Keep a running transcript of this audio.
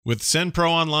With SendPro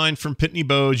Online from Pitney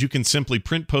Bowes, you can simply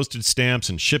print postage stamps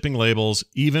and shipping labels,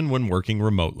 even when working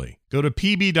remotely. Go to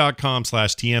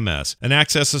pb.com/TMS and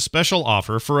access a special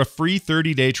offer for a free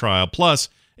 30-day trial, plus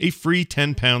a free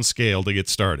 10-pound scale to get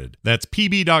started. That's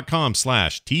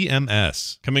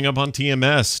pb.com/TMS. Coming up on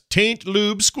TMS, Taint,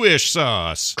 Lube, Squish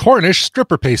sauce. Cornish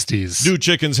stripper pasties. Do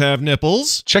chickens have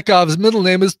nipples? Chekhov's middle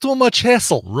name is Too Much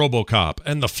Hassle. Robocop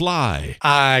and the Fly.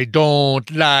 I don't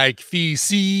like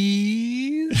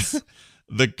feces.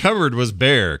 The cupboard was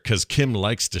bare because Kim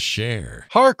likes to share.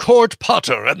 Harcourt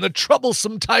Potter and the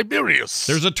Troublesome Tiberius.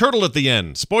 There's a turtle at the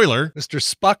end. Spoiler. Mr.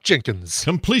 Spock Jenkins.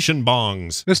 Completion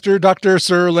bongs. Mr. Dr.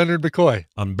 Sir Leonard McCoy.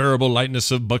 Unbearable lightness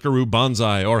of Buckaroo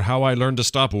Banzai, or how I learned to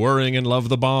stop worrying and love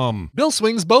the bomb. Bill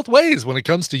swings both ways when it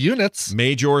comes to units.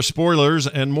 Major spoilers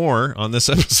and more on this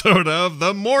episode of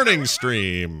The Morning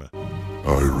Stream.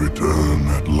 I return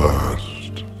at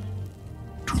last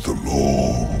to the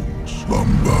long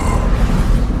slumber,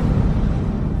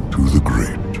 to the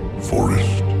great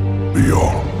forest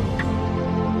beyond.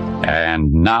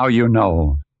 And now you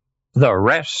know the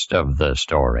rest of the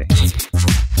story.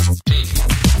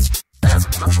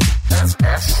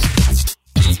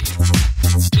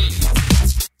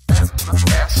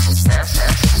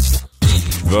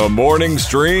 The Morning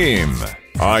Stream.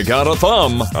 I got a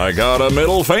thumb. I got a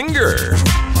middle finger.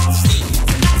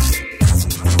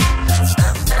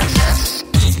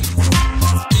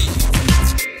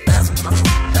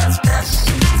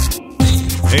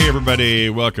 Hey everybody,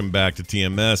 welcome back to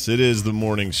TMS. It is the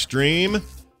morning stream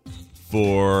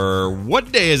for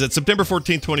what day is it? September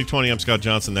 14th, 2020. I'm Scott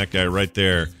Johnson, that guy right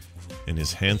there in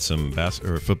his handsome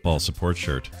football support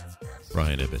shirt.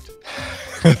 Brian Ibbett.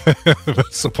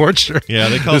 Support shirt? Yeah,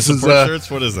 they call it support shirts.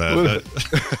 What is that?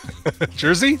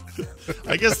 Jersey?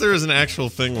 I guess there is an actual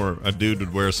thing where a dude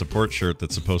would wear a support shirt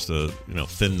that's supposed to,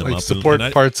 thin them like up. Support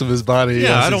parts of his body. Yeah,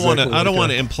 yes, I don't exactly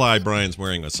want to imply Brian's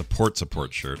wearing a support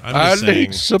shirt. I'm I just saying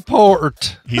need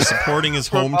support. he's supporting his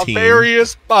home team.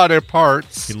 Various body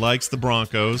parts. He likes the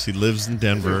Broncos. He lives in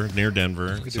Denver, near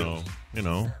Denver. We So,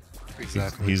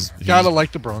 Exactly. He's gotta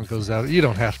like the Broncos out. You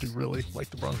don't have to really like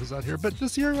the Broncos out here, but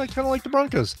this year I kind of like the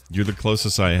Broncos. You're the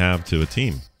closest I have to a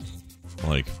team.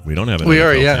 Like, we don't have an We NFL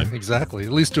are, yeah, team. exactly.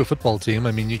 At least to a football team.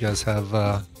 I mean, you guys have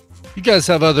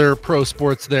other pro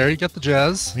sports there. You got the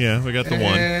Jazz. Yeah, we got the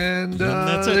one. And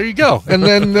that's it. there you go. And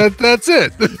then that's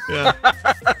it. Yeah.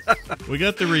 We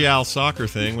got the Real soccer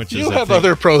thing, which You is have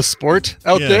other pro sport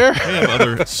out there. We have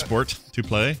other sport to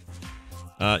play.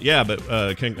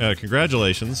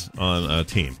 Congratulations on a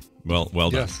team. Well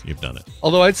done. Yes. You've done it.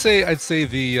 Although I'd say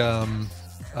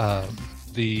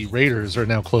the Raiders are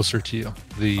now closer to you.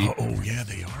 Yeah,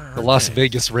 they are. The Las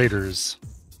Vegas Raiders.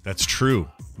 That's true.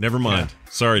 Never mind. Yeah.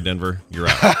 Sorry, Denver. You're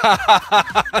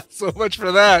out. So much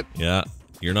for that. Yeah.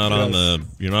 You're not on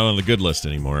the good list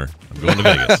anymore. I'm going to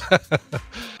Vegas.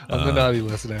 On the naughty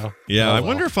list now. Yeah, I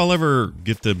wonder if I'll ever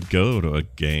get to go to a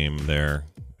game there.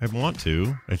 I want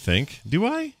to, I think. Do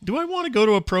I want to go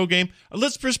to a pro game?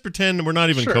 Let's just pretend we're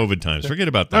not even COVID times. Forget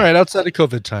about that. All right, outside of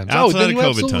COVID times. Outside of COVID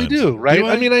absolutely times. do, right? Do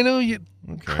I? I mean, I know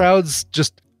crowds,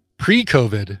 just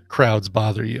pre-COVID crowds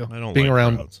bother you. I don't being like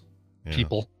around crowds. Yeah.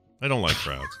 people. I don't like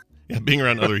crowds. Yeah, being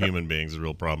around other human beings is a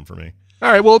real problem for me.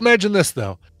 All right, well, imagine this,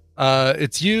 though.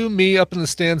 It's you, me up in the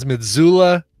stands,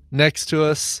 Mitsula next to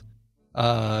us,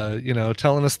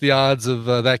 telling us the odds of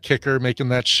that kicker making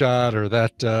that shot or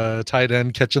that tight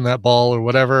end catching that ball or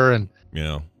whatever. And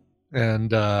how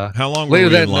long later were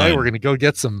we that in night, line? we're going to go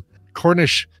get some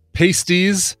Cornish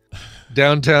pasties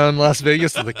downtown Las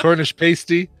Vegas to the Cornish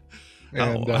pasty.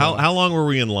 And, how long were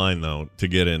we in line, though, to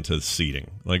get into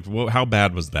seating? Like, how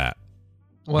bad was that?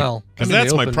 Well, because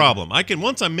that's my problem.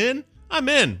 Once I'm in,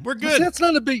 we're good.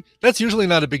 That's usually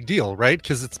not a big deal, right?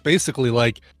 Because it's basically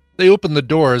like they open the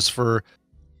doors for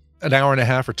an hour and a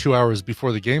half or 2 hours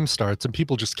before the game starts, and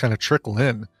people just kind of trickle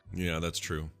in. Yeah, that's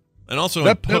true. And also,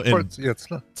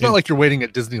 it's not like you're waiting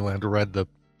at Disneyland to ride the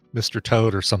Mr.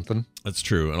 Toad or something. That's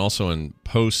true. And also in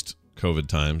post-COVID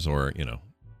times, or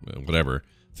whatever,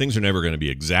 things are never going to be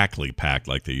exactly packed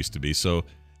like they used to be. So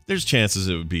there's chances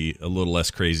it would be a little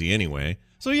less crazy anyway.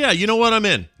 So, yeah, you know what? I'm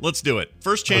in. Let's do it.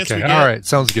 First chance we get. All right.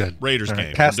 Sounds good. Raiders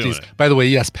game. Pasties. By the way,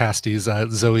 yes, pasties.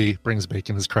 Zoe Brings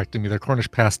Bacon is correcting me. They're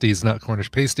Cornish pasties, not Cornish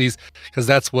pasties, because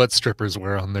that's what strippers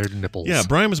wear on their nipples. Yeah,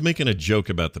 Brian was making a joke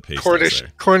about the pasties.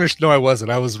 Cornish. No, I wasn't.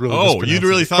 I was really you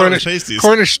really thought it was pasties.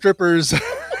 Cornish strippers.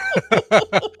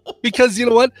 Because you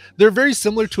know what? They're very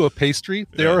similar to a pastry.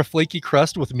 They are a flaky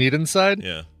crust with meat inside.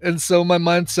 Yeah. And so my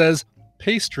mind says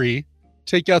pastry,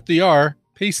 take out the R,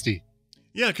 pasty.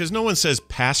 Yeah, because no one says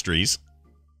pastries.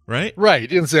 right? Right. You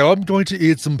didn't say, "Oh, I'm going to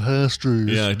eat some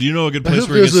pastries." Yeah. Do you know a good place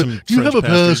where you get some do you have a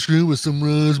French pastry with some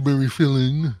raspberry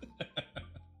filling?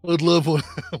 I'd love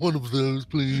one of those,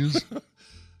 please.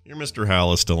 Your Mr.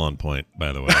 Howell is still on point,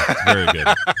 by the way. It's very good.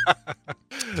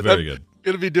 It's very good.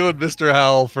 Gonna be doing Mr.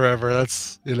 Howell forever.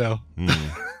 That's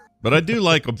But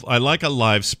I like a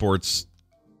live sports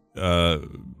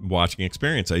watching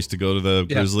experience. I used to go to the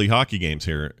Grizzly hockey games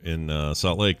here in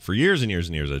Salt Lake for years and years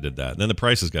and years. I did that, and then the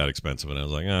prices got expensive, and I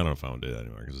was like, I don't know if I want to do that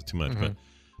anymore because it's too much.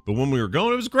 But when we were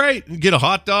going, it was great. And get a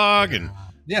hot dog and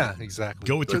exactly.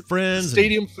 Go with your friends.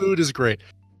 Stadium food is great.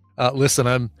 Listen,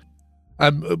 I'm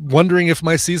wondering if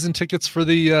my season tickets for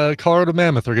the Colorado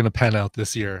Mammoth are going to pan out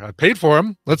this year. I paid for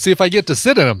them. Let's see if I get to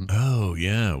sit in them. Oh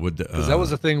yeah, because that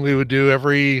was a thing we would do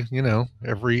every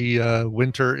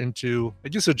winter into. I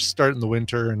guess it would start in the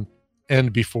winter and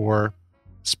end before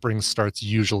spring starts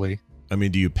usually. I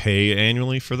mean, do you pay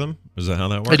annually for them? Is that how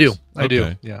that works? I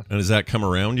do. Yeah. And has that come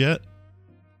around yet?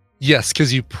 Yes,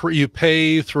 because you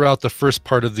pay throughout the first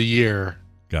part of the year.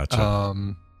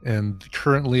 Gotcha. And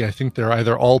currently, I think they're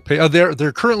either all paid.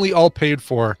 They're currently all paid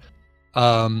for.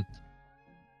 About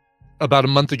a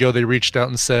month ago, they reached out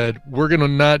and said, "We're going to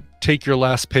not take your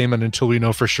last payment until we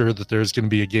know for sure that there's going to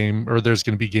be a game or there's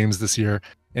going to be games this year.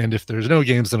 And if there's no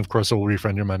games, then of course we'll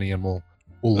refund your money and we'll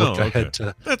look ahead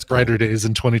to brighter days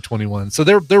in 2021." So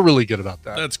they're really good about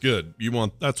that. That's good.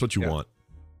 That's what you want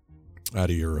out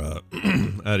of your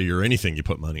anything you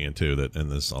put money into that,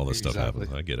 and all this stuff happens.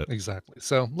 I get it. Exactly.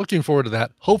 So looking forward to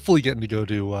that. Hopefully getting to go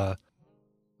to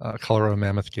Colorado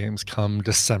Mammoth games come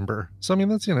December. So I mean,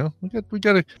 that's we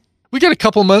got a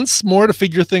couple months more to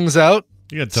figure things out.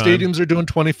 You got time. Stadiums are doing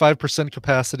 25%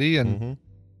 capacity, and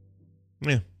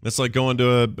yeah, it's like going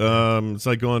to a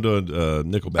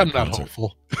Nickelback I'm not concert.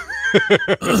 hopeful.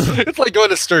 It's like going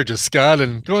to Sturgis, Scott,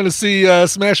 and going to see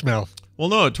Smash Mouth. Well,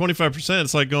 no, at 25%,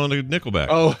 it's like going to Nickelback.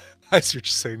 Oh, I see what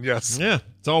you're saying. Yes. Yeah,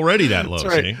 it's already that low.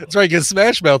 That's right. That's right. Because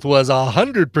Smash Mouth was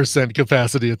 100%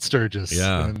 capacity at Sturgis.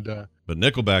 Yeah. And, but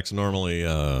Nickelback's normally,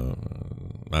 I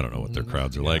don't know what their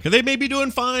crowds are like. They may be doing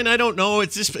fine. I don't know.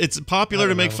 It's popular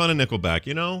to make fun of Nickelback,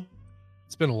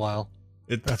 It's been a while.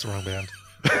 That's the wrong band.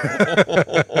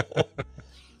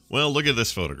 Well, look at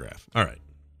this photograph. All right.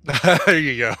 There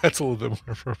you go. That's a little bit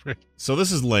more appropriate. So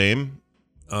this is lame.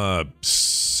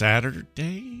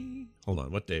 Saturday? Hold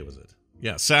on. What day was it?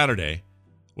 Yeah, Saturday.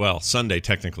 Well, Sunday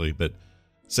technically, but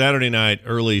Saturday night,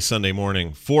 early Sunday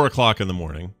morning, 4:00 in the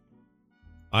morning,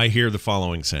 I hear the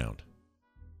following sound.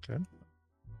 Okay.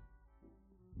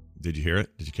 Did you hear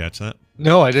it? Did you catch that?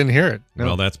 No, I didn't hear it. No.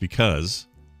 Well, that's because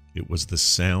it was the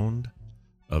sound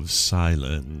of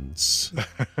silence.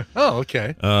 Oh,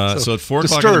 okay. So at 4:00 in the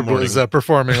Disturbed morning, was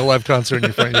performing a live concert in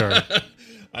your front yard.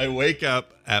 I wake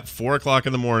up at 4:00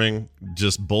 in the morning,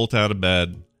 just bolt out of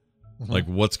bed, like,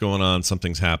 what's going on?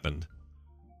 Something's happened.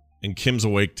 And Kim's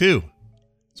awake too.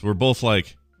 So we're both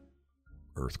like,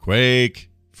 earthquake,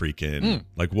 freaking,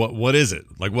 like, what is it?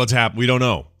 Like, what's happened? We don't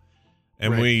know.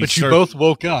 And right. But you both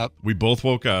woke up. We both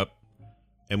woke up,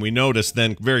 and we noticed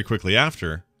then very quickly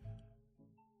after,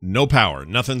 no power.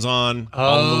 Nothing's on.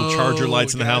 All the little charger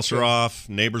lights in the house are off.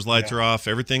 Neighbors' lights are off.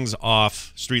 Everything's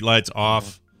off. Street lights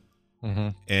off.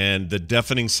 And the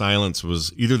deafening silence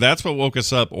was either that's what woke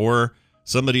us up, or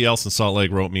somebody else in Salt Lake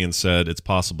wrote me and said it's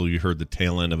possible you heard the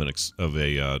tail end of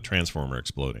a transformer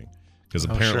exploding, because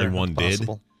apparently one did.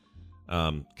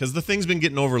 Because the thing's been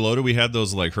getting overloaded. We had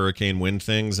those like hurricane wind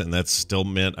things, and that's still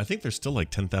meant I think there's still like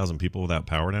 10,000 people without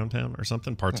power downtown or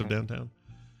something. Parts of downtown.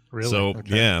 Really? So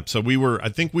yeah. So I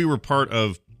think we were part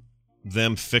of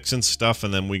them fixing stuff,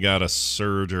 and then we got a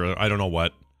surge or I don't know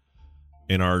what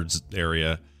in our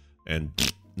area. And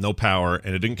no power,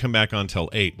 and it didn't come back on until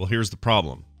 8. Well, here's the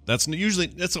problem. That's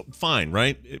fine,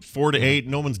 right? 4 to 8,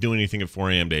 no one's doing anything at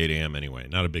 4 a.m. to 8 a.m. anyway.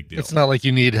 Not a big deal. It's not like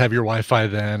you need to have your Wi-Fi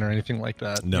then or anything like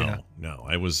that. No.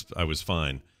 I was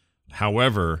fine.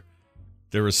 However,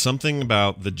 there was something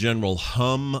about the general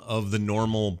hum of the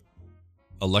normal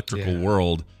electrical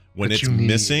world when it's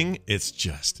missing. It's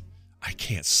just I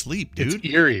can't sleep, dude. It's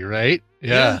eerie, right?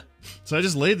 Yeah. So I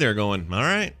just laid there going, all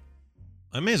right,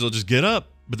 I may as well just get up.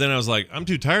 But then I was like, I'm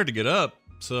too tired to get up,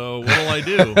 so what'll I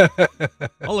do?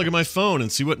 I'll look at my phone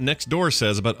and see what Nextdoor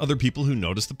says about other people who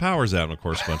notice the power's out. And, of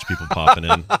course, a bunch of people popping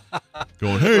in,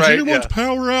 going, hey, is anyone's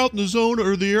power out in the zone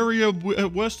or the area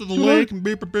west of the lake?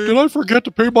 Did I forget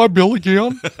to pay my bill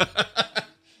again?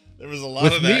 There was a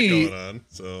lot of that going on.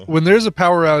 So when there's a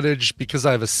power outage because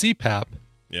I have a CPAP,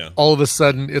 all of a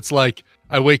sudden it's like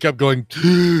I wake up going,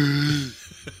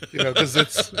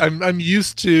 because I'm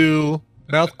used to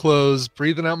mouth closed,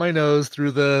 breathing out my nose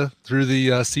through the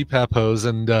CPAP hose,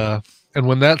 and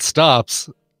when that stops,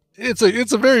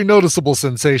 it's a very noticeable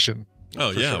sensation.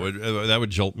 Oh yeah, sure. that would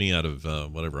jolt me out of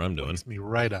whatever I'm doing. Wakes me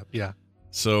right up. Yeah.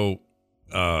 So,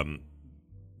 that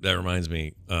reminds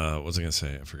me. What was I going to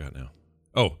say? I forgot now.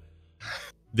 Oh,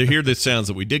 they hear the sounds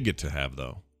that we did get to have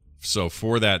though. So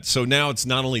for that, so now it's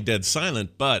not only dead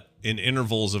silent, but in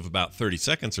intervals of about 30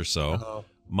 seconds or so,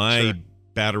 my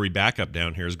battery backup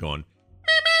down here is going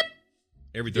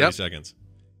every 30 seconds,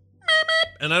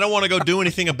 and I don't want to go do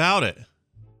anything about it.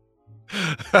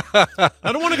 I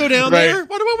don't want to go down there.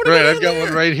 Why do I want to go down I've got there?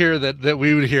 one right here that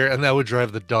we would hear, and that would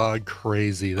drive the dog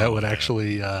crazy. That would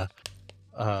actually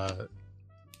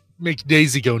make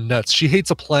Daisy go nuts. She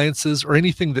hates appliances or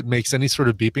anything that makes any sort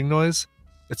of beeping noise.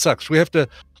 It sucks. We have to,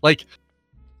 like,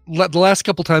 the last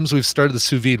couple times we've started the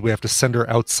sous vide, we have to send her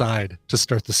outside to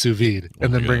start the sous vide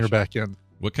and then bring her back in.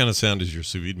 What kind of sound does your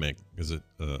sous vide make? Is it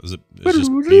it's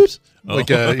just beeps? Like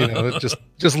it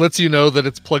just lets you know that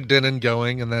it's plugged in and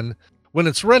going, and then when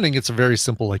it's running, it's a very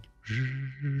simple like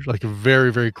a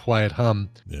very, very quiet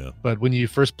hum. Yeah. But when you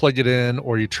first plug it in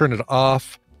or you turn it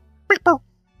off,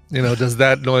 does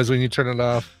that noise when you turn it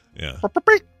off? Yeah.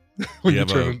 When you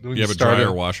have a dryer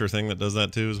it. washer thing that does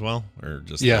that too as well, or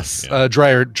just yes,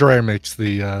 dryer makes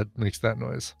that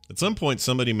noise. At some point,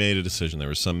 somebody made a decision. There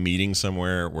was some meeting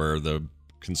somewhere where the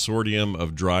consortium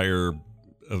of dryer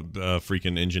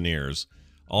freaking engineers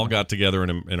all got together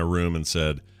in a room and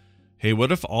said, "Hey,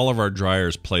 what if all of our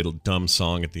dryers played a dumb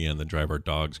song at the end that drive our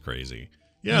dogs crazy?"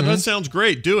 Yeah, that sounds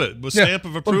great. Do it with stamp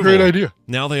of approval. Great idea.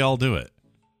 Now they all do it.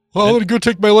 Well, I'm going to go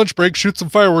take my lunch break, shoot some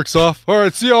fireworks off. All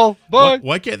right, see y'all. Bye.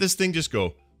 Why can't this thing just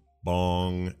go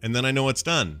bong, and then I know it's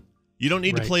done? You don't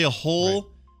need to play a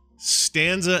whole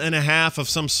stanza and a half of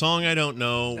some song I don't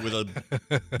know with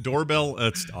a doorbell.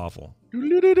 It's awful.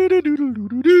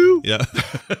 Yeah.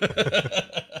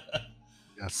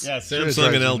 Yes. Yeah,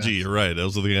 Samsung and LG. You're right.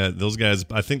 Those are the guys. Those guys.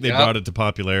 I think they brought it to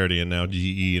popularity, and now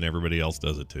GE and everybody else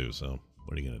does it too. So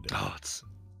what are you gonna do? Oh, it's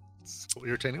so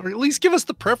irritating. Or at least give us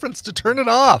the preference to turn it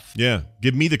off. Yeah,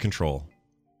 give me the control.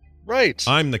 Right.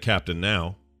 I'm the captain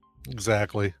now.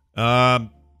 Exactly.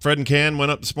 Fred and Can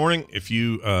went up this morning. If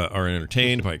you are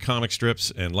entertained by comic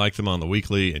strips and like them on the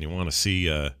weekly, and you want to see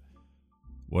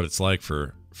what it's like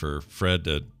for Fred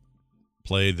to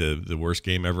play the worst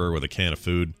game ever with a can of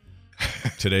food,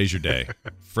 today's your day.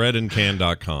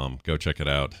 FredandCan.com. Go check it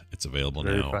out. It's available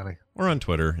Very now. funny. Or on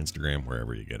Twitter, Instagram,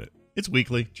 wherever you get it. It's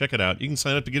weekly. Check it out. You can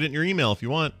sign up to get it in your email if you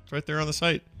want. It's right there on the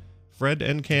site.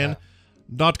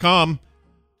 FredandCan.com.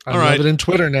 I love it in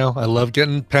Twitter now. I love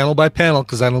getting panel by panel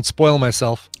because I don't spoil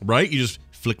myself. Right? You just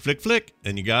flick,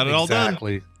 and you got it all done.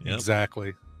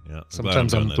 Exactly. Yeah.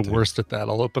 Sometimes I'm the worst at that.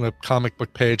 I'll open a comic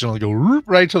book page and I'll go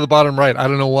right to the bottom right. I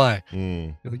don't know why.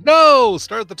 You're like, no,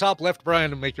 start at the top left,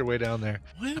 Brian, and make your way down there.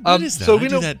 What is that? So I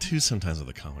do that too sometimes with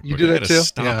the comic book. You do that too?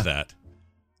 Stop that.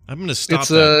 I'm going to stop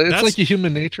that. It's like a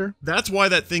human nature. That's why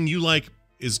that thing you like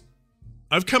is...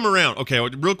 I've come around. Okay,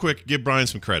 real quick, give Brian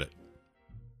some credit.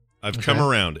 I've come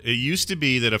around. It used to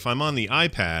be that if I'm on the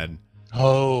iPad...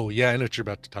 Oh, yeah, I know what you're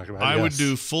about to talk about. I would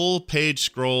do full page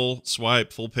scroll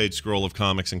of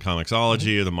comics and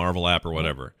Comixology or the Marvel app or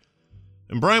whatever.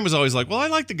 And Brian was always like, well, I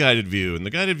like the guided view, and the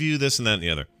guided view, this and that and the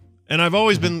other. And I've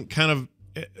always been kind of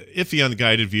iffy on the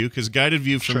guided view, because guided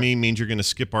view for me means you're going to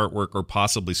skip artwork or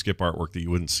possibly skip artwork that you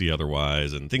wouldn't see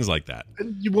otherwise and things like that.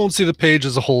 And you won't see the page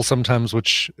as a whole sometimes,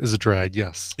 which is a drag,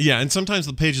 yes. Yeah, and sometimes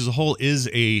the page as a whole is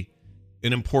an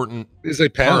important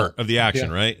part of the action,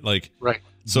 right? Like, right.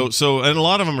 So, and a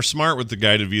lot of them are smart with the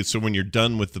guided view. So when you're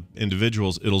done with the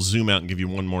individuals, it'll zoom out and give you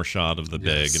one more shot of the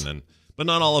big, and then, but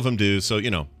not all of them do. So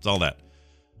it's all that.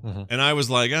 And I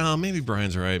was like, oh, maybe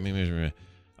Brian's right. Maybe he's right.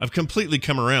 I've completely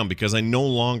come around because I no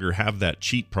longer have that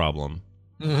cheat problem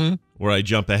where I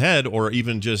jump ahead or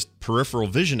even just peripheral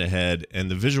vision ahead,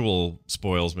 and the visual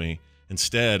spoils me.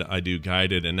 Instead, I do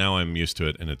guided, and now I'm used to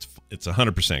it, and it's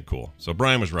 100% cool. So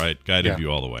Brian was right. Guided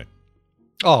view all the way.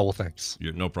 Oh, well, thanks.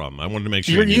 No problem. I wanted to make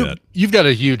sure you knew that. You've got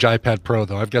a huge iPad Pro,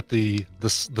 though. I've got the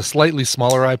slightly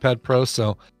smaller iPad Pro,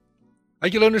 so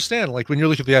I can understand. Like when you're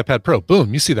looking at the iPad Pro,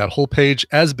 boom, you see that whole page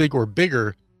as big or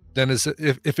bigger than as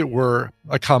if it were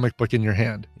a comic book in your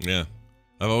hand. Yeah.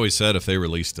 I've always said if they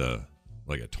released a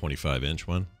 25-inch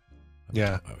one, I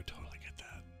would totally get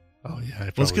that. Oh,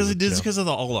 yeah. Well, it's because of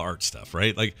all the art stuff,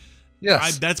 right? Like,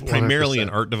 yes, that's primarily 100%. An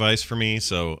art device for me,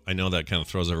 so I know that kind of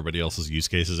throws everybody else's use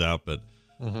cases out, but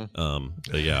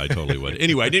yeah, I totally would.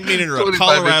 Anyway, I didn't mean to interrupt.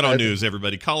 Colorado news,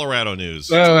 everybody. Colorado news.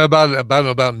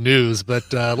 About news,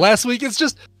 but last week it's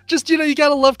just you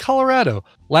gotta love Colorado.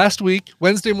 Last week,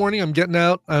 Wednesday morning, I'm getting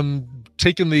out. I'm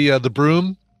taking the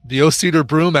broom, the O-cedar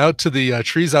broom, out to the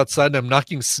trees outside, and I'm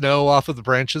knocking snow off of the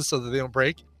branches so that they don't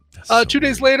break. so 2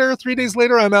 days later, 3 days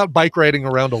later, I'm out bike riding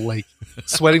around a lake,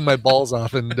 sweating my balls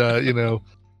off, and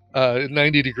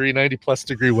 90 plus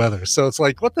degree weather. So it's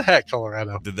like, what the heck,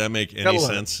 Colorado? Did that make any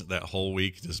sense? That whole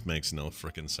week just makes no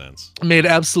freaking sense. It made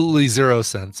absolutely zero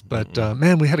sense. But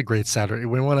man, we had a great Saturday.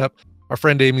 We went up. Our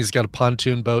friend Amy's got a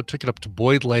pontoon boat. Took it up to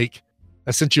Boyd Lake.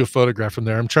 I sent you a photograph from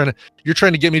there. You're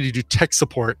trying to get me to do tech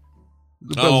support.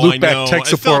 I know. Tech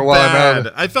support while I'm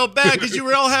out. I felt bad because you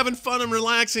were all having fun and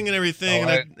relaxing and everything.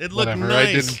 It looked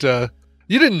nice.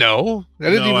 You didn't know. I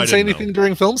didn't even say anything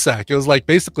during Film Sack. It was like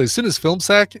basically as soon as Film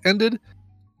Sack ended,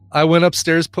 I went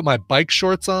upstairs, put my bike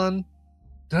shorts on.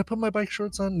 Did I put my bike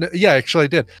shorts on? No, yeah, actually I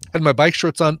did. Had my bike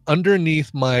shorts on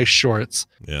underneath my shorts.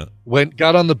 Yeah.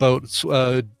 Got on the boat,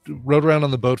 rode around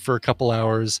on the boat for a couple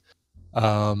hours,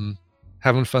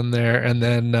 having fun there. And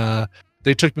then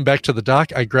they took me back to the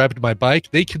dock. I grabbed my bike.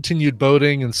 They continued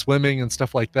boating and swimming and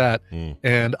stuff like that.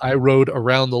 And I rode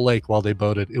around the lake while they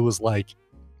boated. It was like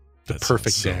the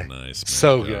perfect day. So nice. Man.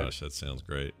 So Gosh, that sounds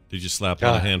great. Did you slap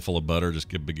on a handful of butter? Just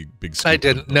give big scoop? I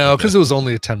didn't. No, because it was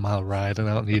only a 10-mile ride, and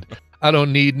I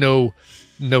don't need no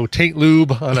Taint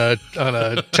Lube on a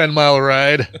 10-mile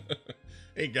ride.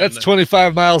 That's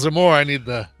 25 miles or more. I need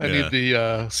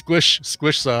the squish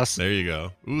sauce. There you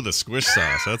go. Ooh, the squish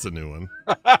sauce. That's a new one.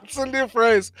 That's a new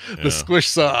phrase. Yeah. The squish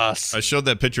sauce. I showed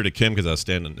that picture to Kim because I was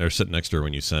sitting next to her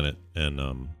when you sent it,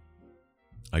 and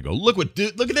I go, look at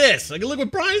this. I go, look what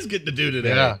Brian's getting to do today.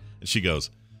 Yeah. And she goes,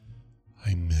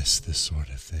 I miss this sort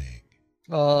of thing.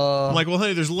 I'm like, well,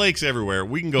 honey, there's lakes everywhere.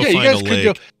 We can go find a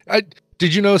lake.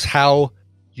 Did you notice how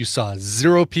you saw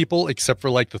 0 people except for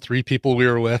like the 3 people we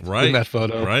were with in that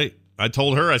photo? Right. I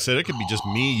told her, I said, it could be just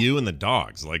me, you, and the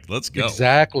dogs. Like, let's go.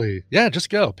 Exactly. Yeah, just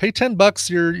go. Pay $10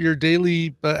 your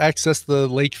daily access the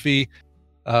lake fee.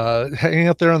 Hang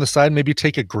out there on the side, maybe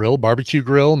take a barbecue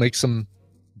grill, make some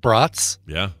brats.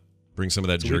 Yeah. Bring some of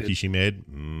that jerky she made.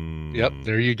 Yep.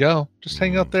 There you go. Just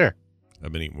hang out there.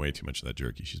 I've been eating way too much of that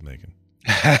jerky she's making.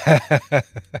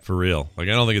 For real. Like,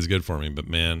 I don't think it's good for me, but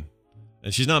man.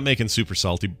 And she's not making super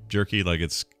salty jerky. Like,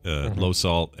 it's low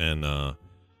salt and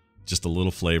just a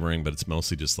little flavoring, but it's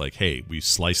mostly just like, hey, we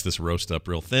sliced this roast up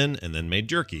real thin and then made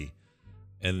jerky.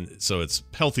 And so it's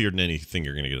healthier than anything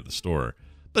you're going to get at the store.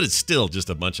 But it's still just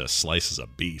a bunch of slices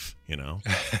of beef, you know?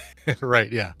 Right,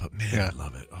 yeah. But man, I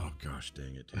love it. Oh, gosh,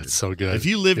 dang it, dude. It's so good. If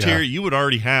you lived here, you would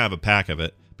already have a pack of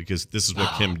it because this is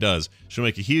what Kim does. She'll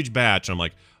make a huge batch. I'm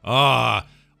like, all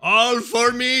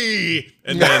for me.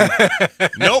 And then,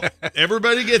 nope,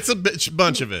 everybody gets a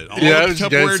bunch of it. All the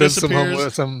Tupperware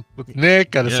disappears. Some with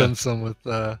Nick, got to send some with...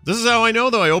 This is how I know,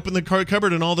 though. I opened the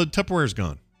cupboard and all the Tupperware's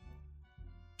gone.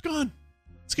 It's gone.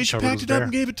 It's because she packed it up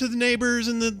and gave it to the neighbors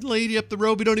and the lady up the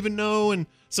road we don't even know. And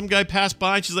some guy passed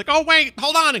by and she's like, oh, wait,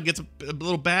 hold on. And gets a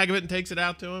little bag of it and takes it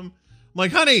out to him. I'm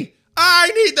like, honey, I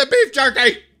need the beef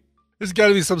jerky. There's got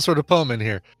to be some sort of poem in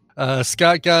here.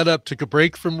 Scott got up, took a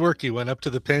break from work. He went up to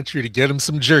the pantry to get him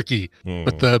some jerky.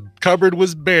 But the cupboard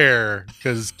was bare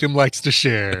because Kim likes to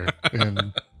share.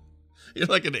 And you're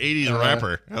like an 80s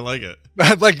rapper. I like it.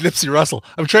 I'm like Nipsey Russell.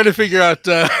 I'm trying to figure out...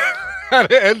 how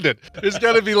to end it. There's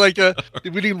got to be like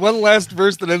we need one last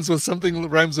verse that ends with something that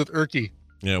rhymes with irky.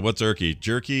 Yeah, what's irky?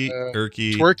 Jerky,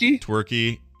 irky, twerky,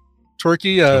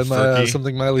 twerky,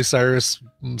 something Miley Cyrus,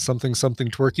 something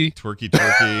twerky.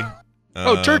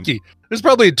 Twerky. Turkey. There's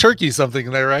probably a turkey something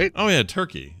in there, right? Oh yeah,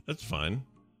 turkey. That's fine.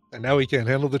 And now we can't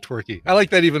handle the twerky. I like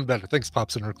that even better. Thanks,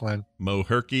 Pops and Herkline. Mo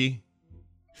Herky.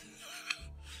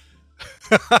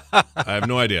 I have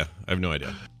no idea.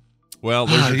 Well,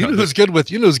 you know who's good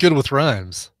with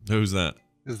rhymes? Who's that?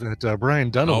 Is that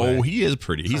Brian Dunaway? Oh, he is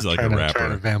pretty. He's like a rapper. I'm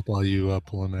trying to vamp while you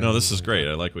pull him in. No, this is great.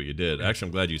 I like what you did. Actually,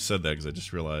 I'm glad you said that because I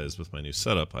just realized with my new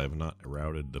setup, I have not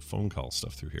routed the phone call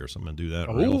stuff through here, so I'm going to do that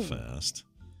real fast,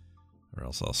 or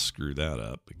else I'll screw that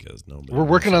up because nobody. We're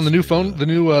working on the new phone, the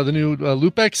new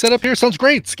loopback setup here. Sounds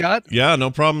great, Scott. Yeah,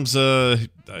 no problems. That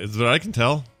I can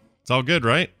tell. It's all good,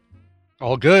 right?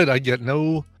 All good. I get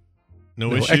no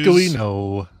issues. Echoey,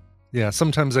 no. Yeah,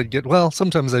 sometimes I do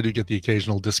get the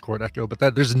occasional Discord echo,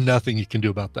 but there's nothing you can do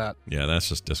about that. Yeah, that's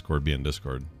just Discord being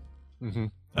Discord. Mm-hmm.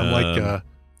 I'm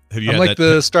like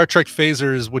the Star Trek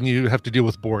phasers when you have to deal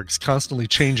with Borgs, constantly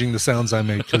changing the sounds I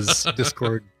make because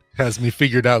Discord has me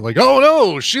figured out. Like, oh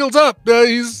no, shields up!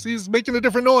 He's making a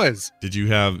different noise. Have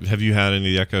you had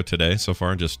any echo today so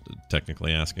far? Just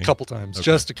technically asking. A couple times, okay.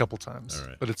 Just a couple times. All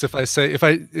right. But it's if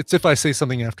I say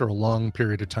something after a long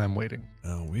period of time waiting.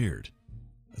 Oh, weird.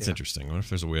 That's interesting. I wonder if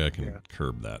there's a way I can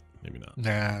curb that. Maybe not.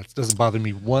 Nah, it doesn't bother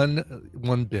me one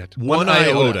bit. One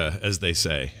iota, as they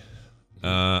say.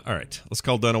 All right, let's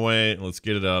call Dunaway. Let's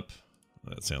get it up.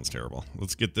 That sounds terrible.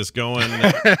 Let's get this going.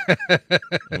 I'm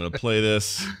going to play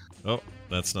this. Oh,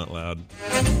 that's not loud.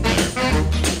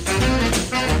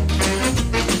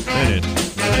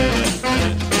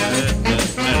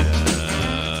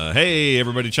 Hey,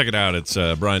 everybody, check it out. It's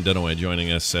Brian Dunaway joining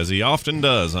us, as he often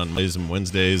does on Mondays and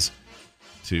Wednesdays,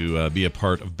 to be a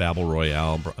part of Babble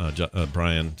Royale.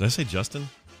 Brian, did I say Justin?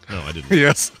 No, I didn't.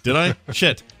 Yes. Did I?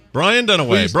 Shit. Brian Dunaway.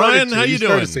 Well, Brian, how you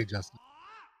doing? To say Justin.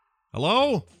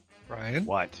 Hello? Brian?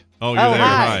 What? Oh, you're there.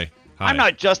 Hi. I'm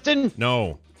not Justin.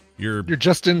 No. You're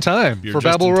just in time You're for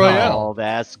just Babble in time. Royale. Oh,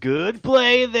 that's good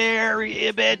play there,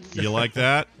 Ibbits. You like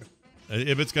that?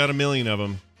 Ibbot's got a million of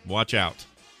them. Watch out.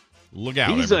 Look out,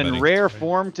 He's everybody. in rare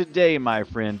form today, my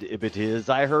friend Ibbit is.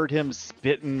 I heard him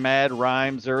spitting mad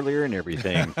rhymes earlier and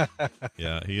everything.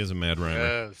 Yeah, he is a mad rhymer.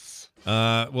 Yes.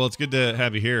 Well, it's good to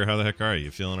have you here. How the heck are you?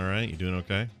 You feeling all right? You doing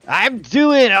okay? I'm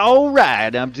doing all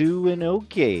right. I'm doing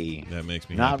okay. That makes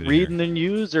me Not happy to reading hear. the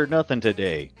news or nothing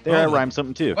today. There, Oh, I rhymed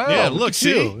something too. Wow, Yeah, look look, at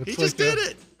see? you. He It's just like did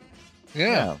it.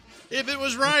 Yeah. Ibbot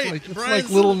was right. It's Brian's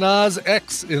like little Nas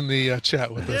X in the chat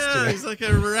with us Yeah, today. he's like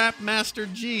a rap master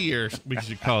G, or we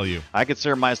should call you. I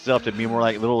consider myself to be more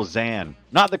like little Xan.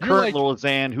 Not the You're current like- little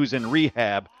Xan who's in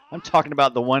rehab. I'm talking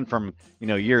about the one from,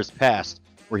 years past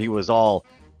where he was all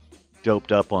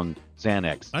doped up on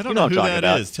Xanax. I don't You know what who I'm talking that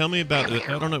about. is. Tell me about it.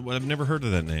 I don't know. I've never heard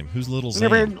of that name. Who's Little You Zane?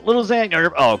 never heard Little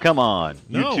Xan? Oh, come on.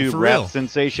 No, YouTube for rap real.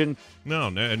 sensation. No,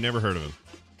 I've never heard of him.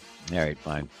 All right,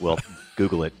 fine. Well,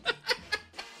 Google it.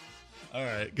 All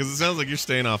right, because it sounds like you're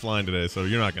staying offline today, so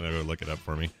you're not going to go look it up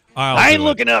for me. I ain't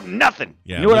looking up nothing.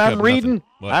 Yeah, you know what look I'm up reading? nothing.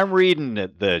 What? I'm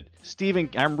reading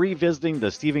I'm revisiting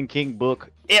the Stephen King book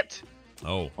It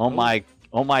Oh, on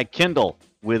my Kindle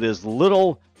with as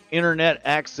little internet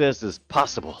access as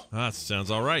possible. that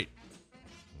sounds all right.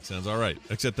 Sounds all right.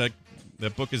 Except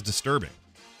that book is disturbing.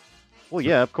 Well,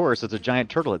 yeah, of course. It's a giant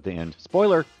turtle at the end.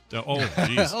 Spoiler. Oh,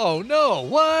 jeez. Oh, no.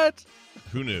 What?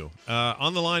 Who knew?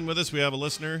 On the line with us, we have a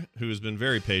listener who has been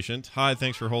very patient. Hi,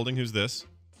 thanks for holding. Who's this?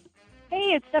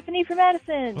 Hey, it's Stephanie from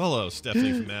Madison. Hello,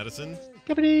 Stephanie from Madison.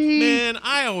 Stephanie. Man,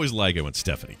 I always like it when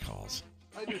Stephanie calls.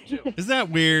 I do too. Is that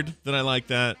weird that I like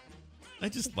that? I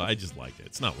just like it.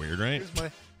 It's not weird, right?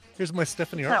 Here's my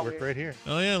Stephanie Not artwork weird. right here.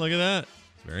 Oh, yeah, look at that.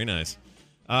 Very nice.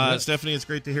 Stephanie, it's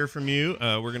great to hear from you.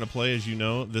 We're going to play, as you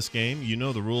know, this game. You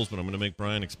know the rules, but I'm going to make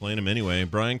Brian explain them anyway.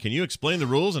 Brian, can you explain the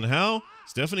rules and how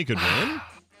Stephanie could win?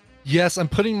 Yes, I'm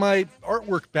putting my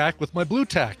artwork back with my blue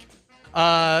tack.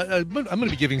 I'm going to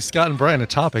be giving Scott and Brian a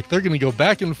topic. They're going to go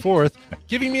back and forth,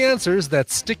 giving me answers that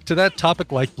stick to that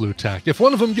topic like blue tack. If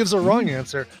one of them gives a wrong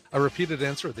answer, a repeated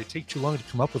answer, or they take too long to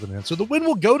come up with an answer, the win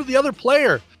will go to the other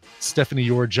player. Stephanie,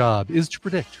 your job is to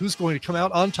predict who's going to come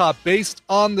out on top based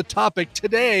on the topic.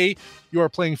 Today, you are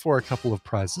playing for a couple of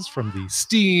prizes from the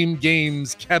Steam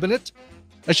Games Cabinet.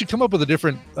 I should come up with a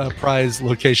different prize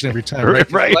location every time,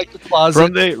 right? Right. Like the closet.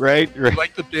 From the right.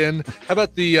 Like the bin. How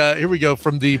about the here we go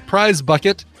from the prize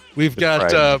bucket. We've The got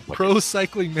prize bucket. Pro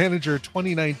Cycling Manager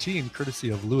 2019,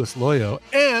 courtesy of Louis Loyo,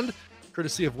 and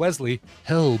courtesy of Wesley,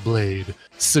 Hellblade,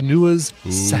 Senua's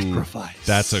Ooh, Sacrifice.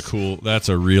 That's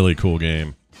a really cool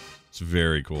game. It's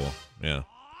very cool. Yeah.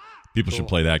 People should Cool.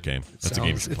 play that game. That's a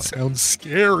game you should It play. sounds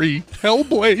scary.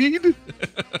 Hellblade.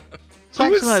 It's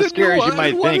actually not as scary as you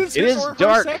might think. It is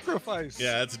dark. Sacrifice?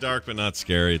 Yeah, it's dark but not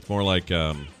scary. It's more like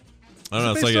I don't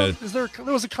know. It's Based like on-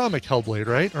 there was a comic Hellblade,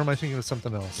 right? Or am I thinking of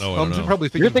something else? Oh, I don't I'm know. probably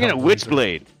thinking You're thinking of Hellblazer.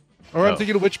 Witchblade. Or I'm Oh.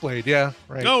 thinking of Witchblade. Yeah,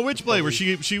 right. no Witchblade, where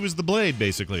she was the blade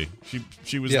basically.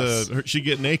 She was Yes. she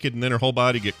get naked and then her whole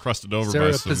body get crusted over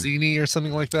Sarah by some. Pazzini or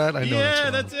something like that. I know. Yeah,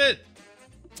 wrong. that's it.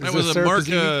 That Is was it a Sarah Mark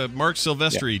Pazzini? Mark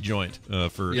Silvestri joint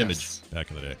for Yes. Image back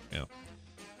in the day. Yeah.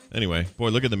 Anyway, boy,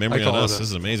 look at the memory I on call us. it a- This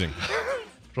is amazing.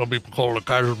 Some people call it a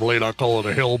Kaiser blade. I call it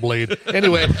a hell blade.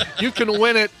 Anyway, you can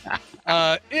win it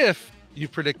if you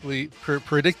predictly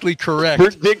correct.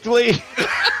 Predictably.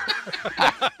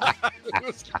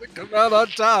 Who's going to come out on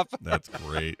top? That's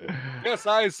great. Yes,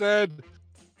 I said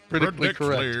predictably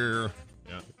correct. Predictably.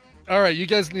 Yeah. All right, you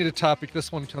guys need a topic.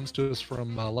 This one comes to us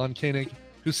from Lon Koenig,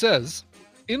 who says,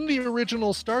 in the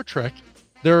original Star Trek,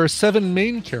 there are 7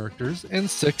 main characters and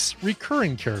 6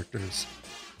 recurring characters.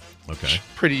 Okay.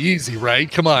 Pretty easy, right?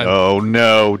 Come on.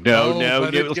 No.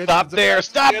 but it gets- Stop it's there. about to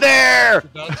Stop get- there. It's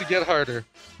about to get harder.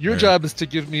 Your Right. job is to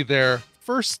give me their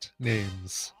first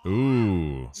names.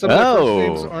 Ooh. Some of the first Oh,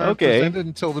 names aren't okay. presented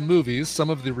until the movies.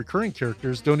 Some of the recurring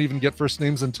characters don't even get first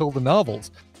names until the novels.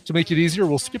 To make it easier,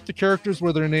 we'll skip the characters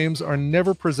where their names are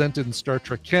never presented in Star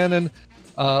Trek canon.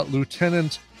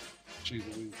 Lieutenant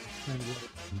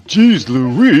Jeez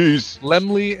Louise.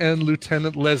 Lemley and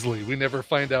Lieutenant Leslie. We never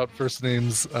find out first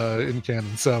names in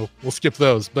canon, so we'll skip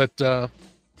those. But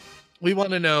we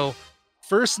want to know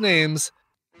first names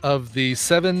of the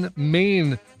 7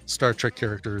 main Star Trek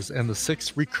characters and the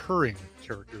 6 recurring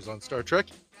characters on Star Trek.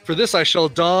 For this, I shall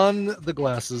don the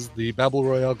glasses, the Battle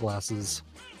Royale glasses.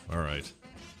 All right.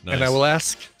 Nice. And I will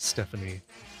ask Stephanie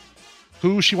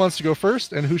who she wants to go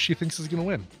first and who she thinks is going to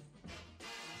win.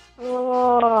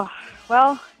 Oh,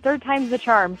 well, third time's the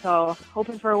charm, so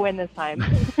hoping for a win this time.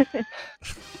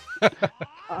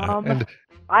 And-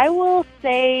 I will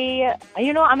say,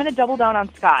 I'm going to double down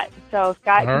on Scott. So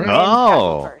Scott, All right. you win, Scott goes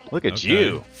Oh, first. look at Okay,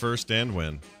 you. First and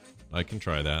win. I can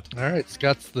try that. All right,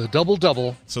 Scott's the double.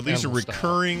 So these are animal style.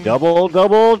 recurring.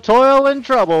 Double, toil and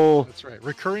trouble. That's right.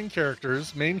 Recurring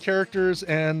characters, main characters,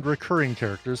 and recurring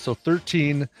characters. So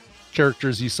 13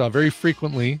 characters you saw very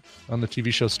frequently on the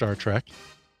TV show Star Trek,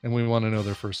 and we want to know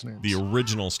their first names. The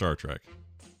original Star Trek.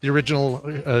 The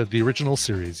original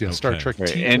series, yeah, Star Okay. Trek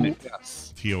Right, and-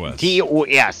 TOS. TOS.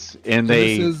 TOS. And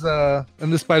they. This is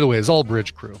and this, by the way, is all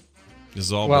bridge crew. This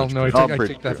is all Well, bridge no, I crew. All take bridge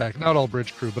that crew. back. Not all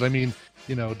bridge crew, but I mean,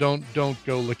 don't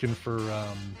go looking for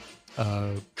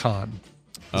Khan.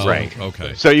 Oh, Right.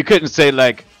 Okay. So you couldn't say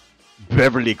like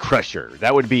Beverly Crusher.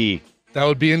 That would be That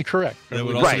would be incorrect. That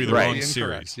would also Right, be the right. wrong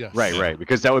Incorrect, series. yes. right,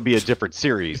 because that would be a different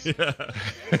series.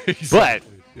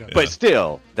 Exactly, yeah. But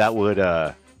still, that would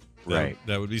right.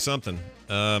 That would be something.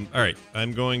 All right.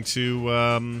 I'm going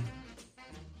to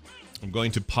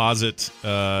posit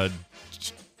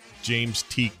James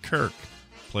T. Kirk,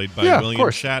 played by Yeah, of William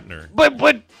course. Shatner. But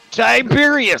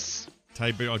Tiberius.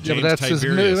 James Yeah, but that's his.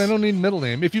 Tiberius. I don't need middle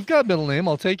name. If you've got middle name,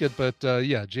 I'll take it. But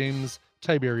yeah, James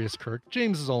Tiberius Kirk.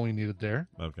 James is all we needed there.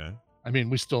 Okay. I mean,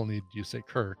 we still need you say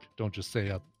Kirk. Don't just say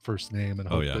a first name and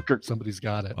hope yeah. that Kirk. somebody's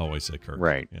got it. Always say Kirk.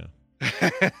 Right. Yeah.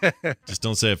 Just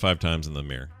don't say it 5 times in the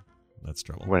mirror. That's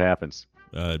trouble. What happens?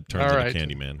 Turns All into right.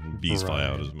 Candyman. And bees fly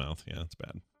out of Right. his mouth. Yeah, it's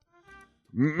bad.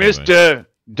 Mr.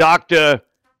 Dr.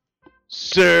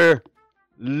 Sir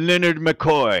Leonard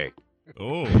McCoy.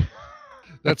 Oh.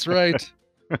 That's right.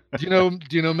 Do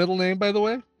you know middle name, by the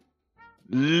way?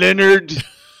 Leonard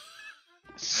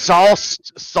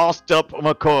sauced up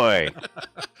McCoy.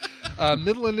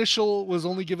 Middle initial was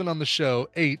only given on the show,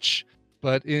 H,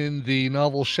 but in the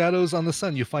novel Shadows on the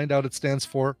Sun, you find out it stands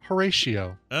for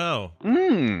Horatio. Oh.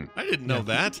 Hmm. I didn't know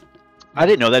that. I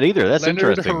didn't know that either. That's Leonard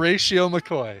interesting. Horatio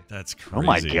McCoy. That's crazy. Oh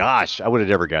my gosh, I would have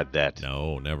never got that.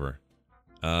 No, never.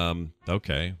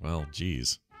 Okay. Well,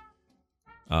 geez.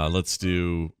 Let's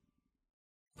stay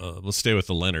with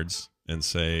the Leonards and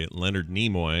say Leonard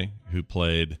Nimoy, who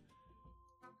played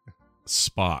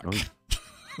Spock.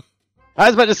 I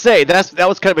was about to say that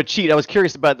was kind of a cheat. I was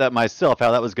curious about that myself,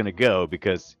 how that was going to go,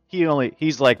 because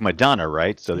he's like Madonna,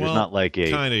 right? So there's Well, not like a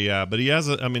kind of, yeah. But he has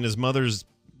his mother's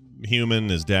human.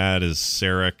 His dad is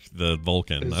Sarek the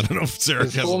Vulcan. I don't know if Sarek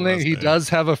His has full a name, last he name. does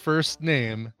have a first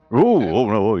name, you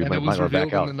and might it was want to revealed back in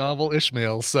the out. novel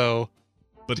Ishmael, so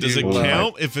But does it Dude.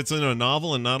 count if it's in a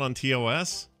novel and not on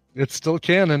TOS? it's still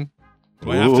canon. Do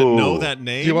I have to know Ooh. that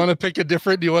name? Do you want to pick a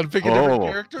different Oh.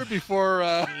 character before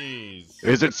Jeez.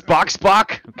 Is it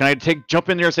Spock? Can I jump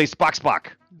in there and say Spock?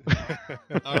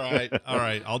 All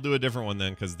right. I'll do a different one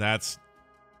then, because that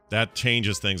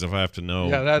changes things if I have to know.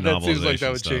 Yeah, that seems like that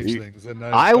novelization would stuff. change things. And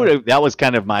I would have. That was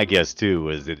kind of my guess too.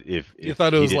 Was it if You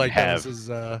thought it he was didn't like have that was his,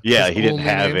 Yeah, his he didn't only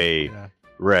have name? a- Yeah.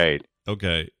 right?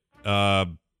 Okay.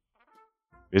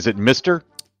 Is it Mister?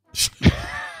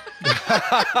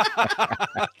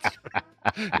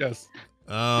 Yes.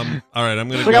 All right. I'm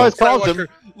gonna Look how go. it's called him.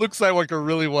 Luke Skywalker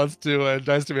really wants to, and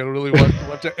Dice Man really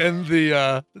want to end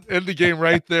the game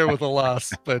right there with a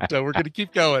loss, but we're going to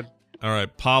keep going. All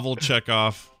right. Pavel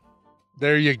Chekhov,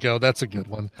 There you go. That's a good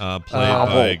one. played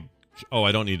by. Oh,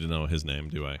 I don't need to know his name,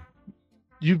 do I?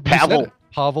 You Pavel. said it.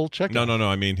 Pavel Chekhov. No.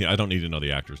 I mean, I don't need to know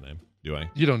the actor's name, do I?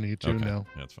 You don't need to. Okay. No.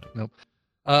 That's fine.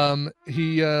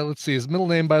 He let's see his middle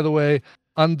name, by the way,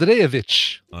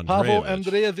 Andreevich. Pavel Andreevich.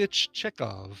 Andreevich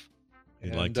Chekhov. He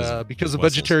And liked his because of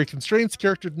whistles. budgetary constraints, the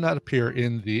character did not appear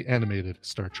in the animated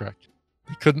Star Trek.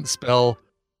 He couldn't spell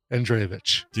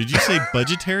Andreevich. Did you say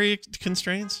budgetary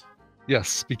constraints?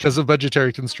 Yes, because of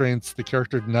budgetary constraints, the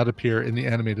character did not appear in the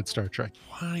animated Star Trek.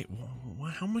 Why?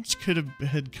 How much could have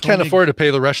had? Can't afford to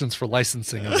pay the Russians for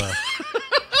licensing of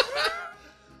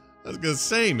I was gonna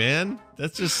say, man,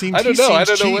 that just seems. I don't he know. I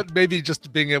seems don't know cheap. what. Maybe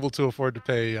just being able to afford to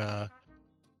pay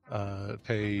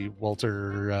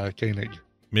Walter Koenig.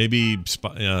 Maybe, maybe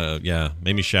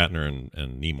Shatner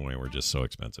and Nimoy were just so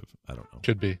expensive. I don't know.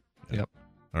 Could be. Yeah. Yep.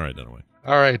 All right, Dunaway.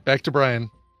 All right, back to Brian.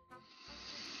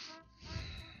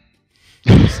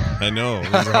 I know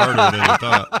it was harder than you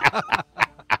thought.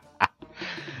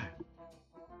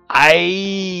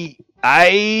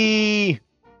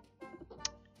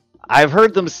 I've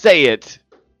heard them say it,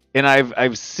 and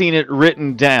I've seen it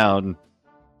written down,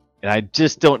 and I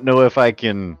just don't know if I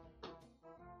can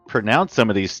pronounce some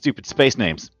of these stupid space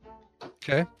names.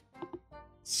 Okay.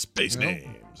 Space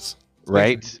names.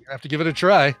 Right? You have to give it a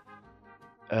try.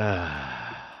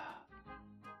 I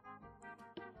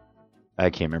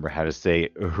can't remember how to say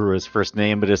Uhura's first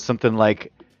name, but it's something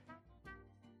like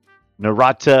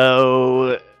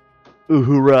Naruto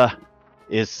Uhura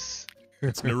is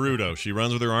It's Naruto. She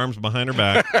runs with her arms behind her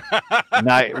back.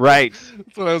 right.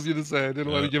 That's what I was going to say. I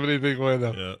didn't want to give anything away,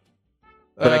 though. Yeah.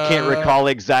 But I can't recall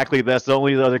exactly. That's the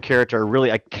only other character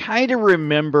I kind of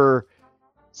remember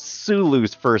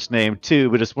Sulu's first name too,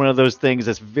 but it's one of those things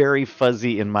that's very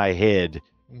fuzzy in my head.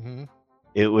 Mm-hmm.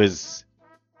 It was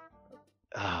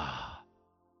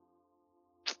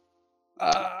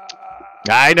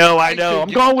I know. I'm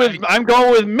going with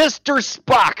Mr.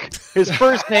 Spock. His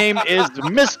first name is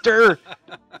Mr.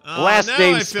 Last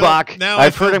name Spock.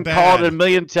 I've heard him called a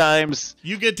million times.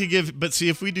 You get to give, but see,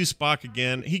 if we do Spock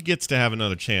again, he gets to have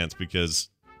another chance because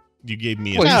you gave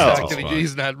me a chance.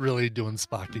 He's not really doing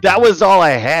Spock again. That was all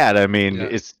I had. I mean,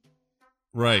 it's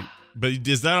right. But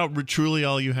is that truly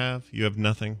all you have? You have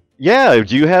nothing? Yeah.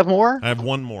 Do you have more? I have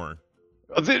one more.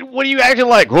 What are you acting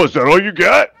like? Was that all you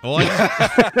got? Well,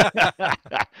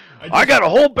 I got a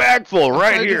whole bag full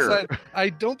here. I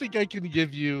don't think I can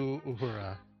give you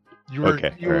Uhura. You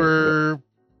were. were.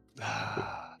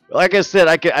 Like I said,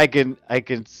 I can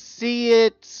see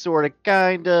it, sort of,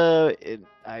 kind of.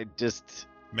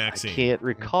 Maxine. I can't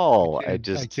recall. I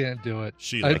can't do it.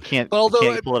 Sheila. I can't pull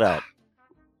it out.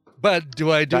 But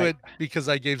do I do it because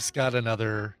I gave Scott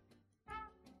another?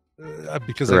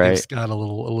 Because I gave Scott a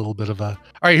little bit of a. All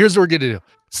right, here's what we're gonna do.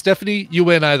 Stephanie, you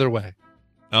win either way.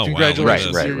 Oh,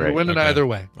 congratulations! Wow. You're winning either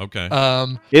way. Okay.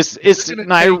 It's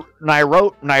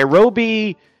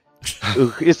Nairobi.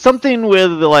 It's something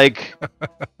with like.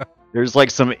 There's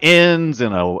like some N's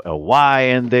and a Y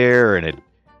in there, and it's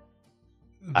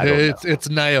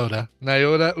Nyota Uhura.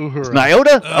 It's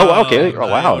Nyota? Oh, okay. Oh,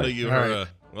 wow. Nyota Uhura. Right.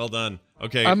 Well done.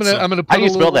 Okay. I'm gonna put how do you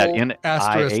spell that?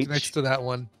 Asterisk next to that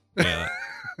one. Yeah.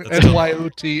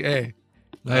 Nyota.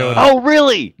 Nyota. Oh,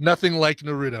 really? Nothing like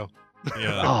Naruto.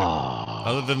 Yeah.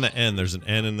 Other than the N, there's an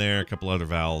N in there, a couple other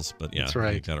vowels, but yeah, that's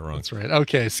right. You got it wrong. That's right.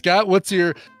 Okay, Scott, what's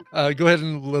your? Go ahead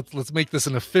and let's make this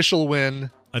an official win.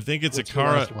 I think it's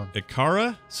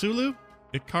Ikara Sulu?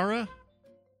 Ikara?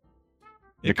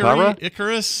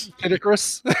 Icarus?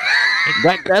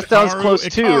 That sounds close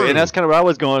too, and that's kind of what I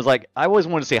was going. I always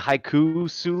wanted to say haiku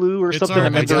Sulu or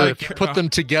something. Put them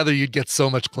together, you'd get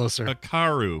so much closer.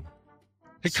 Hikaru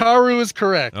is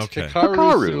correct. Okay.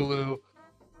 Hikaru Sulu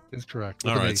is correct.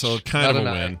 All right, so kind of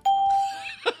a win.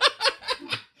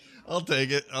 I'll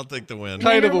take it. I'll take the win.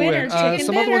 Kind of a win.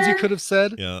 Some other ones you could have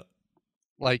said. Yeah.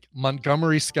 Like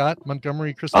Montgomery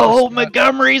Christopher Scott.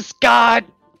 Montgomery Scott.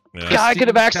 Yeah. God, I could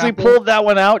have actually pulled that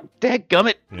one out.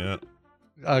 Dadgummit.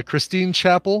 Yeah. Christine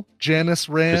Chappell, Janice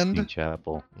Rand. Christine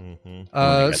Chappell. Mm-hmm.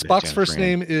 Spock's first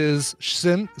name is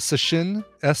Sachin,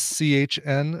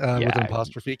 Schn, with an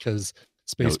apostrophe because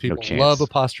space people love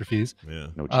apostrophes. Yeah.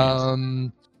 No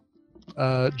chance.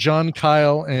 John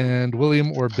Kyle and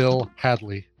William or Bill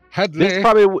Hadley. This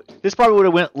probably would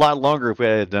have went a lot longer if we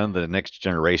had done the Next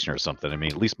Generation or something. I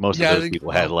mean, at least most of those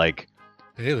people had like.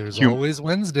 Hey, there's always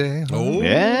Wednesday. Oh,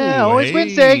 yeah, always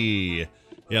Wednesday.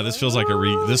 Yeah, this feels like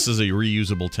this is a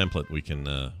reusable template we can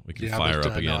fire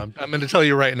up again. No, I'm going to tell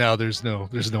you right now, there's no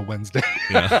Wednesday.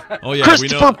 Yeah. Oh yeah,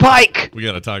 Christopher Pike. We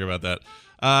got to talk about that.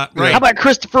 Right. How about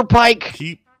Christopher Pike?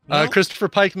 Christopher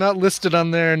Pike not listed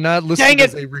on there, not listed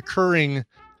as a recurring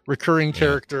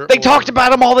character. They talked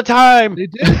about him all the time. They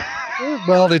did.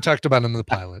 Well, they talked about him in the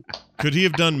pilot. Could he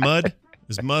have done Mud?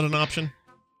 Is Mud an option?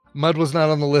 Mud was not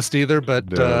on the list either, but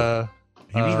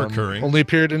he was recurring. Only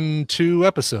appeared in 2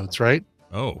 episodes, right?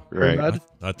 Oh, right.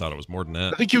 I thought it was more than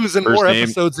that. I think he was in more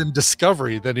episodes in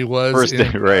Discovery than he was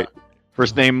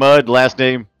First name Mud, last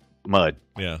name Mud.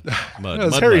 Yeah, Mud. It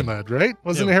was Harry Mud, right?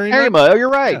 Wasn't it Harry Mud? Oh, you're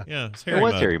right. Yeah, it's Harry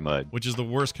Mud. Harry Mud. Which is the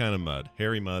worst kind of mud.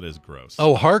 Harry Mud is gross.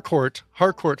 Oh, Harcourt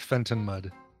Fenton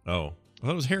Mud. Oh, I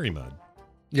thought it was Harry Mud.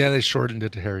 Yeah, they shortened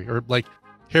it to Harry. Or like,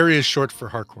 Harry is short for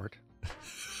Harcourt.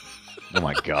 Oh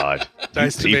my God.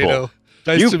 Diced tomato.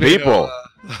 You people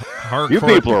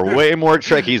are way more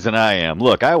Trekkies than I am.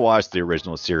 Look, I watched the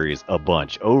original series a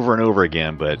bunch, over and over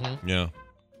again, but yeah.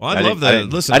 Well, I love that.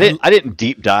 Listen, I didn't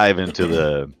deep dive into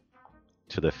the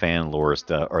fan lore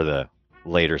stuff or the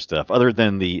later stuff, other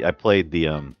than I played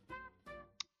the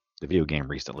video game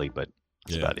recently, but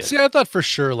that's about it. See, I thought for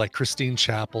sure like Christine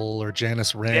Chappell or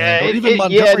Janice Rand, or even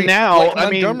Montgomery.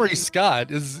 Montgomery Scott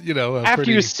is,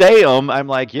 after you say them, I'm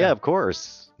like, of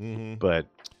course. Mm-hmm. But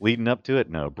leading up to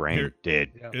it, no, brain dead.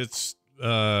 Yeah. It's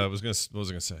what was I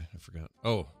gonna say? I forgot.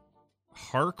 Oh,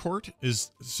 Harcourt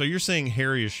is. So you're saying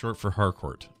Harry is short for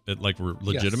Harcourt?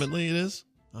 Legitimately it is?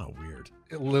 Oh, weird.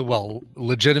 Well,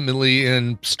 legitimately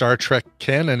in Star Trek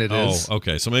canon it is. Oh,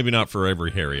 okay. So maybe not for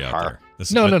every Harry out there.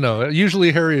 No.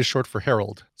 Usually Harry is short for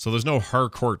Harold. So there's no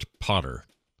Harcourt Potter,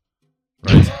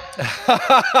 right?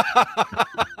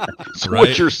 So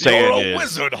what you're saying You're a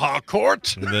wizard,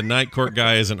 Harcourt. The Night Court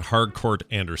guy isn't Harcourt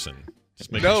Anderson.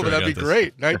 No, but that'd be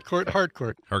great. Night Court,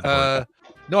 Harcourt. Harcourt.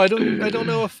 No, I don't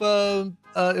know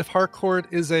if Harcourt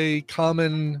is a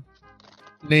common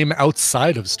name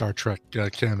outside of Star Trek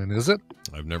canon, is it?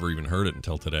 I've never even heard it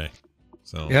until today.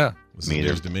 So yeah, this is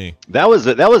news to me. That was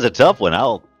a tough one.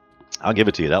 I'll give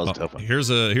it to you. That was a tough one. Here's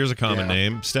a common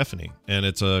name, Stephanie, and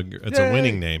it's a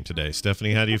winning name today.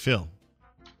 Stephanie, how do you feel?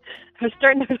 I'm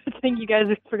starting to think you guys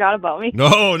forgot about me.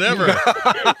 No, never.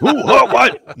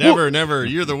 What? Never.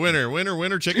 You're the winner.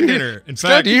 Winner, chicken dinner. In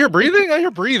fact, do you hear breathing? I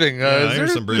hear breathing. I hear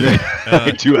some breathing.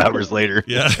 2 hours later.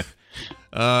 Yeah.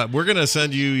 We're going to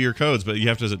send you your codes, but you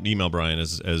have to email Brian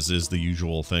as is the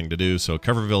usual thing to do. So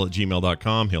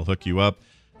coverville@gmail.com. He'll hook you up,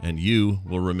 and you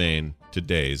will remain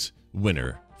today's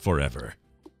winner forever.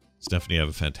 Stephanie, have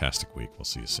a fantastic week. We'll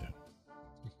see you soon.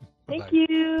 Thank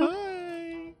you.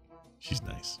 Bye. She's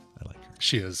nice. I like her.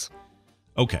 She is.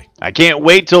 Okay. I can't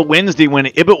wait till Wednesday when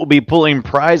Ibbot will be pulling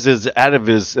prizes out of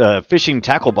his fishing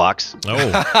tackle box.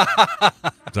 Oh.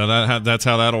 So that's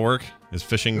how that'll work? Is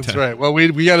fishing? That's right. Well,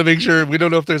 we got to make sure. We don't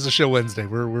know if there's a show Wednesday.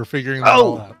 We're figuring that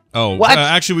all out. Oh, what?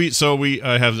 Actually,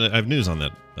 I have news on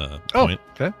that point.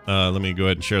 Okay. Let me go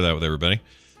ahead and share that with everybody.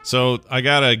 So I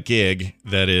got a gig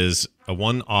that is a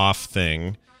one-off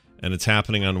thing, and it's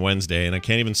happening on Wednesday, and I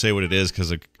can't even say what it is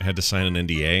because I had to sign an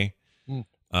NDA.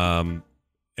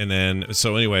 And then,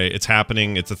 so anyway, it's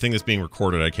happening. It's a thing that's being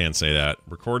recorded. I can't say that.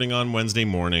 Recording on Wednesday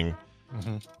morning.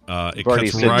 It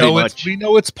cuts right. We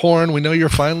know it's porn. We know you're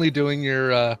finally doing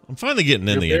your. I'm finally getting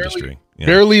in the industry. Yeah.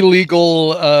 Barely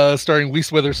legal, starring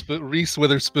Reese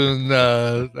Witherspoon.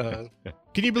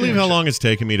 Can you believe how long it's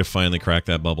taken me to finally crack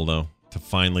that bubble, though? To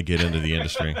finally get into the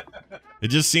industry. It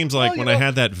just seems like when I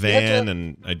had that van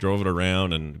and I drove it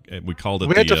around and we called it.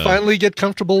 We had to finally get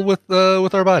comfortable with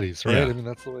our bodies, right? Yeah. I mean,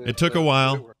 that's the way. It took a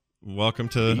while. Welcome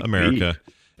to America.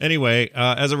 Anyway,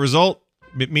 as a result,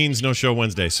 it means no show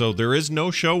Wednesday. So there is no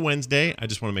show Wednesday. I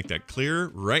just want to make that clear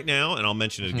right now, and I'll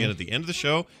mention it again at the end of the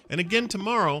show and again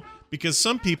tomorrow, because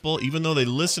some people, even though they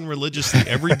listen religiously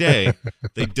every day,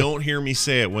 they don't hear me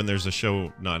say it when there's a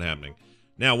show not happening.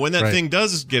 Now, when that thing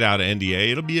does get out of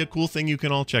NDA, it'll be a cool thing you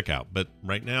can all check out. But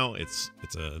right now, it's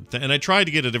and I tried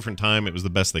to get a different time. It was the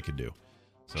best they could do.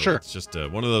 So sure. It's just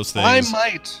one of those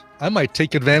things. I might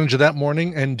take advantage of that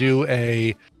morning and do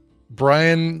a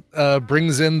Brian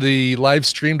brings in the live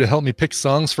stream to help me pick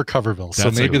songs for Coverville.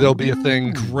 So maybe there'll be a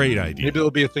thing. Great idea. Maybe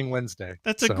there'll be a thing Wednesday.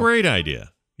 That's a great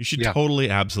idea. You should totally,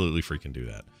 absolutely freaking do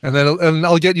that. And then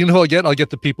I'll get, I'll get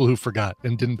the people who forgot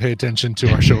and didn't pay attention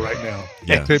to our show right now.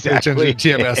 Yeah, pay attention to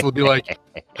TMS. They'll be like,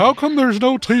 how come there's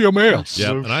no TMS?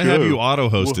 Yeah, and I have you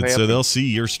auto-hosted, so they'll see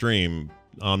your stream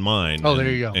on mine. Oh,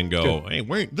 there you go. And go, hey,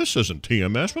 wait, this isn't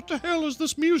TMS. What the hell is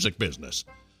this music business?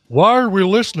 Why are we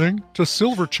listening to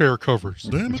Silverchair covers?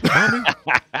 Damn it, Tommy.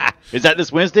 Is that this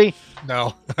Wednesday?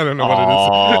 No, I don't know what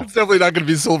it is. It's definitely not going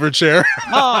to be Silverchair.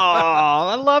 Oh,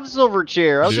 I love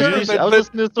Silverchair. I was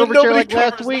listening to Silverchair like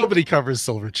last week. Nobody covers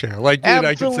Silverchair. Like, dude,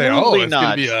 I could say,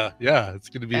 it's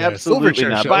going to be a Silverchair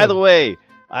not. show. By the way,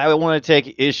 I want to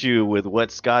take issue with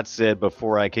what Scott said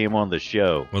before I came on the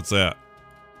show. What's that?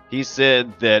 He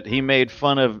said that he made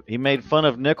fun of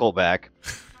Nickelback.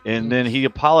 And then he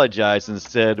apologized and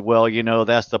said, well,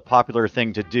 that's the popular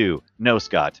thing to do. No,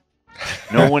 Scott.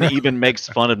 No one even makes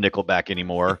fun of Nickelback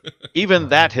anymore. Even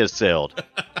that has sailed.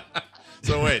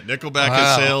 So wait, Nickelback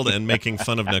has sailed and making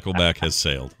fun of Nickelback has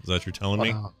sailed. Is that what you're telling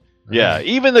me? Yeah,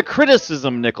 even the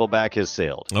criticism Nickelback has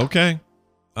sailed. Okay.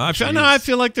 I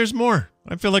feel like there's more.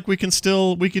 I feel like we can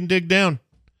dig down.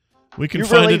 We can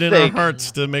find it in our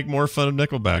hearts to make more fun of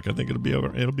Nickelback. I think it'll be all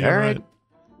right.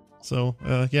 So,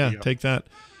 take that.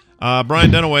 Brian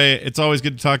Dunaway, it's always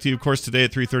good to talk to you. Of course, today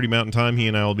at 3:30 Mountain Time, he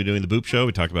and I will be doing the Boop Show.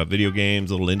 We talk about video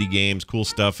games, little indie games, cool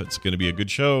stuff. It's going to be a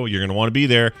good show. You're going to want to be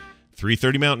there.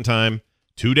 3:30 Mountain Time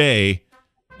today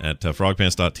at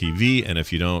frogpants.tv. And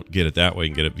if you don't get it that way, you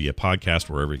can get it via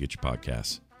podcast, wherever you get your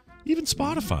podcasts. Even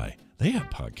Spotify. They have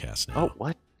podcasts now. Oh,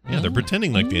 what? Yeah, they're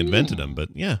pretending like they invented them, but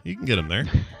yeah, you can get them there.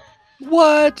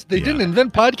 What? They didn't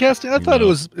invent podcasting? I thought it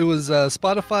was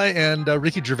Spotify and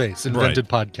Ricky Gervais invented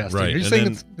podcasting. Right. Are you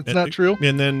saying it's not true?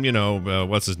 And then,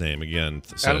 what's his name again?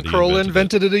 Adam Carolla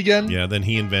invented it again? Yeah, then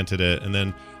he invented it. And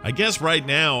then I guess right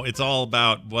now it's all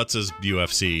about what's his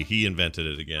UFC. He invented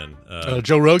it again.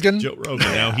 Joe Rogan? Joe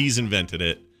Rogan. Now he's invented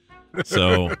it.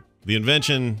 So the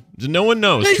invention, no one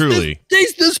knows truly.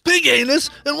 Taste this pig anus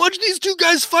and watch these two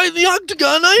guys fight in the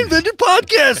octagon. I invented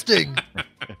podcasting.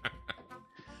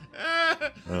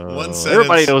 One sentence.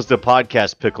 Everybody knows the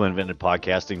podcast pickle invented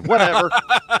podcasting. Whatever.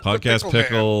 Podcast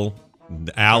pickle.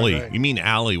 Alley. Right. You mean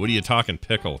Alley? What are you talking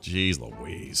pickle? Jeez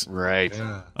Louise. Right.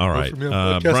 Yeah. All right.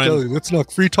 Brian, Brian, let's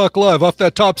knock Free Talk Live off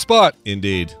that top spot.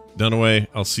 indeed. Dunaway,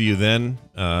 I'll see you then.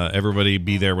 Everybody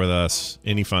be there with us.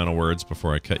 Any final words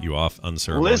before I cut you off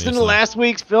unceremoniously? Listen to last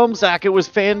week's film, Zach. It was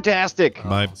fantastic.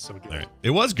 Bye. So good. All right.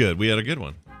 It was good. We had a good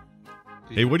one.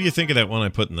 Hey, what do you think of that one I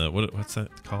put in the what's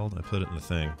that called? I put it in the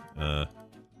thing.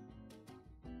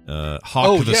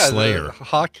 Hawk the Slayer.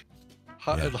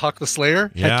 Hawk the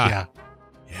Slayer? Yeah. Heck yeah.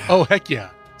 Oh, heck yeah.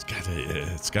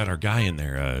 It's got our guy in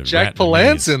there. Jack Rat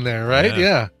Palance Maze. in there, right?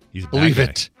 Yeah. He's a bad Believe guy.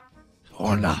 it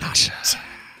or not.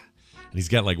 And he's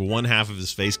got like one half of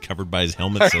his face covered by his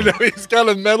helmet. So I know, he's got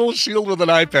a metal shield with an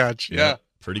eye patch. Yeah.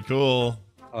 pretty cool.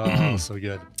 Oh, so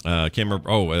good. Can't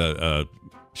remember.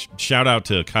 Shout out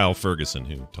to Kyle Ferguson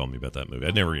who told me about that movie.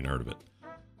 I'd never even heard of it.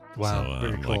 Wow, So,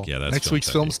 very I'm cool. like, yeah, that's Next week's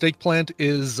film film Steak Plant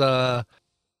is The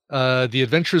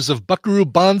Adventures of Buckaroo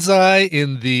Banzai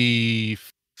in the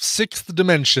Sixth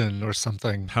Dimension or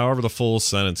something. However the full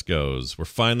sentence goes, we're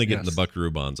finally getting Yes. the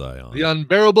Buckaroo Banzai on. The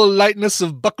Unbearable Lightness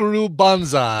of Buckaroo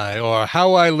Banzai, or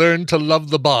How I Learned to Love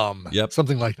the Bomb. Yep.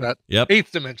 Something like that. Yep.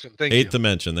 Eighth Dimension. Thank Eighth you.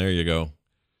 Dimension. There you go.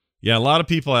 Yeah, a lot of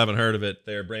people haven't heard of it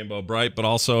there, Rainbow Bright, but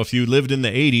also if you lived in the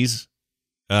 80s,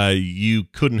 you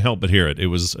couldn't help but hear it. It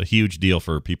was a huge deal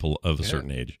for people of a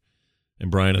certain age.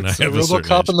 And Brian and It's I have a certain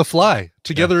Robocop age. and the Fly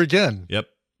together again. Yep.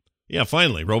 Yeah,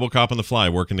 finally, Robocop and the Fly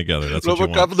working together. That's what you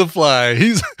Robocop want. and the Fly.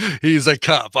 He's a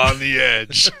cop on the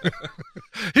edge.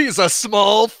 He's a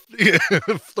small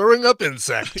throwing up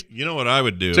insect. You know what I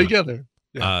would do? Together.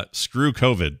 Yeah. Screw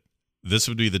COVID. This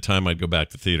would be the time I'd go back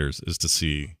to theaters is to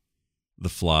see The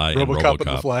Fly and Robocop Robocop.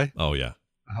 and the Fly? Oh, yeah.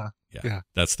 Yeah. Yeah.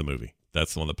 That's the movie.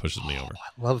 That's the one that pushes me over.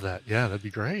 I love that. Yeah, that'd be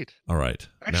great. All right.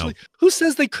 Actually, Now, who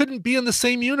says they couldn't be in the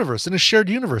same universe, in a shared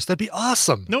universe? That'd be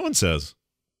awesome. no one says.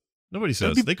 Nobody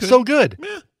says. That'd be They could. so good.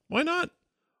 Yeah, why not?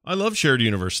 I love shared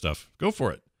universe stuff. Go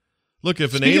for it. Look,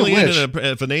 if an Speaking of alien which-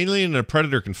 if an alien and a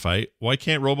predator can fight, why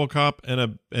can't RoboCop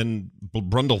and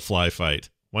Brundlefly fight?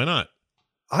 Why not?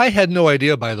 I had no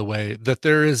idea, by the way, that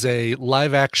there is a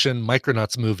live-action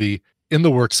Micronauts movie in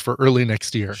the works for early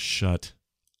next year. Shut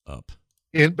up.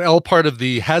 All part of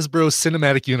the Hasbro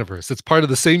Cinematic Universe. It's part of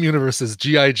the same universe as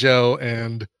G.I. Joe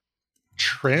and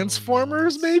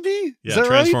Transformers, maybe? Is Yeah, that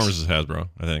Transformers right? is Hasbro,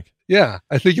 I think. Yeah,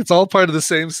 I think it's all part of the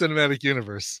same cinematic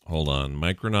universe. Hold on.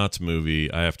 Micronauts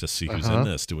movie. I have to see who's in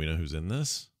this. Do we know who's in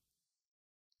this?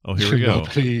 Oh, here we go.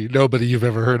 Nobody you've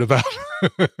ever heard about.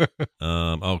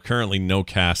 Currently no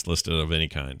cast listed of any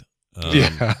kind.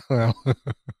 Yeah. Well,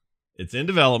 It's in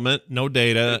development, no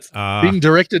data. being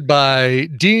directed by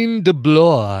Dean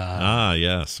DeBlois.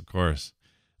 Yes, of course.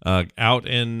 Out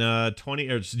in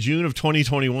June of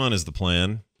 2021 is the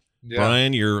plan. Yeah,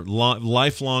 Brian, your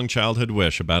lifelong childhood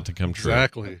wish about to come true.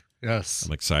 exactly. Yes.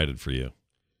 I'm excited for you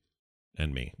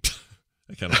and me.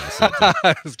 I kind of want to say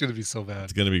it too. It's going to be so bad.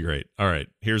 It's going to be great. All right,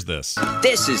 here's this.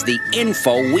 This is the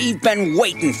info we've been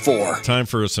waiting for. Time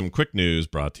for some quick news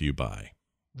brought to you by.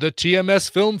 The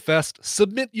TMS Film Fest.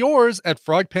 Submit yours at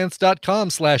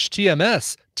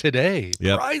frogpants.com/TMS today.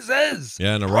 Yep. Prizes.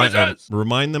 Yeah, and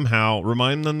remind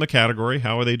them the category.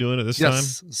 How are they doing it this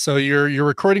Yes. So you're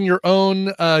recording your own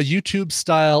YouTube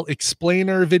style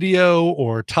explainer video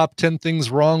or top 10 things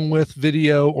wrong with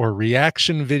video or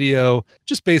reaction video,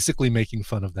 just basically making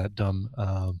fun of that dumb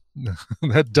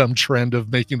that dumb trend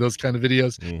of making those kind of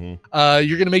videos. time?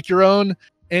 You're going to make your own,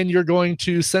 and you're going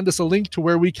to send us a link to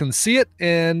where we can see it.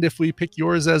 And if we pick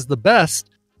yours as the best,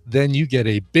 then you get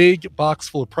a big box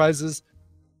full of prizes.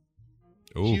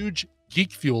 Ooh. Huge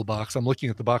Geek Fuel box. I'm looking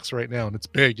at the box right now, and it's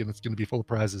big, and it's going to be full of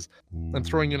prizes. I'm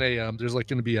throwing in there's like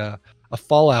going to be a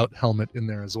Fallout helmet in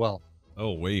there as well.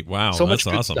 Oh wait! Wow, So that's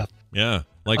much good awesome. stuff. Yeah,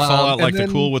 like Fallout, and like then-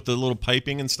 the cool with the little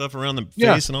piping and stuff around the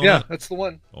Yeah, face and all yeah, that. that's the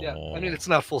one. Yeah, Oh. I mean it's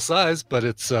not full size, but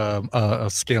it's a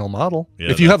scale model.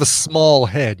 Yeah, if you have a small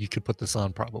head, you could put this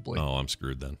on probably. Oh, I'm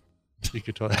screwed then. You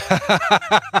could totally.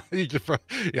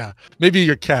 Yeah, maybe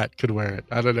your cat could wear it.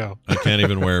 I don't know. I can't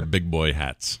even wear big boy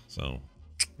hats. So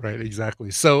Right,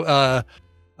 exactly. So,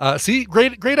 see,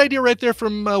 great idea right there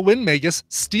from Win Magus.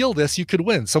 Steal this, you could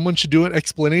win. Someone should do an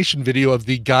explanation video of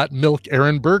the Got Milk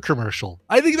Aaron Burr commercial.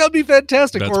 I think that'd be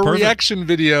fantastic. That's or a perfect. reaction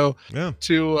video yeah,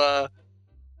 to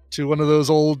one of those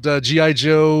old GI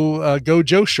Joe Go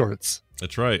Joe shorts.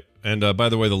 that's right. And by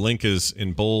the way, the link is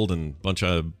in bold and bunch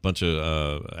of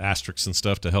asterisks and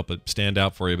stuff to help it stand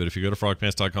out for you. But if you go to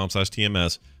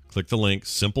frogpants.com/TMS, Click the link.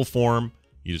 Simple form.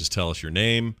 You just tell us your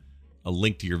name, a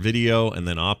link to your video, and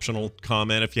then optional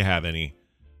comment if you have any.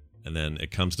 And then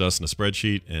it comes to us in a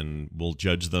spreadsheet, and we'll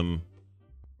judge them.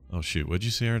 Oh, shoot. What'd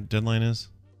you say our deadline is?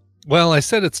 Well, I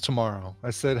said it's tomorrow.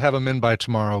 I said have them in by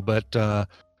tomorrow, but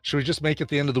should we just make it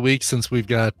the end of the week since we've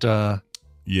got...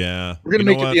 Yeah. We're going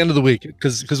to make it the end of the week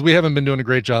because we haven't been doing a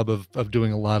great job of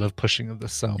doing a lot of pushing of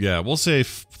this. So yeah, we'll say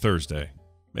Thursday.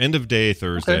 End of day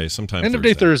Thursday, sometime End of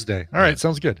day Thursday. All right,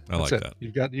 sounds good. I like that.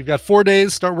 You've got 4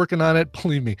 days. Start working on it.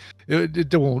 Believe me,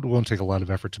 it won't take a lot of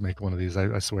effort to make one of these.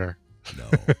 I swear. No,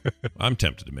 I'm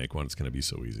tempted to make one. It's going to be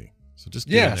so easy. So just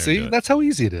see, that's how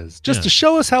easy it is. Just to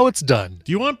show us how it's done.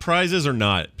 Do you want prizes or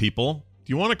not, people?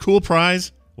 Do you want a cool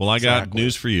prize? Well, I got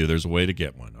news for you. There's a way to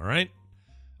get one. All right.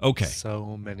 Okay.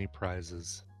 So many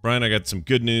prizes. Brian, I got some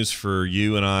good news for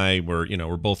you and I.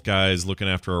 We're both guys looking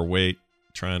after our weight,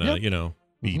 trying to,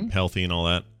 eat healthy and all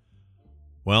that.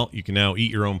 Well, you can now eat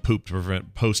your own poop to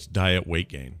prevent post-diet weight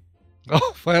gain.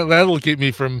 Oh, well, that'll keep me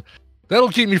from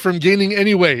gaining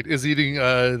any weight. Is eating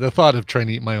the thought of trying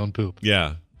to eat my own poop.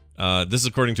 Yeah, this is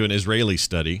according to an Israeli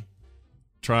study.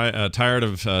 Tired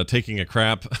of taking a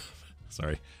crap.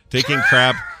 Sorry, taking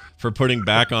crap for putting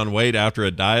back on weight after a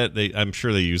diet. I'm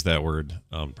sure they use that word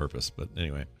on purpose, but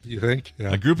anyway. You think?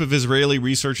 Yeah. A group of Israeli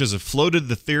researchers have floated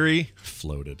the theory.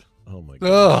 Floated. Oh my God.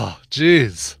 Oh,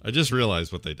 jeez. I just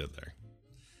realized what they did there.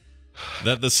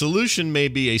 That the solution may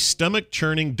be a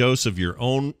stomach-churning dose of your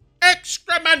own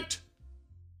excrement.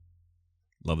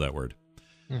 Love that word.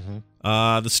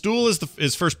 The stool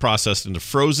is first processed into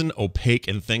frozen, opaque,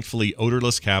 and thankfully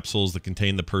odorless capsules that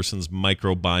contain the person's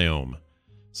microbiome.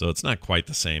 So it's not quite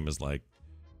the same as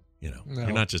you're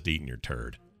not just eating your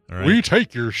turd. All right? We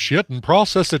take your shit and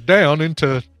process it down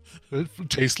into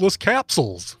tasteless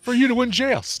capsules for you to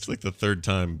ingest. It's like the third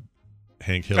time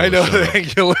Hank Hill. I know Hank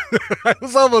Hill. I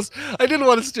didn't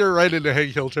want to steer right into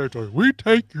Hank Hill territory. We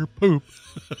take your poop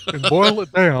and boil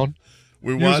it down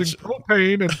using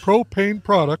propane and propane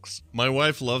products. My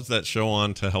wife loves that show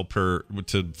on to help her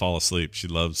to fall asleep. She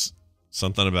loves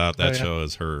something about that show.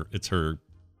 It's her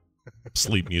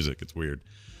sleep music. It's weird.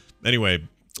 Anyway,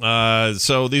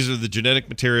 so these are the genetic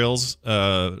materials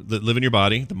that live in your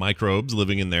body, the microbes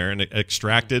living in there, and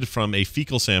extracted from a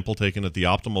fecal sample taken at the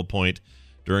optimal point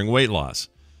during weight loss.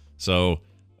 So,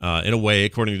 in a way,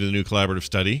 according to the new collaborative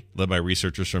study led by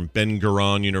researchers from Ben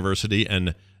Gurion University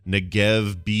and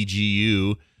Negev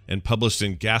BGU and published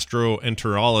in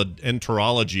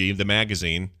Gastroenterology, the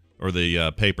magazine, or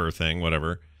the paper thing,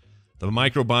 whatever, the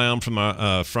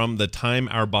microbiome from the time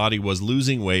our body was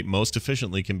losing weight most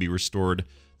efficiently can be restored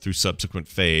through the subsequent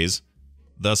phase,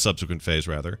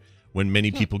 when many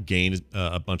people gain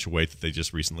a bunch of weight that they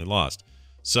just recently lost.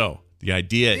 So the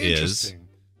idea is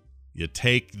you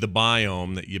take the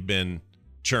biome that you've been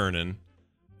churning,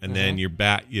 and then your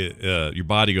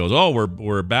body goes, oh,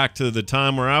 we're back to the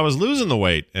time where I was losing the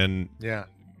weight, and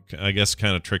I guess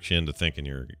kind of tricks you into thinking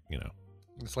you're.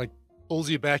 It's like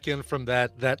pulls you back in from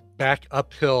that back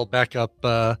up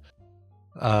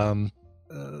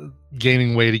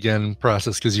gaining weight again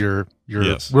process because you're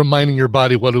reminding your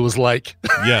body what it was like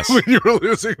when you were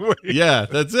losing weight. Yeah,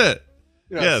 that's it.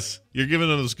 Yes. You're giving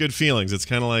them those good feelings. It's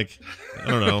kind of like, I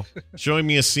don't know, showing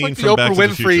me a scene like from Back to the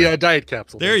Oprah Future. Winfrey diet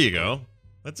capsule. There you go.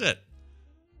 That's it.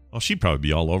 Oh, she'd probably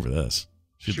be all over this.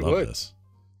 She'd love this.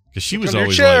 Because she was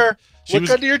always like... Look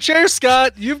under your chair,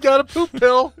 Scott. You've got a poop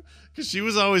pill. Because she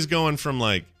was always going from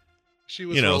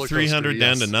 300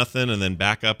 down to nothing, and then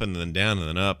back up, and then down, and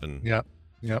then up. And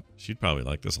Yep. She'd probably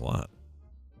like this a lot.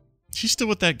 She's still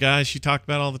with that guy she talked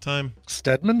about all the time?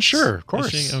 Stedman? Sure, of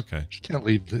course. Okay. She can't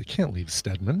leave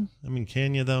Stedman. I mean,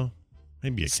 can you, though?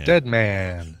 Maybe you can.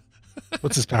 Stedman.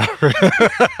 What's his power?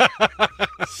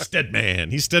 Steadman.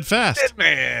 He's steadfast.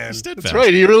 Stedman. He's steadfast. That's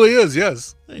right. He really is,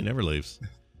 yes. He never leaves.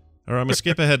 All right, I'm going to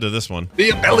skip ahead to this one. The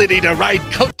ability to ride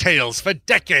coattails for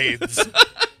decades.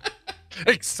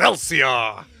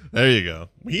 Excelsior. There you go.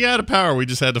 He had a power. We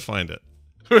just had to find it.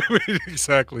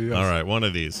 Exactly, yes. All right, one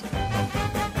of these.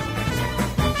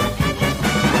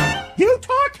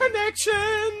 Utah Connection!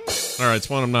 All right, it's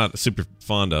one I'm not super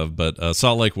fond of, but a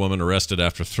Salt Lake woman arrested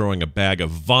after throwing a bag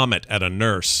of vomit at a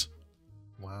nurse.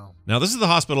 Wow. Now, this is the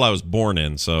hospital I was born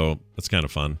in, so that's kind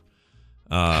of fun.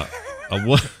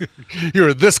 You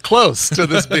were this close to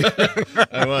this being.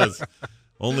 I was.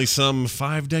 Only some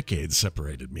 5 decades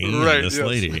separated me and this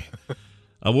lady.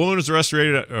 A woman was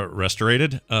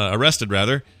arrested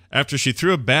after she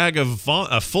threw a bag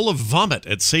full of vomit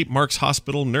at St. Mark's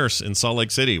Hospital nurse in Salt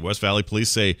Lake City. West Valley police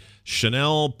say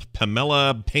Chanel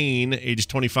Pamela Payne, age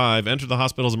 25, entered the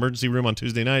hospital's emergency room on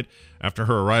Tuesday night. After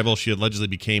her arrival, she allegedly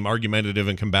became argumentative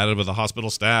and combative with the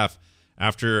hospital staff.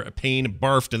 After Payne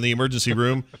barfed in the emergency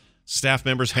room, staff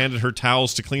members handed her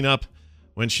towels to clean up.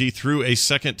 When she threw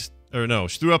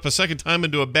up a second time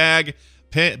into a bag,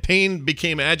 Payne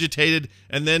became agitated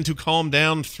and then, to calm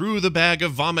down, threw the bag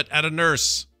of vomit at a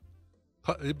nurse.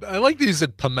 I like that you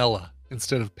said Pamela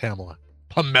instead of Pamela.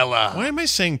 Pamela. Why am I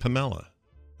saying Pamela?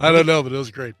 I don't know, but it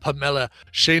was great. Pamela.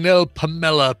 Chanel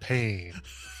Pamela Payne.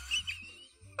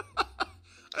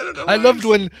 I don't know. I loved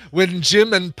when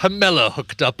Jim and Pamela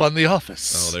hooked up on The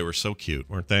Office. Oh, they were so cute,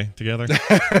 weren't they, together?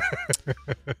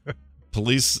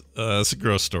 Police, it's a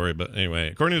gross story, but anyway.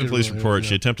 According to the police report,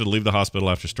 she attempted to leave the hospital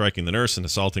after striking the nurse and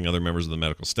assaulting other members of the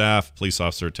medical staff. Police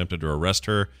officer attempted to arrest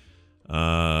her,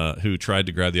 who tried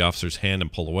to grab the officer's hand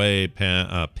and pull away.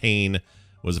 Payne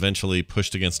was eventually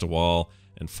pushed against a wall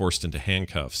and forced into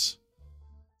handcuffs.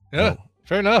 Yeah,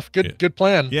 fair enough. Good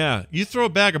plan. Yeah, you throw a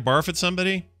bag of barf at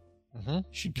somebody, you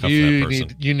should cuff you that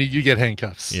person. You get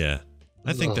handcuffs. Yeah,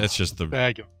 I think that's just the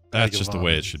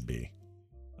way it should be.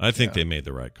 I think they made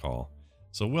the right call.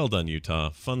 So well done, Utah.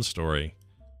 Fun story.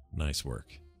 Nice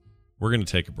work. We're going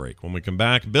to take a break. When we come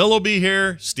back, Bill will be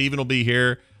here. Steven will be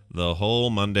here. The whole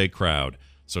Monday crowd.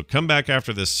 So come back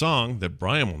after this song that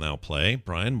Brian will now play.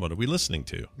 Brian, what are we listening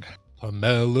to?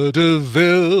 Pamela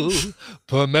DeVille,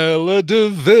 Pamela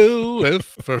DeVille.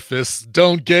 If her fists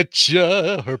don't get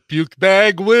ya, her puke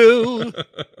bag will.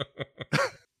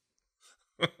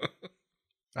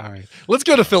 All right, let's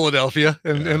go to Philadelphia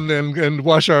and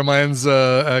wash our minds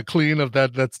clean of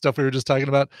that stuff we were just talking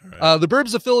about. Right. The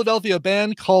Burbs of Philadelphia, a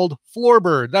band called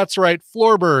Floorbird. That's right,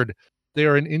 Floorbird. They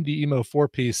are an indie emo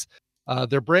 4-piece.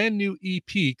 Their brand new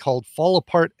EP called Fall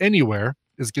Apart Anywhere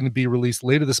is going to be released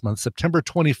later this month, September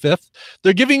 25th.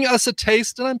 They're giving us a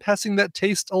taste, and I'm passing that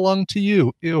taste along to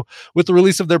you with the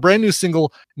release of their brand new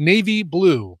single, Navy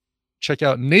Blue. Check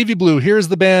out Navy Blue. Here's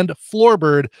the band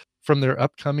Floorbird from their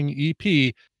upcoming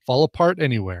EP, Fall Apart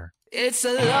Anywhere. It's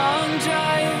a long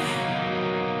drive,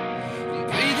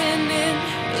 breathing in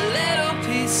a little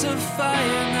piece of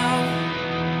fire now,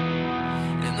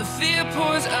 and the fear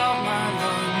pours out my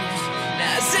lungs.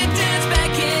 As it dance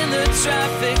back in the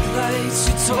traffic lights,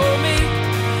 you told me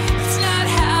it's not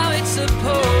how it's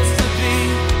supposed to be,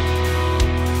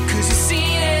 'cause you've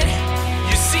seen it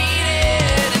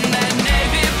in that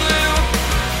navy blue,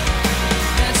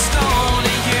 that stone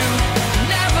in you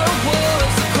never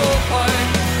was the cold part.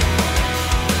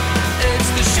 It's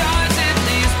the shards it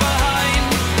leaves behind,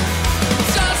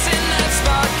 tossing that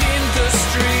spark in the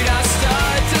street. I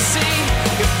start to see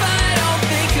if I don't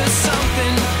think of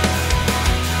something,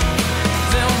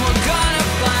 then we're gonna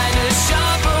find a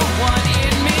sharper one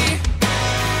in me,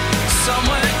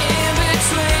 somewhere in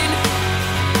between,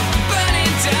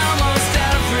 burning down most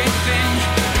everything,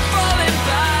 falling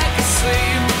back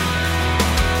asleep.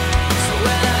 So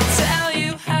when I tell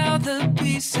you how the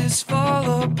pieces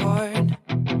fall apart,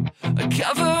 I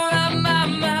cover up my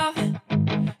mouth,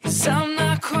 'cause I'm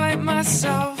not quite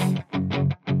myself.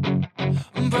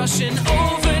 I'm brushing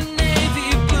over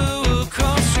navy blue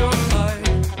across your heart.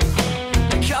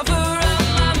 I cover up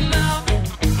my mouth,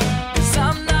 'cause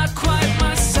I'm not quite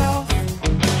myself.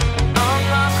 I'm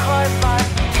not quite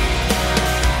myself.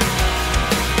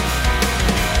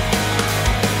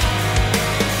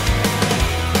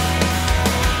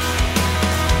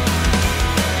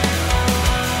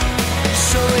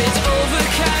 So it's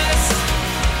overcast,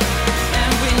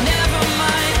 and we never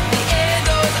mind, the air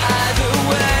goes either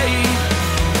way.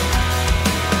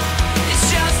 It's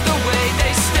just the way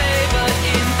they stay, but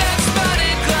in that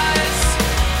spotted glass,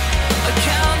 I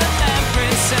count the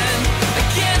handprints and I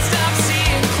can't stop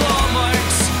seeing claw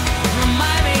marks.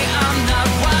 Remind me I'm not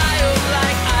wild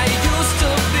like I used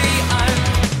to be. I'm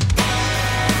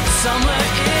somewhere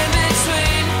in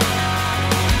between,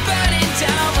 burning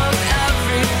down most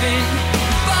everything,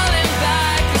 falling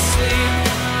back asleep.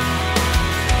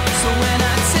 So when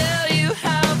I tell you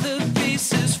how the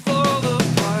pieces fall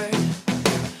apart,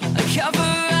 I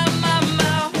cover up my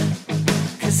mouth,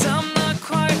 'cause I'm not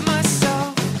quite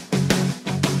myself.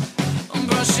 I'm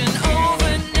brushing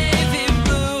over navy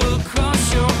blue across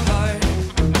your heart.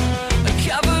 I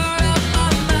cover up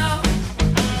my mouth,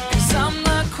 'cause I'm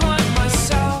not quite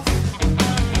myself.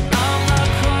 I'm not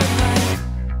quite myself.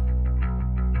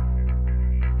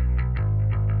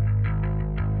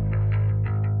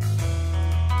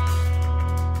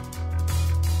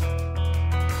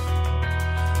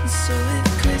 So if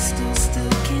crystal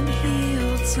still can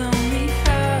heal, tell me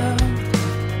how.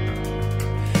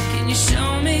 Can you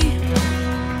show me?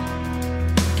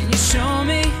 Can you show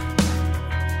me?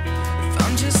 If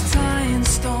I'm just tying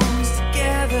stones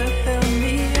together, help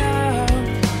me out.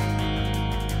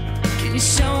 Can you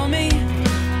show me?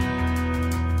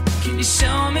 Can you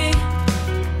show me?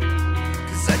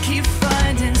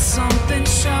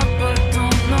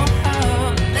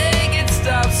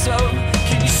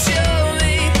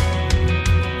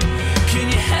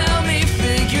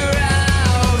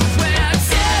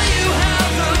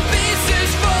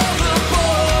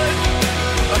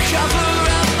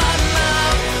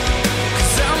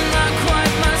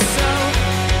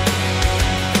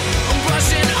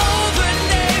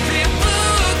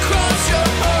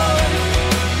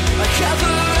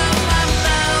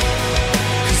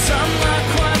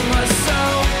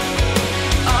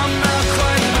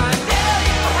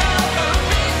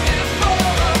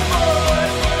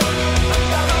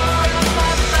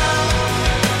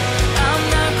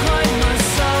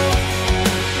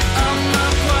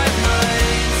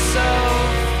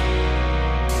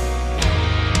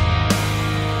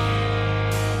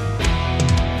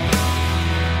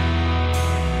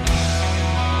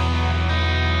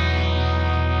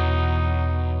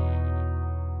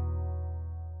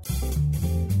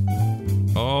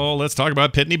 let's talk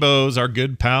about Pitney Bowes, our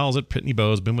good pals at Pitney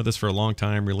Bowes. Been with us for a long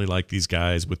time. Really like these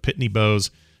guys. With Pitney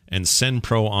Bowes and Send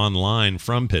Pro Online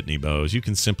from Pitney Bowes, you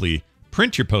can simply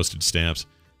print your postage stamps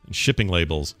and shipping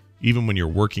labels even when you're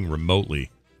working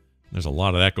remotely. There's a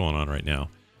lot of that going on right now.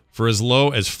 For as low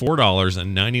as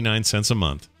 $4.99 a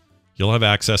month, you'll have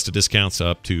access to discounts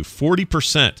up to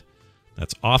 40%.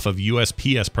 That's off of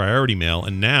USPS Priority Mail,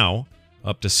 and now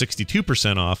up to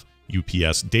 62% off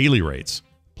UPS daily rates.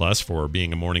 Plus, for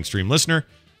being a Morning Stream listener,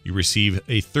 you receive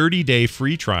a 30-day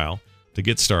free trial to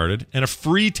get started and a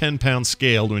free 10-pound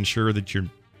scale to ensure that you're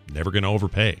never going to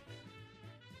overpay.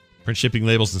 Print shipping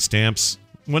labels and stamps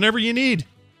whenever you need.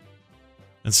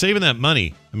 And saving that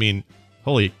money, I mean,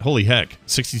 holy heck,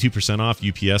 62% off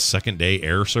UPS second-day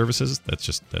air services.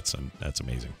 That's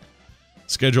amazing.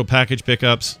 Schedule package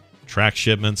pickups, track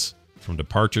shipments from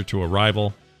departure to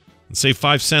arrival, and save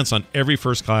 5 cents on every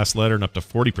first-class letter and up to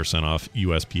 40% off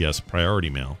USPS Priority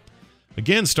Mail.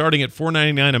 Again, starting at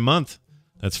 $4.99 a month,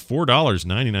 that's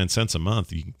 $4.99 a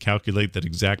month. You can calculate that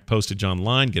exact postage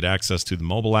online, get access to the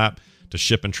mobile app to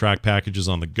ship and track packages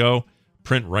on the go,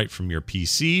 print right from your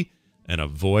PC, and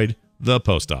avoid the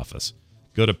post office.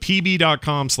 Go to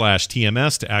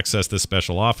pb.com/TMS to access this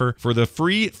special offer for the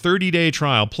free 30-day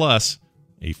trial plus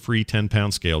a free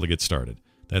 10-pound scale to get started.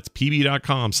 That's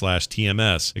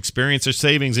pb.com/TMS. Experience the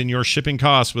savings in your shipping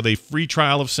costs with a free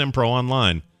trial of SimPro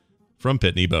online from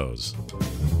Pitney Bowes.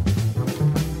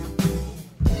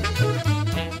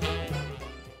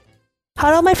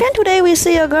 Hello, my friend. Today we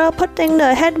see a girl putting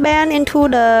the headband into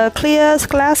the clear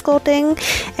glass coating,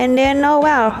 and then, oh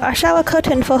wow, a shower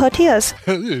curtain for her tears.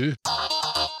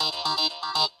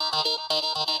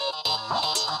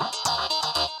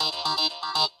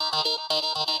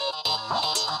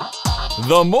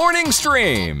 The Morning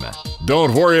Stream.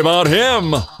 Don't worry about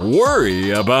him.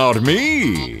 Worry about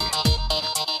me.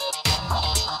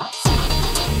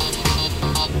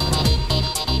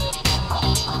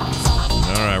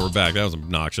 All right, we're back. That was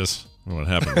obnoxious. I don't know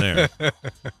what happened there.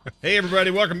 Hey,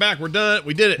 everybody. Welcome back. We're done.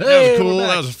 We did it. That was cool.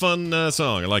 That was a fun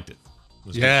song. I liked it.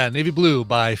 Yeah, good. Navy Blue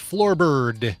by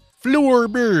Floorbird.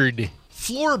 Floorbird.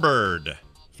 Floorbird.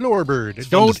 Floorbird.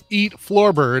 Don't eat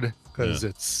Floorbird because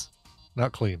it's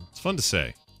not clean. It's fun to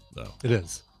say, though. It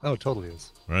is. Oh, it totally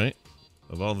is. Right?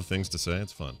 Of all the things to say,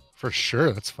 it's fun. For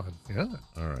sure, that's fun. Yeah.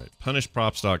 All right.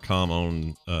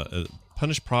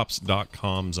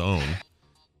 Punishprops.com's own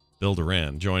Bill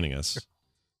Duran joining us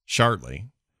shortly.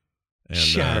 And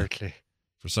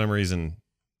for some reason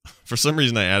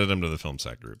I added him to the film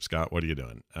sack group. Scott, what are you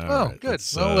doing? All right, good.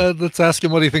 Let's ask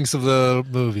him what he thinks of the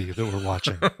movie that we're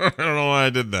watching. I don't know why I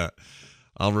did that.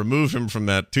 I'll remove him from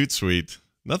that toot suite.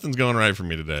 Nothing's going right for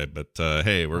me today, but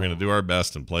hey, we're going to do our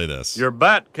best and play this. Your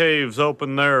bat cave's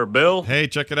open there, Bill. Hey,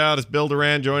 check it out. It's Bill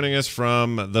Duran joining us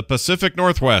from the Pacific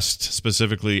Northwest,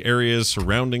 specifically areas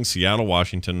surrounding Seattle,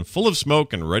 Washington, full of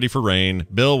smoke and ready for rain.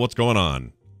 Bill, what's going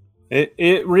on?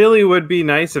 It really would be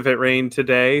nice if it rained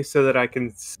today so that I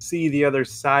can see the other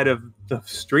side of the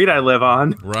street I live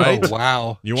on. Right? Oh,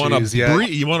 wow. You want to breathe?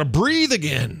 You want to breathe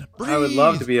again? Breathe. I would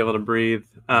love to be able to breathe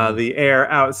the air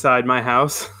outside my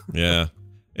house. Yeah.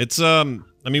 It's I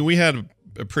mean, we had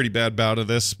a pretty bad bout of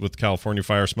this with California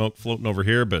fire smoke floating over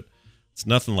here, but it's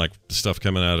nothing like the stuff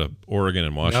coming out of Oregon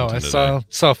and Washington. No, I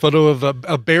saw a photo of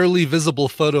a barely visible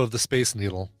photo of the Space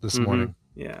Needle this morning.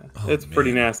 Yeah, it's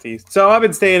pretty nasty. So I've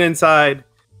been staying inside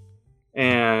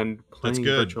and playing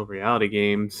virtual reality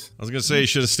games. I was going to say you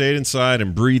should have stayed inside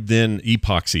and breathed in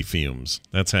epoxy fumes.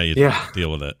 That's how you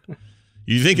deal with it.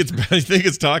 You think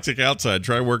it's toxic outside?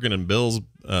 Try working in Bill's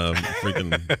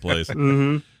freaking place.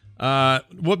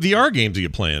 What VR games are you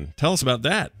playing? Tell us about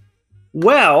that.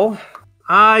 Well,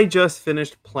 I just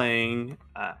finished playing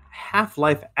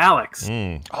Half-Life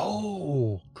Alyx.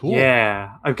 Oh, cool.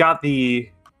 Yeah, I've got the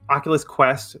Oculus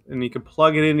Quest, and you can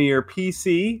plug it into your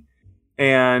PC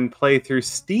and play through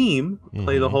Steam,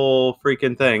 play the whole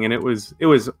freaking thing, and it was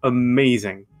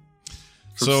amazing.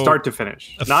 From start to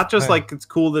finish. Not just like it's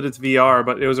cool that it's VR,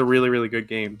 but it was a really, really good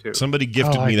game too. Somebody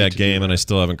gifted me that game, and I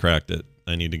still haven't cracked it.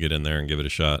 I need to get in there and give it a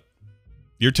shot.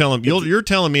 You're telling me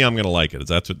I'm going to like it.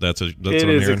 That's what I'm hearing? It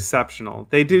is exceptional.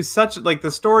 They do such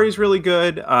the story's really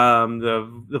good.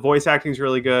 The voice acting's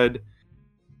really good.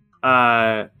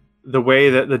 The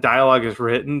way that the dialogue is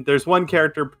written. There's one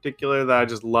character in particular that I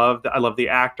just love. I love the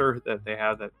actor that they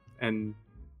have and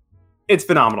it's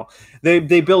phenomenal.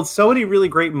 They build so many really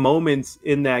great moments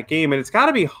in that game, and it's got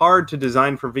to be hard to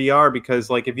design for VR because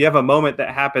if you have a moment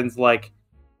that happens to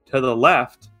the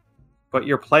left, but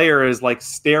your player is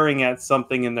staring at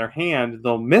something in their hand,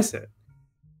 they'll miss it.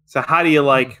 So how do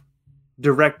you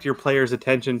direct your player's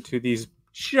attention to these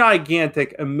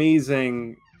gigantic,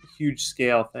 amazing, huge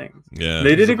scale things. Yeah,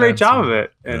 they did a great job of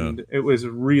it, and it was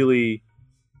really.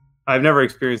 I've never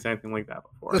experienced anything like that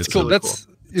before. That's It's cool. really That's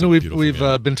cool. you know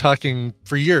we've been talking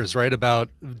for years, right, about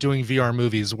doing VR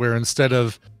movies where instead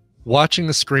of watching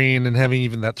the screen and having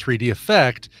even that 3D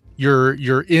effect,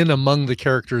 you're in among the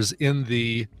characters in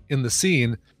the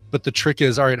scene. But the trick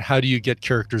is, all right, how do you get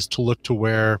characters to look to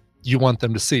where you want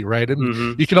them to see, right?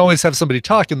 And you can always have somebody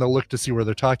talk and they'll look to see where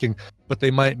they're talking, but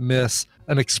they might miss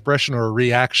an expression or a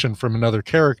reaction from another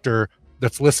character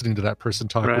that's listening to that person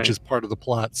talk, which is part of the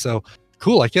plot. So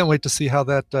cool. I can't wait to see how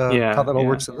that all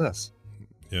works in this.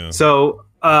 Yeah. So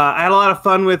I had a lot of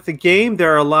fun with the game.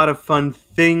 There are a lot of fun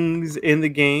things in the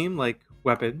game, like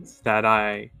weapons that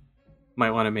I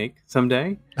might want to make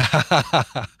someday.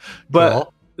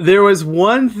 But there was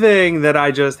one thing that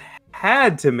I just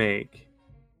had to make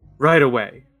right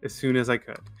away, as soon as I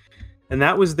could. And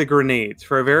that was the grenades,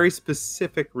 for a very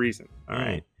specific reason. All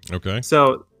right. Okay.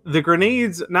 So the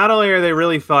grenades, not only are they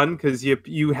really fun because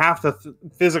you have to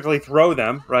physically throw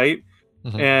them, right?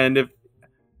 And if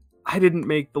I didn't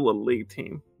make the Little League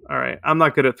team, all right, I'm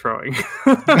not good at throwing.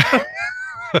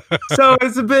 So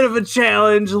it's a bit of a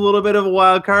challenge, a little bit of a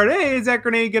wild card. Hey, is that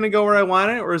grenade going to go where I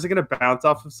want it? Or is it going to bounce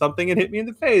off of something and hit me in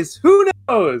the face? Who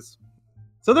knows?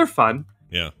 So they're fun.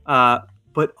 Yeah.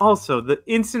 But also, the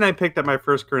instant I picked up my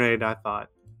first grenade, I thought,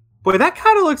 boy, that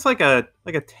kind of looks like a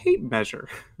tape measure.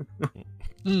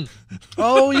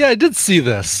 Oh, yeah, I did see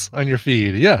this on your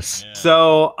feed. Yes. Yeah.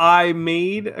 So I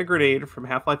made a grenade from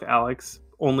Half-Life Alyx,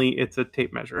 only it's a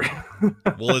tape measure.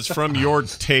 Well, it's from your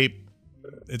tape.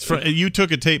 It's from you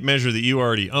took a tape measure that you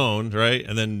already owned, right?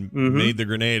 And then made the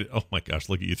grenade. Oh my gosh,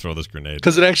 look at you throw this grenade.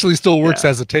 Because it actually still works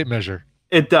as a tape measure.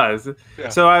 It does. Yeah.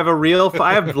 So I have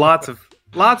I have lots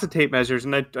of tape measures,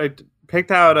 and I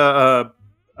picked out a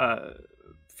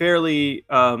fairly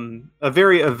a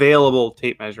very available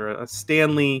tape measure, a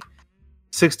Stanley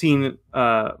 16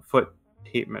 foot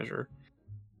tape measure.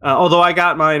 Although I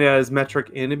got mine as metric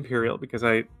and imperial because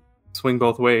I swing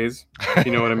both ways. If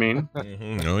you know what I mean?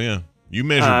 Oh yeah, you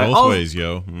measure both ways,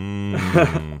 yo.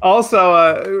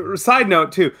 Also, side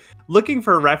note too. Looking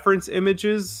for reference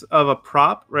images of a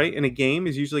prop, right, in a game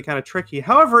is usually kind of tricky.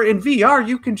 However, in VR,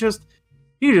 you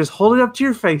just hold it up to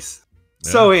your face.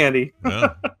 Yeah. So handy.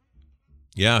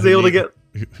 Yeah. It's able to get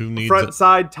who needs front,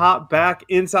 side, top, back,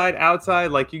 inside,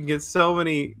 outside. Like you can get so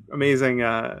many amazing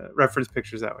reference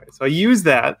pictures that way. So I used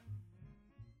that,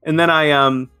 and then I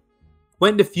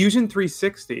went into Fusion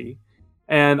 360,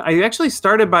 and I actually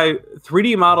started by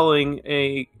 3D modeling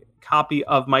a copy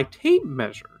of my tape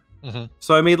measure.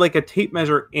 So I made like a tape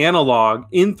measure analog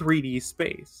in 3D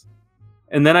space.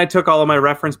 And then I took all of my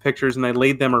reference pictures and I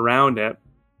laid them around it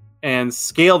and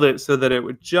scaled it so that it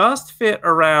would just fit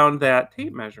around that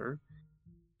tape measure.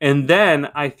 And then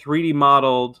I 3D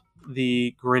modeled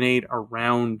the grenade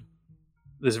around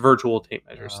this virtual tape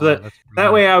measure. So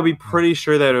that way I would be pretty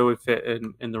sure that it would fit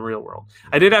in the real world.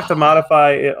 I did have to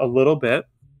modify it a little bit,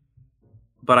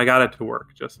 but I got it to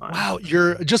work just fine. Wow,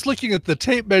 you're just looking at the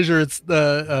tape measure. It's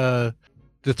the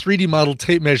 3D model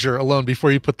tape measure alone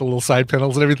before you put the little side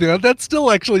panels and everything on. That's still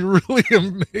actually really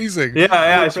amazing.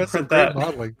 Yeah, I should print that.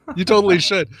 Modeling. You totally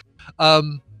should.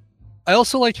 I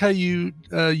also like how you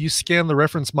scan the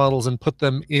reference models and put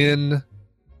them in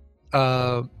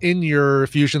your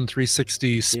Fusion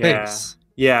 360 space.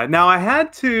 Yeah. Now I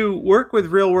had to work with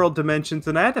real world dimensions,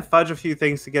 and I had to fudge a few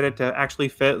things to get it to actually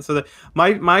fit. So that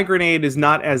my grenade is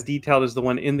not as detailed as the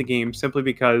one in the game, simply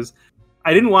because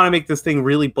I didn't want to make this thing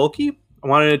really bulky. I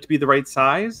wanted it to be the right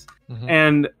size,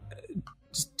 and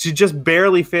to just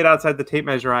barely fit outside the tape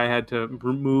measure, I had to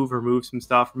remove some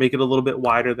stuff, make it a little bit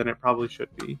wider than it probably should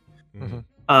be.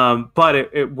 But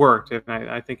it worked, and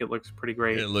I think it looks pretty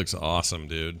great. It looks awesome,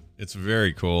 dude. It's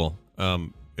very cool.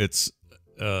 It's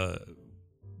the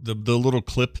little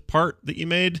clip part that you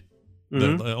made,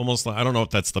 almost I don't know if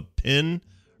that's the pin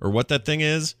or what that thing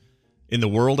is in the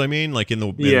world. I mean, like in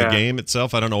the game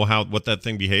itself, I don't know what that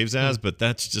thing behaves as, but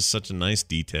that's just such a nice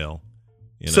detail.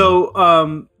 You know?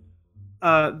 So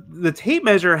the tape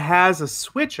measure has a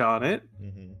switch on it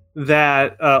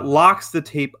that locks the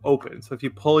tape open. So if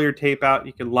you pull your tape out,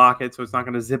 you can lock it so it's not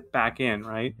going to zip back in,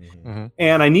 right?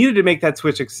 And I needed to make that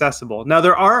switch accessible. Now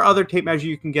there are other tape measures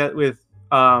you can get with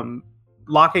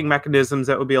locking mechanisms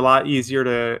that would be a lot easier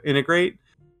to integrate,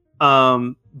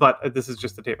 but this is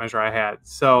just the tape measure I had.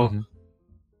 So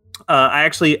I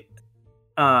actually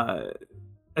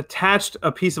attached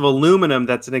a piece of aluminum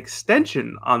that's an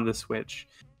extension on the switch,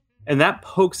 and that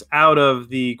pokes out of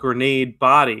the grenade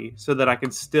body so that I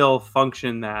can still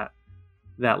function that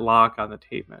lock on the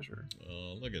tape measure.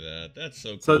 Oh, look at that. That's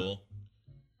so cool.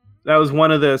 that was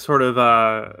one of the sort of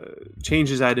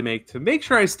changes I had to make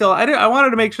sure I wanted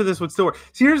to make sure this would still work.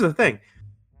 See, here's the thing.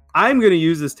 I'm going to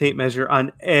use this tape measure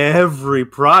on every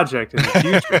project in the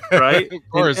future, right? Of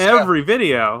course, in every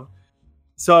video.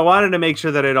 So I wanted to make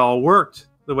sure that it all worked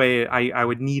the way I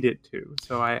would need it to.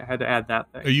 So I had to add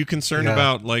that thing. Are you concerned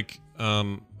about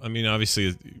I mean,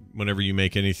 obviously, whenever you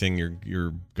make anything,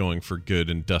 you're going for good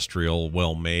industrial,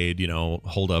 well-made,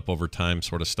 hold up over time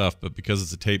sort of stuff. But because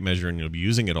it's a tape measure and you'll be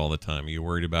using it all the time, are you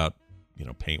worried about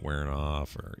paint wearing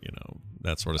off or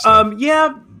that sort of stuff?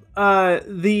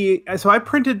 So I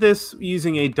printed this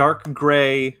using a dark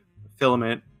gray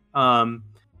filament, and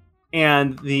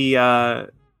the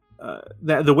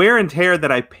wear and tear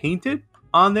that I painted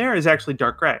on there is actually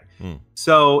dark gray.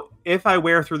 So if I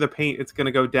wear through the paint, it's going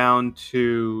to go down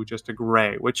to just a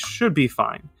gray, which should be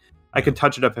fine. I could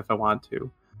touch it up if I want to.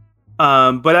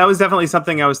 But that was definitely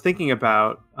something I was thinking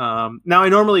about. Now I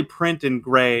normally print in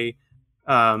gray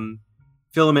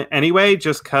filament anyway,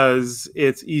 just because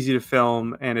it's easy to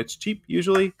film and it's cheap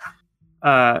usually.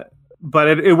 But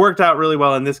it worked out really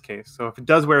well in this case. So if it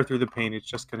does wear through the paint, it's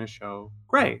just going to show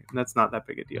gray, and that's not that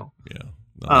big a deal. Yeah.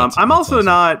 No, I'm also awesome.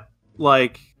 Not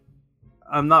like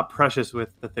I'm not precious with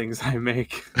the things I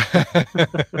make.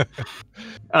 So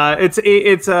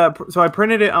I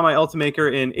printed it on my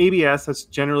Ultimaker in ABS. That's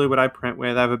generally what I print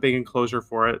with. I have a big enclosure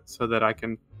for it so that I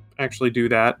can actually do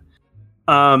that.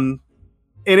 And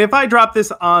if I drop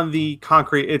this on the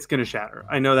concrete, it's going to shatter.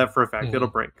 I know that for a fact. It'll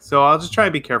break. So I'll just try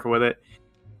and be careful with it.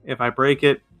 If I break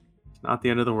it, it's not the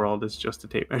end of the world. It's just a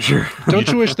tape measure.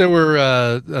 Don't you wish there were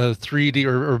 3D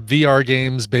or VR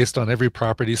games based on every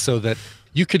property so that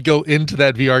you could go into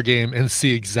that VR game and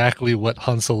see exactly what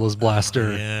Han Solo's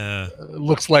blaster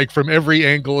looks like from every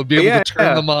angle and be able to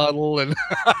turn the model? And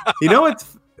you know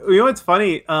what's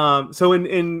funny? So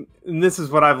in this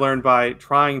is what I've learned by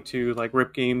trying to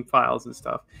rip game files and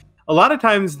stuff. A lot of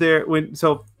times let's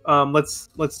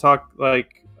talk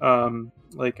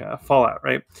Fallout,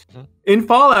 right? Mm-hmm. In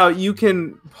Fallout, you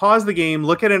can pause the game,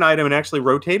 look at an item, and actually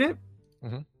rotate it.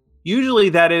 Mm-hmm. Usually,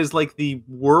 that is the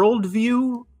world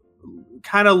view,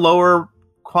 kind of lower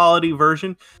quality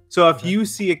version. So if you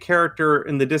see a character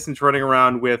in the distance running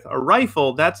around with a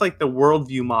rifle, that's the world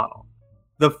view model.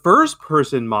 The first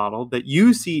person model that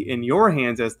you see in your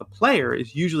hands as the player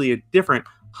is usually a different,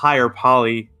 higher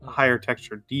poly, higher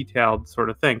texture, detailed sort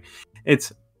of thing.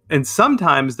 And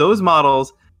sometimes those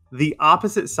models, the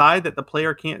opposite side that the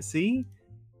player can't see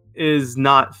is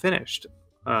not finished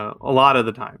a lot of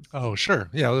the time. Oh, sure.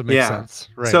 Yeah, that makes sense.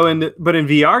 Right. So but in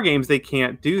VR games, they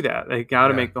can't do that. They got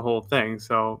to make the whole thing.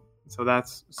 So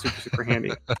that's super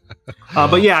handy.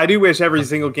 But yeah, I do wish every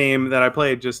single game that I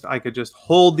played, I could just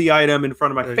hold the item in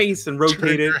front of my face and rotate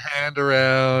Turn your hand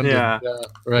around. Yeah.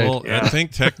 Right. Well, I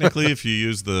think technically if you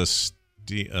use the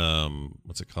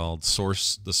what's it called? The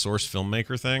source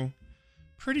filmmaker thing,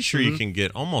 pretty sure you can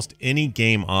get almost any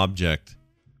game object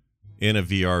in a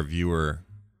VR viewer.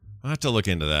 I'll have to look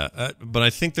into that. But I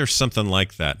think there's something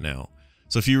like that now.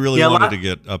 So if you really wanted to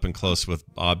get up and close with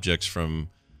objects from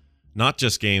not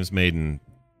just games made in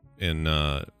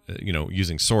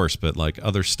using source, but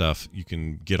other stuff, you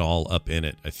can get all up in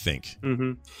it, I think.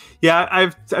 Mm-hmm. Yeah,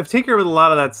 I've tinkered with a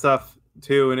lot of that stuff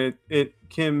too, and it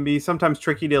can be sometimes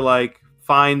tricky to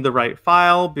find the right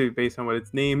file based on what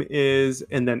its name is,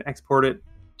 and then export it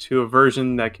to a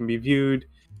version that can be viewed.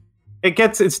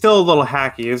 It's still a little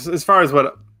hacky as far as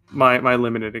what my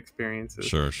limited experience is.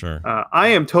 Sure. I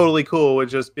am totally cool with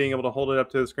just being able to hold it up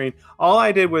to the screen. All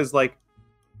I did was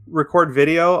record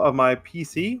video of my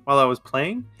PC while I was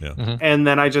playing, and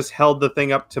then I just held the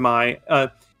thing up to my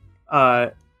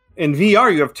in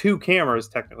VR you have two cameras,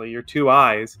 technically your two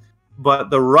eyes,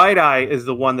 but the right eye is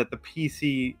the one that the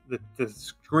PC the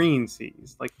screen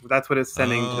sees. That's what it's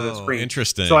sending to the screen.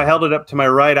 Interesting. So I held it up to my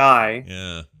right eye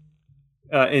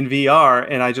in VR,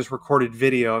 and I just recorded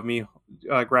video of me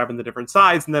grabbing the different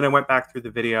sides, and then I went back through the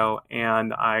video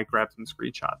and I grabbed some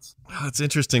screenshots. Oh, that's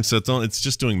interesting. So it's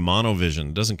just doing monovision.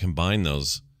 It doesn't combine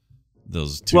those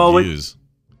two views.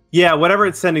 Whatever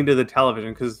it's sending to the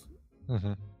television. Because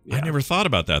I never thought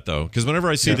about that though. Because whenever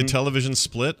I see the television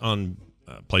split on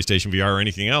PlayStation VR or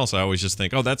anything else, I always just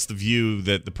think, oh, that's the view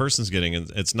that the person's getting,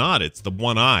 and it's not. It's the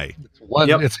one eye.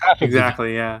 It's half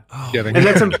exactly. Yeah, and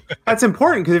that's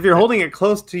important because if you're holding it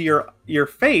close to your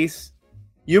face,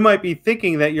 you might be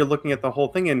thinking that you're looking at the whole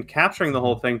thing and capturing the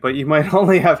whole thing, but you might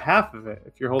only have half of it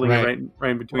if you're holding it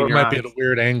right in between your eyes. It might be at a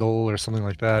weird angle or something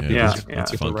like that. That's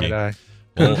funky. The right eye.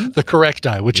 Well, the correct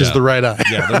eye, which is the right eye.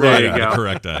 Yeah, the right eye, the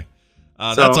correct eye.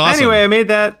 So that's awesome. Anyway, I made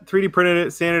that, 3D printed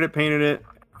it, sanded it, painted it,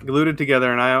 glued it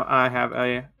together, and I have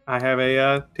I have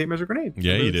a tape measure grenade.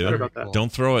 Yeah, I'm you do. about that.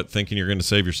 Don't throw it thinking you're going to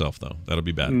save yourself, though. That'll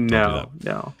be bad. Don't do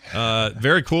No.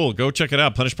 Very cool. Go check it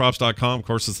out. punishprops.com. Of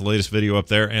course, it's the latest video up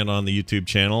there and on the YouTube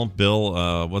channel.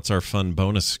 Bill, what's our fun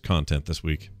bonus content this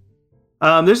week?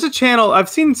 There's a channel. I've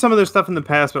seen some of their stuff in the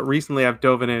past, but recently I've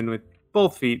dove in with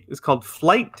both feet. It's called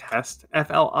Flight Test,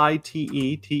 FLITETEST.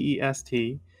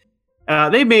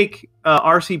 They make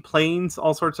RC planes,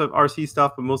 all sorts of RC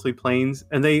stuff, but mostly planes.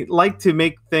 And they like to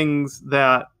make things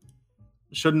that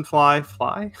shouldn't fly.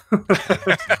 But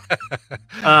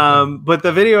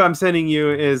the video I'm sending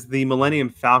you is the Millennium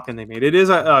Falcon they made. It is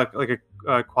like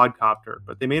a quadcopter,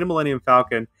 but they made a Millennium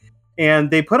Falcon.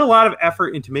 And they put a lot of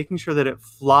effort into making sure that it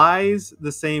flies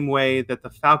the same way that the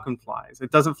Falcon flies. It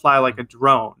doesn't fly like a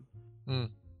drone.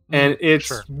 And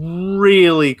it's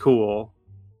really cool.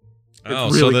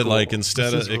 It's so that cool. Like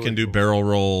instead of it can do barrel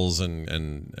rolls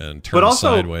and turn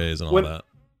also, sideways and all that.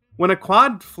 When a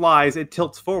quad flies, it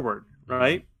tilts forward,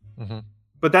 right? Mm-hmm.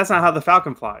 But that's not how the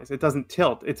Falcon flies. It doesn't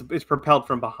tilt. It's propelled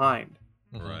from behind.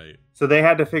 Right. So they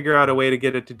had to figure out a way to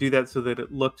get it to do that so that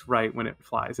it looked right when it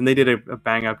flies, and they did a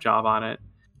bang up job on it.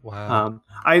 Wow.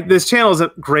 This channel is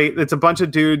great. It's a bunch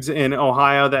of dudes in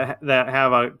Ohio that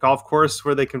have a golf course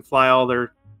where they can fly all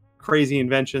their crazy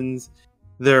inventions.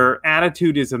 Their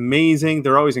attitude is amazing.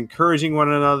 They're always encouraging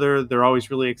one another. They're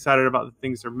always really excited about the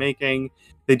things they're making.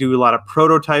 They do a lot of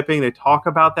prototyping. They talk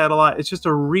about that a lot. It's just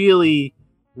a really,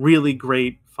 really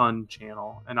great, fun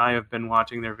channel, and I have been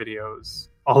watching their videos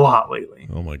a lot lately.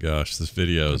 Oh my gosh, this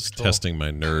video is testing my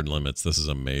nerd limits. This is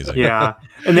amazing. Yeah,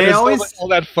 and they always all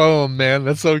that foam, man.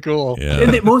 That's so cool. Yeah,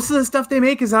 and most of the stuff they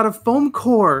make is out of foam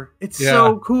core. It's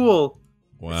so cool.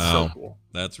 Wow, it's so cool.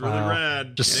 That's really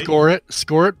rad. Just score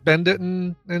it, bend it,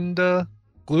 and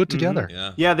glue it together.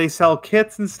 Yeah, they sell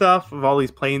kits and stuff of all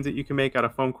these planes that you can make out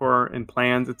of foam core and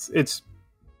plans. It's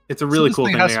a really cool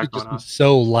thing. Has to be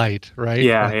so light, right?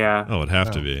 Yeah. Oh, it'd have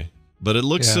to be. But it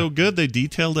looks so good. They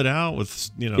detailed it out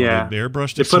with, they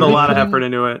airbrushed it. They put a lot of effort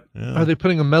into it. Yeah. Are they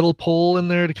putting a metal pole in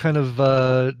there to kind of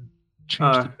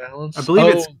change the balance? I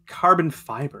believe it's carbon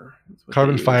fiber.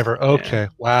 Carbon fiber. Okay. Yeah.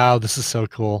 Wow, this is so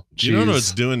cool. Jeez. You know what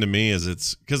it's doing to me is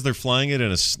it's because they're flying it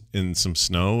in some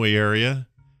snowy area.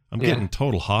 I'm getting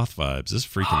total Hoth vibes. This is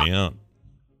freaking me out.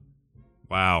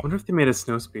 Wow. I wonder if they made a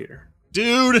snow speeder.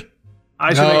 Dude!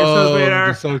 I should make a snow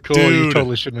speeder. So cool. Dude. You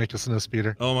totally should make a snow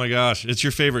speeder. Oh my gosh. It's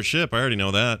your favorite ship. I already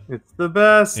know that. It's the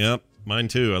best. Yep. Mine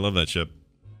too. I love that ship.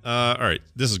 All right.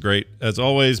 This is great. As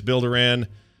always, Bill Duran,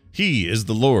 he is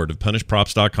the Lord of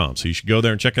PunishProps.com. So you should go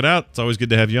there and check it out. It's always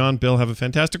good to have you on. Bill, have a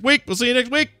fantastic week. We'll see you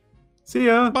next week. See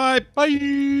ya. Bye. Bye.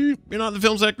 You're not in the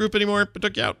Film Sack group anymore, but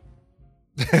took you out.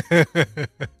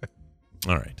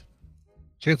 All right.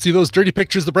 Can't see those dirty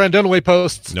pictures the Brian Dunaway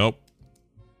posts. Nope.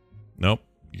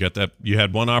 You got that. You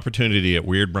had one opportunity at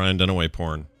weird Brian Dunaway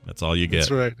porn. That's all you get.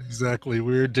 That's right. Exactly.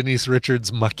 Weird Denise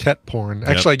Richards maquette porn.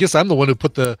 Actually, I guess I'm the one who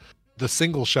put the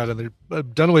single shot in there.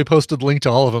 Dunaway posted the link to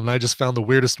all of them, and I just found the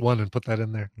weirdest one and put that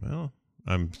in there. Well,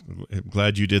 I'm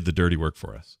glad you did the dirty work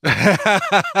for us.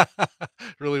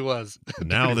 Really was.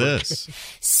 Now this.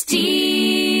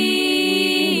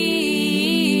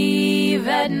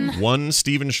 One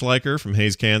Steven Schleicher from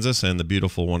Hayes, Kansas, and the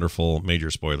beautiful, wonderful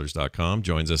MajorSpoilers.com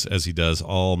joins us as he does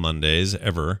all Mondays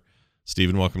ever.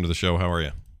 Steven, welcome to the show. How are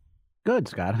you? Good,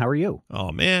 Scott. How are you?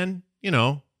 Oh, man.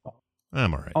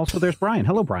 I'm all right. Also, there's Brian.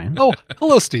 Hello, Brian. Oh,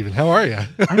 hello, Steven. How are you?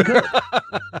 I'm good.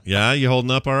 Yeah, you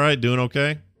holding up all right? Doing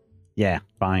okay? Yeah,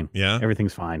 fine. Yeah?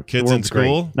 Everything's fine. Kids in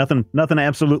school? Great. Nothing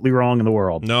absolutely wrong in the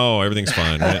world. No, everything's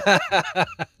fine, right?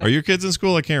 Are your kids in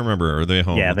school? I can't remember. Are they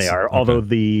home? Yeah, they are. Okay. Although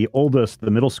the oldest,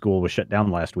 the middle school, was shut down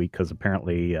last week because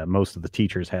apparently most of the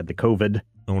teachers had the COVID.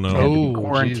 Oh, no. Had to be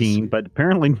quarantined. But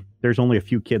apparently there's only a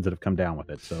few kids that have come down with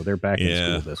it. So they're back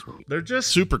in school this week. They're just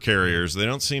super carriers. They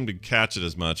don't seem to catch it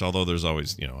as much, although there's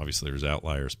always, obviously there's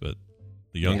outliers. But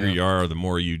the younger you are, the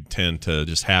more you tend to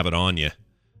just have it on you.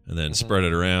 And then spread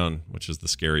it around, which is the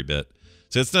scary bit.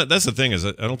 So that's the thing is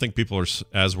I don't think people are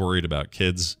as worried about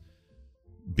kids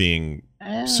being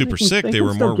super sick. They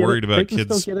were more worried about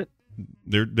kids.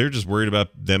 They're just worried about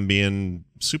them being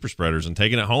super spreaders and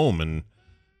taking it home and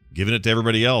giving it to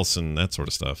everybody else and that sort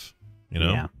of stuff.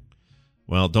 Yeah.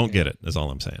 Well, don't get it is all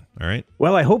I'm saying. All right.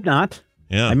 Well, I hope not.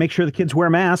 Yeah. I make sure the kids wear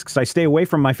masks. I stay away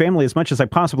from my family as much as I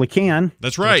possibly can.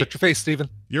 That's right. Touch your face, Steven.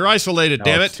 You're isolated,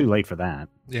 damn it. It's too late for that.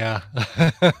 Yeah.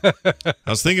 I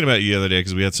was thinking about you the other day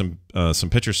because we had some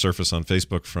pictures surface on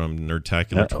Facebook from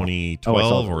Nerdtacular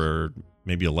 2012 or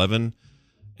maybe 11.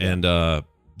 And,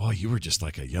 boy, you were just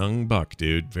like a young buck,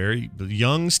 dude. Very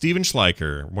young Steven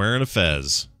Schleicher wearing a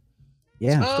fez.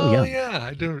 Yeah, still young. Yeah,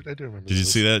 I do remember. Did you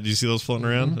see that? Did you see those floating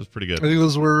around? That was pretty good. I think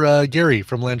those were Gary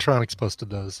from Lantronix posted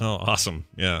those. Oh, awesome!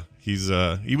 Yeah, he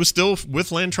was still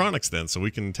with Lantronix then, so we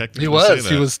can technically He was. say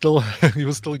that. He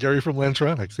was still Gary from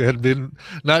Lantronix. He had been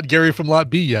not Gary from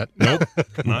Lot B yet. Nope,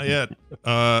 not yet.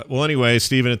 Well, anyway,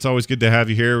 Steven, it's always good to have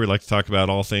you here. We like to talk about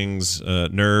all things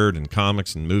nerd and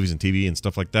comics and movies and TV and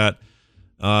stuff like that.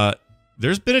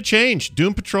 There's been a change.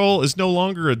 Doom Patrol is no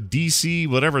longer a DC,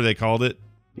 whatever they called it.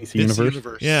 DC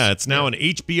Universe. Yeah, it's now an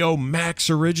HBO Max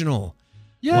original.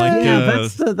 Yeah,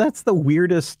 that's the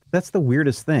weirdest. That's the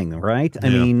weirdest thing, right? I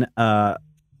mean, the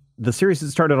series has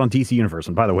started on DC Universe,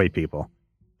 and by the way, people,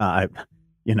 I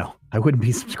wouldn't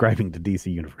be subscribing to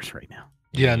DC Universe right now.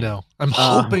 Yeah, no. I'm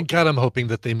hoping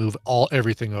that they move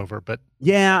everything over. But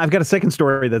yeah, I've got a second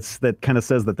story that kind of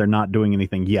says that they're not doing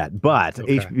anything yet. But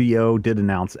HBO did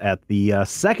announce at the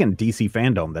second DC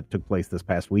fandom that took place this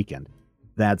past weekend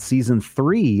that season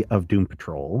 3 of Doom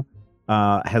Patrol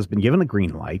has been given the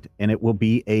green light, and it will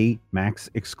be a Max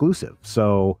exclusive.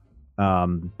 So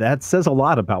that says a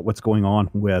lot about what's going on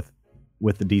with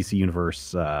the DC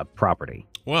Universe property.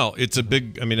 Well, it's a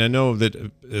big. I mean, I know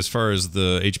that as far as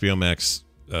the HBO Max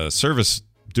service,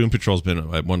 Doom Patrol's been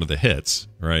one of the hits,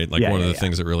 right? Like one of the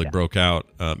things that really broke out,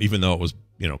 even though it was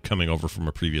coming over from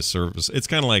a previous service. It's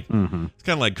kind of like it's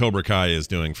kind of like Cobra Kai is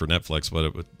doing for Netflix,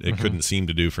 but it couldn't seem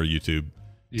to do for YouTube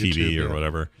TV or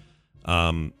whatever.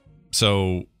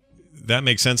 So that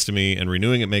makes sense to me, and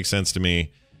renewing it makes sense to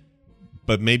me.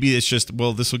 But maybe it's just,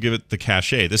 well, this will give it the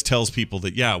cachet. This tells people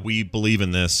that, we believe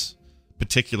in this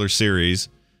particular series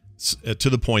to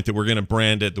the point that we're going to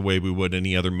brand it the way we would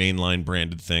any other mainline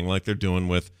branded thing, like they're doing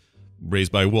with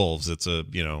Raised by Wolves. It's a,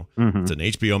 it's an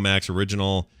HBO Max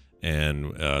original,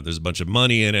 and there's a bunch of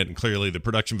money in it, and clearly the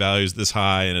production value is this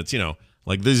high, and it's,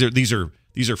 like these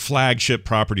are flagship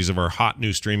properties of our hot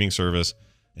new streaming service,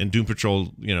 and Doom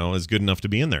Patrol, is good enough to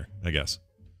be in there, I guess.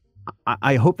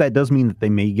 I hope that does mean that they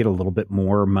may get a little bit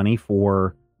more money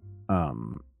for,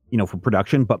 for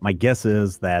production. But my guess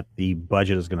is that the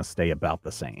budget is going to stay about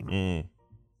the same.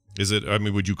 Is it? I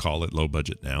mean, would you call it low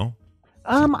budget now?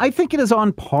 I think it is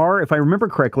on par. If I remember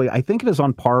correctly, I think it is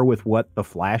on par with what The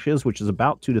Flash is, which is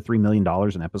about $2 to $3 million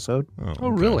an episode. Oh,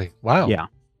 really? Wow. Yeah.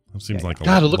 It seems like a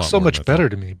God, lot, it looks so much better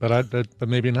to me, but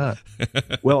maybe not.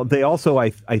 Well, they also, I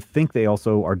think they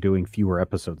also are doing fewer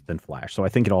episodes than Flash, so I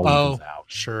think it all evens out.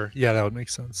 Sure, yeah, that would make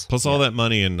sense. Plus, all that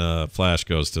money in Flash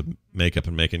goes to makeup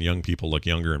and making young people look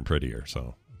younger and prettier.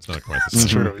 So it's not quite the same.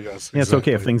 It's true. Yes, yeah, it's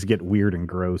okay if things get weird and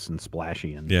gross and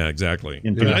splashy. And exactly.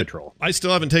 In Doom Patrol, I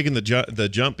still haven't taken the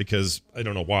jump because I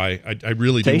don't know why. I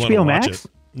really do want to HBO watch Max?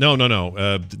 it. No.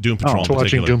 Doom Patrol. To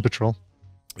watching Doom Patrol.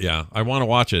 Yeah, I want to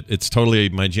watch it. It's totally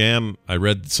my jam. I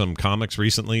read some comics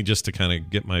recently just to kind of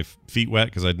get my feet wet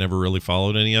because I'd never really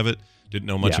followed any of it. Didn't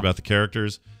know much about the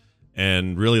characters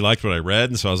and really liked what I read.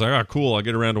 And so I was like, cool. I'll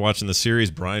get around to watching the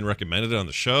series. Brian recommended it on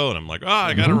the show. And I'm like,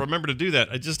 I got to remember to do that.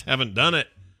 I just haven't done it.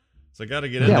 So I got to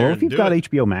get in there. Yeah, well, if you've got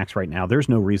HBO Max right now, there's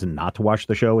no reason not to watch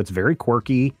the show. It's very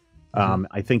quirky.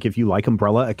 I think if you like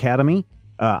Umbrella Academy,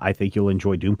 I think you'll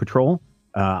enjoy Doom Patrol.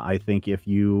 I think if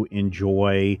you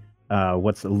enjoy...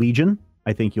 what's the Legion?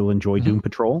 I think you'll enjoy Doom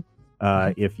Patrol.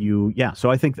 So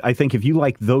I think if you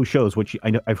like those shows, which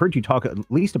I've heard you talk at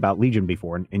least about Legion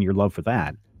before, and your love for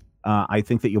that, I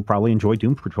think that you'll probably enjoy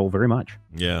Doom Patrol very much.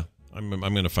 Yeah, I'm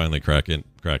going to finally crack it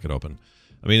open.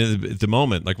 I mean, at the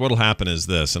moment, like what'll happen is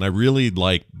this, and I really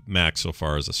like Max so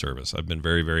far as a service. I've been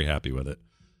very, very happy with it.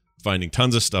 Finding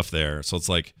tons of stuff there, so it's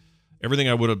like everything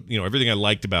I would have, everything I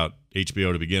liked about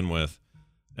HBO to begin with,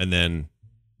 and then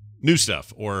new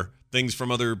stuff or things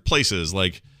from other places,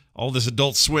 like all this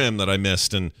Adult Swim that I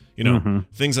missed, and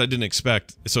things I didn't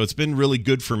expect. So it's been really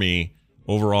good for me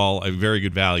overall. A very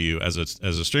good value as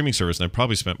a streaming service, and I've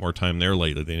probably spent more time there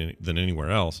lately than anywhere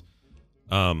else.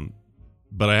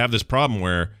 But I have this problem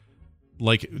where,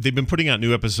 like, they've been putting out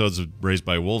new episodes of Raised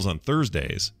by Wolves on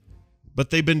Thursdays, but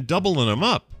they've been doubling them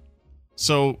up.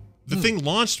 So the thing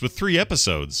launched with 3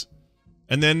 episodes,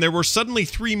 and then there were suddenly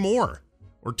 3 more.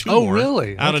 Or 2 more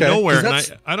really? Out of nowhere.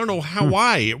 And I don't know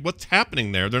why. What's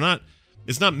happening there?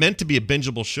 It's not meant to be a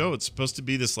bingeable show. It's supposed to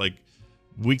be this like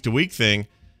week to week thing.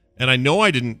 And I know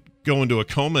I didn't go into a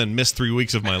coma and miss 3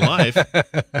 weeks of my life.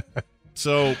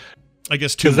 So I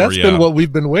guess 2 more. Because that's been what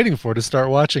we've been waiting for, to start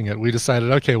watching it. We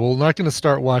decided, okay, well, we're not going to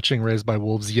start watching Raised by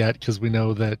Wolves yet because we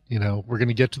know that, we're going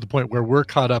to get to the point where we're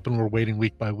caught up and we're waiting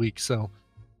week by week. So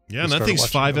yeah, and that thing's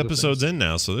 5 episodes in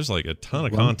now. So there's like a ton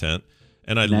of content.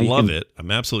 And I love it.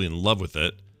 I'm absolutely in love with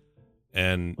it.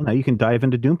 And now you can dive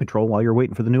into Doom Patrol while you're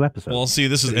waiting for the new episode. Well, see,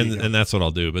 this is and that's what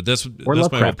I'll do. But that's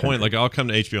my whole point. Like, I'll come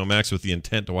to HBO Max with the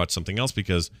intent to watch something else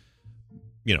because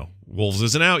Wolves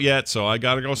isn't out yet, so I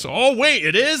gotta go. So, oh wait,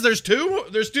 it is. There's two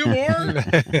more,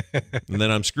 and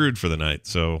then I'm screwed for the night.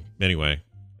 So anyway,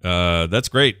 that's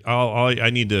great. I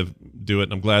need to do it,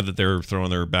 and I'm glad that they're throwing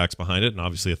their backs behind it, and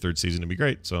obviously a third season to be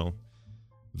great. So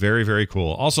very, very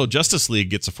cool. Also, Justice League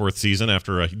gets a fourth season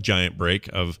after a giant break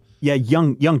of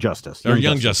Young Justice,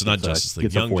 Young Justice, not Justice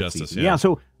League. Young Justice, yeah.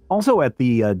 So also at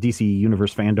the DC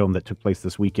Universe fandom that took place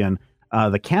this weekend,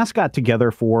 the cast got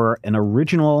together for an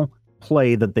original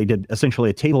play that they did essentially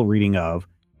a table reading of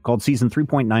called Season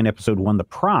 3.9, Episode 1, The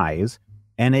Prize.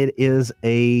 And it is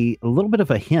a little bit of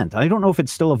a hint. I don't know if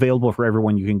it's still available for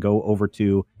everyone. You can go over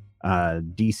to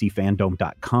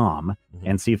dcfandom.com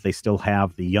and see if they still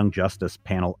have the Young Justice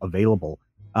panel available.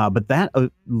 But that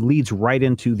leads right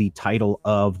into the title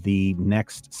of the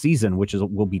next season, which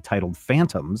will be titled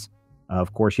Phantoms.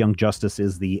 Of course, Young Justice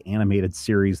is the animated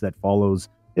series that follows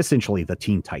essentially the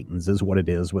Teen Titans, is what it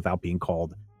is, without being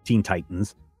called Teen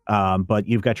Titans. But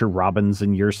you've got your Robins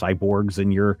and your Cyborgs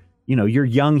and your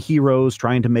young heroes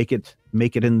trying to make it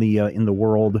in the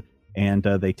world, and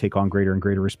they take on greater and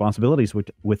greater responsibilities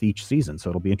with each season. So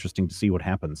it'll be interesting to see what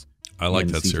happens. I like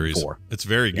that series. 4. It's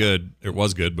very good. It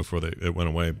was good before it went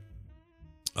away.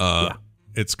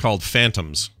 It's called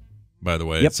Phantoms, by the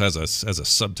way. It has a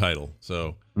subtitle.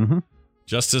 So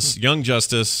Young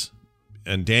Justice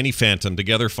and Danny Phantom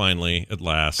together finally at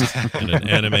last in an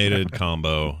animated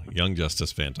combo. Young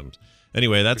Justice Phantoms.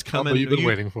 Anyway, that's coming. You've been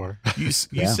waiting for. You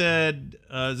said,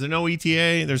 is there no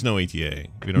ETA? There's no ETA.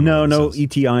 No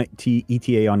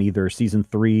ETA on either Season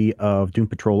 3 of Doom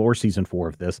Patrol or Season 4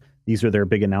 of this. These are their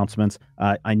big announcements.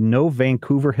 I know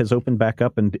Vancouver has opened back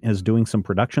up and is doing some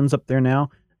productions up there now,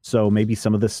 so maybe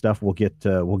some of this stuff will get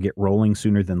rolling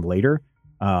sooner than later.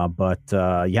 But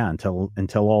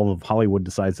until all of Hollywood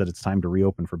decides that it's time to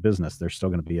reopen for business, there's still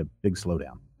going to be a big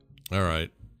slowdown. All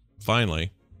right.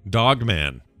 Finally,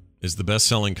 Dogman is the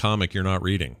best-selling comic you're not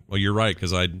reading. Well, you're right,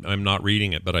 because I'm not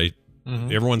reading it, but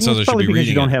everyone says I should be reading it.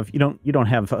 You don't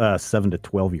have 7 to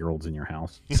 12-year-olds in your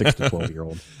house, 6 to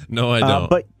 12-year-olds. No, I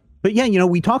don't. But yeah,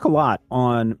 we talk a lot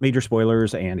on Major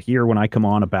Spoilers and here when I come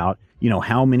on about,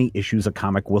 how many issues a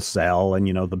comic will sell. And,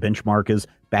 the benchmark is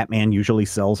Batman usually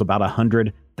sells about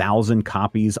 100,000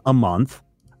 copies a month.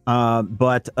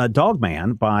 But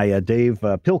Dogman by Dave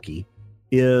Pilkey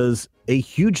is a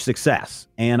huge success.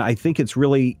 And I think it's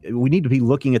really, we need to be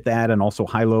looking at that, and also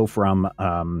Hilo from,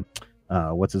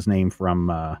 what's his name from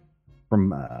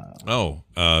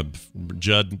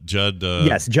Judd.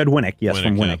 Yes, Judd Winnick. Yes,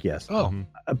 from Winnick. Yes. Oh.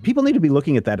 People need to be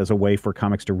looking at that as a way for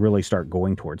comics to really start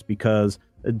going towards, because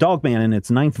Dogman in its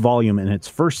 9th volume in its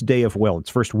first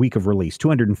week of release,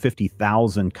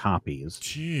 250,000 copies.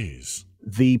 Jeez.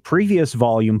 The previous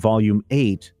volume, volume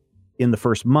 8, in the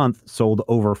first month sold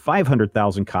over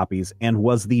 500,000 copies and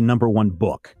was the number 1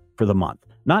 book for the month.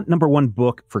 Not number 1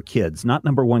 book for kids, not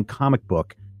number 1 comic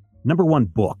book, number 1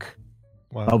 book.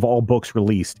 Wow. Of all books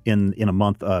released in a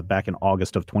month back in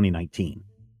August of 2019.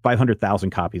 500,000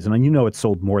 copies. And it's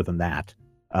sold more than that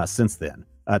since then.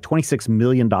 $26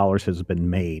 million has been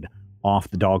made off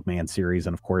the Dogman series.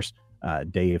 And of course,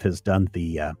 Dave has done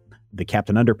the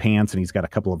Captain Underpants, and he's got a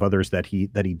couple of others that he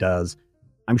does.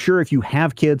 I'm sure if you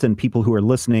have kids, and people who are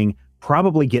listening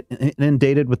probably get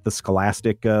inundated with the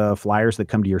Scholastic flyers that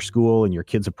come to your school, and your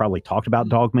kids have probably talked about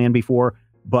Dogman before.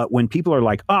 But when people are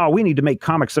like, oh, we need to make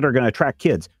comics that are going to attract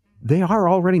kids, they are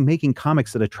already making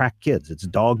comics that attract kids. It's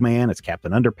Dogman, it's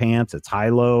Captain Underpants, it's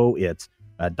Hilo, it's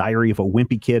Diary of a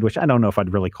Wimpy Kid, which I don't know if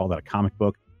I'd really call that a comic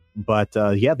book. But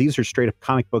these are straight up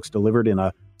comic books delivered in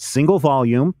a single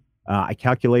volume. I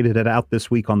calculated it out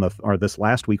this last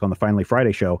week on the Finally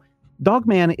Friday show.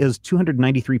 Dogman is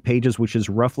 293 pages, which is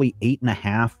roughly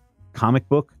 8.5 comic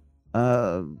book,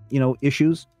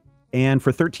 issues. And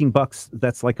for $13,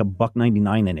 that's like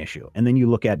 $1.99 an issue. And then you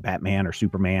look at Batman or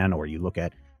Superman, or you look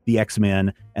at the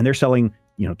X-Men, and they're selling,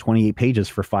 28 pages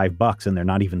for $5, and they're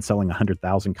not even selling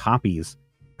 100,000 copies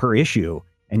per issue.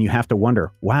 And you have to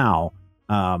wonder, wow,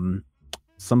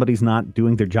 somebody's not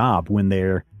doing their job when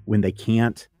they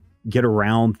can't get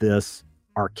around this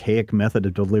archaic method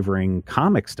of delivering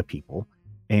comics to people.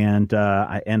 And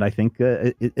I think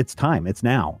it's time. It's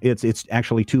now. It's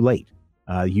actually too late.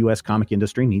 U.S. comic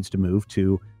industry needs to move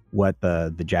to what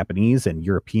the Japanese and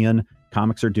European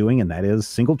comics are doing, and that is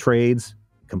single trades,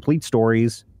 complete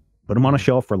stories, put them on a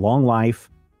shelf for long life,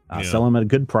 sell them at a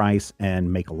good price,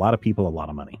 and make a lot of people a lot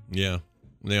of money. Yeah,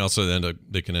 they also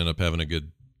they can end up having a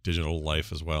good digital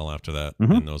life as well after that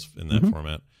in that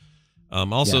format.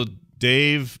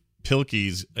 Dave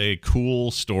Pilkey's a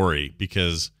cool story,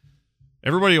 because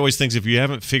everybody always thinks if you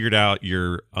haven't figured out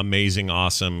your amazing,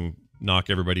 awesome,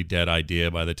 knock everybody dead idea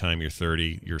by the time you're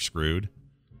 30, you're screwed.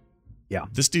 Yeah.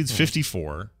 This dude's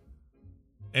 54.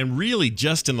 And really,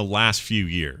 just in the last few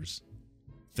years,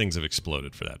 things have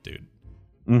exploded for that dude.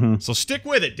 Mm-hmm. So stick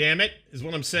with it, damn it, is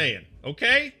what I'm saying.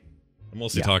 Okay? I'm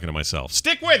mostly talking to myself.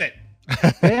 Stick with it.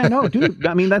 Yeah, no, dude.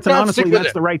 I mean, that's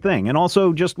the right thing. And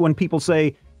also, just when people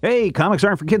say, "Hey, comics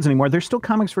aren't for kids anymore," there's still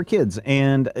comics for kids.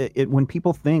 And when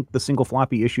people think the single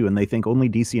floppy issue and they think only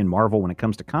DC and Marvel when it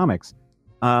comes to comics,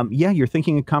 you're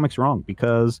thinking of comics wrong,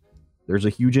 because there's a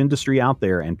huge industry out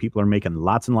there and people are making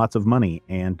lots and lots of money.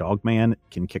 And Dogman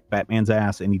can kick Batman's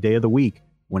ass any day of the week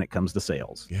when it comes to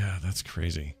sales. Yeah, that's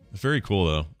crazy. Very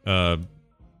cool though.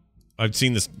 I've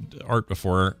seen this art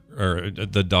before, or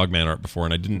the Dogman art before,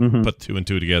 and I didn't put two and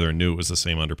two together and knew it was the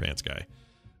same underpants guy.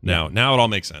 Now it all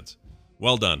makes sense.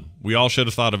 Well done. We all should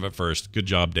have thought of it first. Good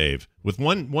job, Dave. With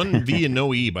one V and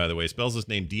no E, by the way, spells his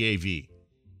name D-A-V.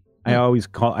 I always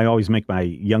make my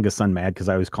youngest son mad because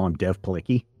I always call him Dev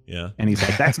Plicky. Yeah. And he's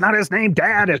like, "That's not his name,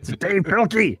 Dad. It's Dave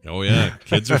Pilkey." Oh yeah,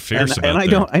 kids are fierce about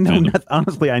that. And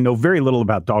honestly, I know very little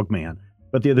about Dogman.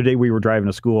 But the other day we were driving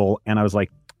to school and I was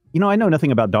like, I know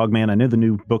nothing about Dogman. I know the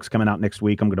new book's coming out next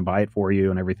week. I'm going to buy it for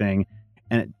you and everything.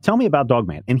 And tell me about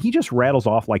Dogman. And he just rattles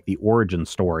off like the origin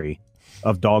story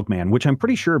of Dogman, which I'm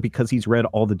pretty sure because he's read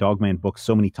all the Dogman books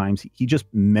so many times, he just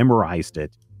memorized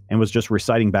it and was just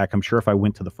reciting back. I'm sure if I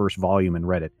went to the first volume and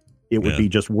read it, it would be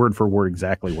just word for word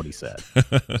exactly what he said.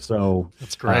 So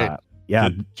that's great.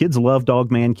 Kids love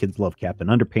Dogman. Kids love Captain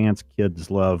Underpants. Kids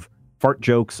love fart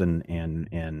jokes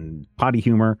and potty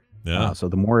humor. Yeah. So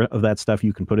the more of that stuff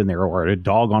you can put in there, or a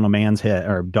dog on a man's head,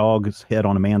 or a dog's head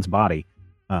on a man's body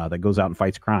that goes out and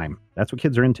fights crime. That's what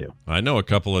kids are into. I know a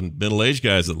couple of middle-aged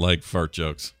guys that like fart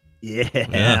jokes.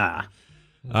 Yeah.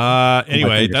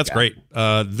 Anyway, that's great.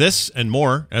 This and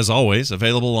more, as always,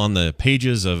 available on the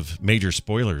pages of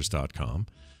majorspoilers.com.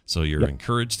 So you're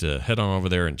encouraged to head on over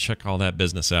there and check all that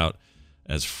business out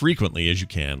as frequently as you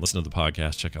can. Listen to the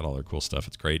podcast, check out all their cool stuff.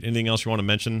 It's great. Anything else you want to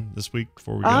mention this week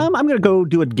before we go? I'm going to go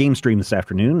do a game stream this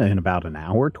afternoon in about an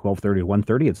hour, 12:30 to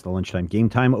 1:30. It's the lunchtime game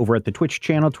time over at the Twitch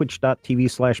channel,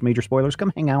 twitch.tv/majorspoilers.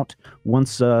 Come hang out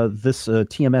once this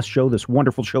TMS show, this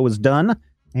wonderful show, is done,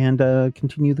 and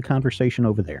continue the conversation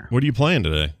over there. What are you playing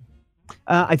today?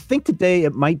 I think today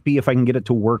it might be, if I can get it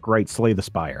to work right, Slay the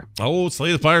Spire. Oh,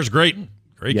 Slay the Spire is great.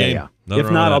 Great game. Yeah. If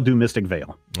not, I'll do Mystic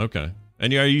Vale. Okay.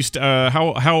 And are you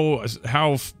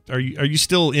are you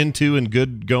still into and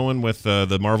good going with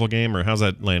the Marvel game, or how's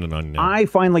that landing on you now? I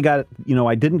finally got it.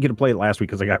 I didn't get to play it last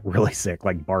week because I got really sick,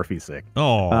 like barfy sick.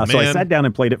 Oh, man. So I sat down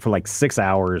and played it for like 6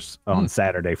 hours on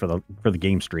Saturday for the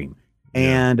game stream.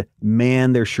 And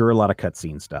man, there's sure a lot of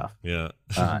cutscene stuff. Yeah.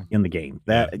 In the game.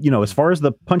 That as far as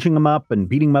the punching them up and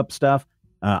beating them up stuff,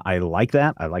 I like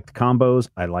that. I like the combos.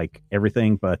 I like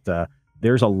everything, but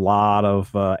there's a lot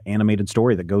of animated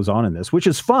story that goes on in this, which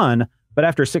is fun. But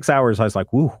after 6 hours, I was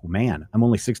like, "Ooh, man, I'm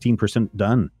only 16%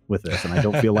 done with this, and I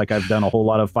don't feel like I've done a whole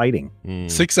lot of fighting."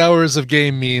 6 hours of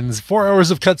game means 4 hours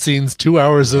of cutscenes, 2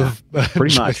 hours of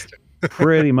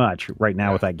pretty much right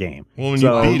now with that game. Well, when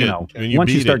you beat it,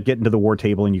 once you start getting to the war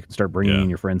table and you can start bringing in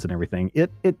your friends and everything,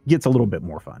 it gets a little bit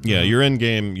more fun. Yeah, you're in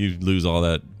game, you lose all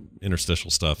that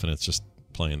interstitial stuff, and it's just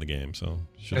playing the game. So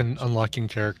unlocking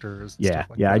characters. And stuff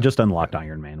like that. I just unlocked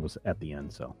Iron Man was at the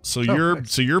end. So your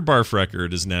barf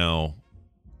record is now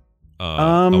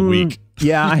a week.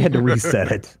 Yeah, I had to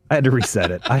reset it.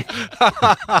 I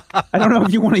don't know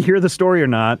if you want to hear the story or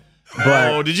not.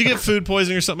 But did you get food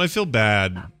poisoning or something? I feel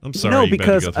bad. I'm sorry. No,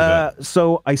 because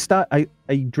so I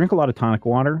drink a lot of tonic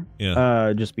water.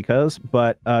 Yeah. Just because.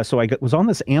 But so I was on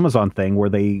this Amazon thing where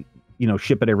they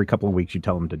ship it every couple of weeks. You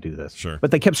tell them to do this. Sure.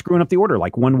 But they kept screwing up the order.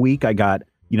 Like 1 week I got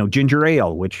ginger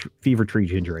ale, which Fever Tree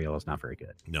ginger ale is not very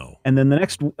good. No. And then the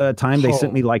next time they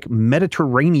sent me like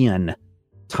Mediterranean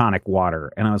tonic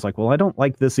water, and I was like, well, I don't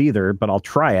like this either, but I'll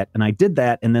try it. And I did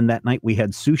that, and then that night we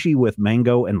had sushi with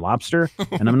mango and lobster,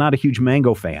 and I'm not a huge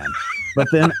mango fan. But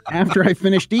then after I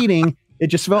finished eating, it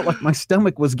just felt like my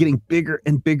stomach was getting bigger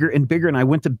and bigger and bigger, and I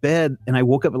went to bed, and I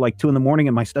woke up at like 2 a.m,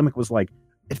 and my stomach was like,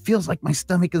 it feels like my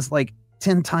stomach is like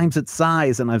 10 times its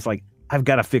size, and I was like, I've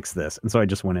got to fix this. And so I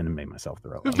just went in and made myself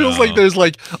throw up. It feels like there's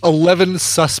like 11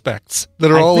 suspects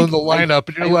that are all in the lineup.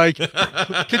 And you're like,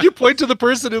 can you point to the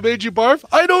person who made you barf?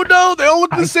 I don't know. They all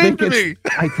look the same to me.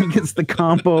 I think it's the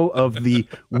combo of the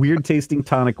weird tasting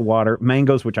tonic water,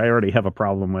 mangoes, which I already have a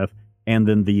problem with, and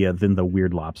then the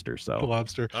weird lobster. So the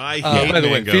lobster. I hate by the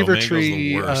way, mango. Fever Mango's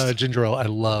Tree the worst. ginger ale I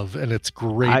love, and it's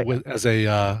great as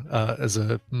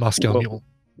a Moscow Mule.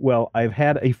 Well, I've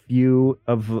had a few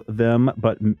of them,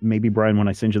 but maybe, Brian, when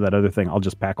I send you that other thing, I'll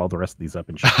just pack all the rest of these up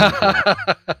and ship them.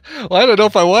 Well, I don't know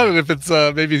if I want it if it's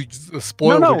maybe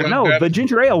spoiled. No. The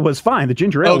ginger ale was fine. The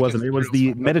ginger ale wasn't. It was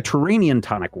the Mediterranean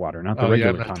tonic water, not the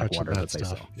regular tonic water that they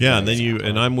sell. Yeah, and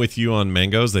then I'm with you on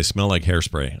mangoes. They smell like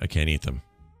hairspray. I can't eat them.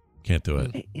 Can't do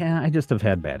it. Yeah, I just have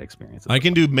had bad experiences. I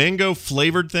can do mango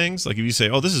flavored things. Like if you say,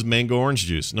 "Oh, this is mango orange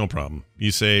juice," no problem.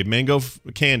 You say mango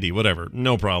candy, whatever,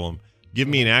 no problem. Give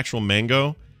me an actual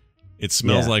mango. It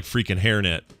smells like freaking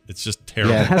hairnet. It's just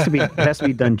terrible. Yeah, it has to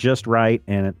be done just right.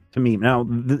 And to me, now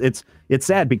it's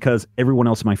sad because everyone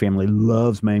else in my family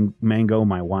loves mango.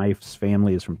 My wife's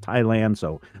family is from Thailand,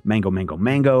 so mango.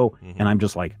 Mm-hmm. And I'm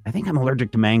just like, I think I'm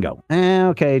allergic to mango.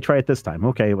 Okay, try it this time.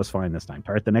 Okay, it was fine this time.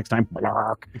 Try it the next time.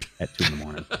 Blark, at 2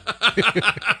 a.m.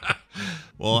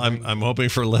 Well, I'm hoping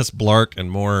for less blark and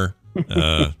more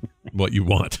what you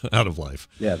want out of life.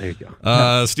 Yeah, there you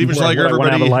go. Steven Schleicher, everybody.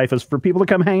 What out of life is for people to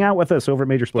come hang out with us over at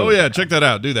Major Spoilers. Oh yeah, check that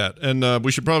out. Do that, and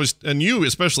we should probably, and you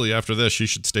especially after this, you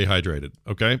should stay hydrated.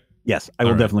 Okay. Yes, I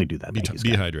will definitely do that. Be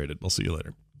hydrated. We'll see you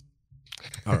later.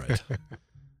 All right,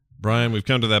 Brian. We've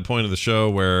come to that point of the show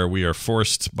where we are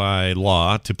forced by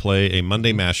law to play a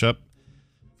Monday mashup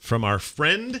from our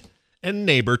friend and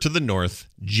neighbor to the north,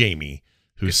 Jamie.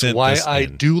 Who sent why this I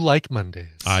in. do like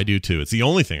Mondays. I do too. It's the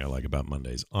only thing I like about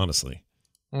Mondays, honestly.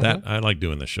 Mm-hmm. That I like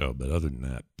doing the show, but other than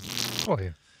that, oh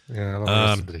yeah, the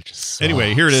rest of it just sucks.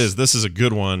 Anyway, here it is. This is a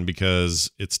good one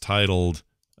because it's titled,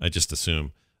 I just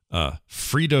assume,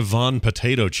 Frida von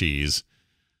Potato Cheese.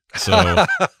 So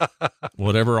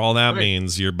whatever all that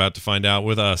means, you're about to find out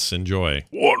with us. Enjoy.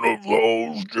 One of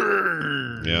those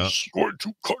days. Yeah. Going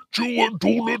to cut you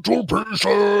into little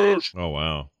pieces. Oh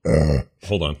wow.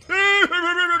 Hold on.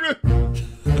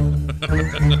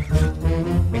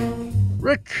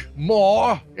 Rick,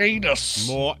 more anus.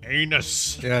 More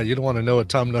anus. Yeah, you don't want to know what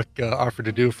Tom Nook offered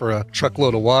to do for a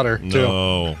truckload of water, too.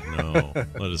 No.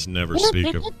 Let us never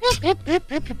speak of.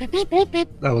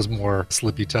 That was more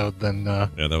Slippy Toad than yeah,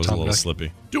 that was Tom a little Nook.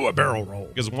 slippy. Do a barrel roll.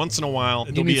 Because once in a while,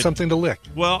 You need something to lick.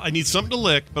 Well, I need something to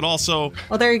lick, but also...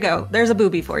 Well, there you go. There's a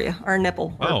booby for you, or a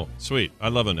nipple. Oh, sweet. I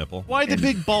love a nipple. Why the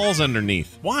big balls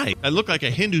underneath? Why? I look like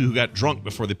a Hindu who got drunk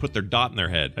before they put their dot in their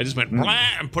head. I just went blah,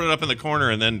 and put it up in the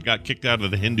corner and then got kicked out of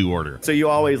the Hindu order. So you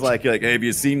always like, you're like, hey, have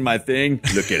you seen my thing?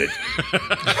 Look at it.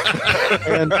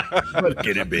 And look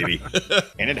at it, baby.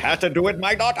 And it has to do with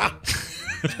my daughter.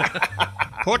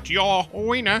 Put your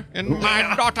wiener in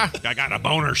my daughter. I got a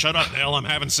boner. Shut up, Dale. I'm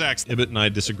having sex. Ibbot and I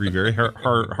disagree very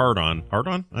hard on. Hard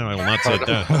on? I will not say it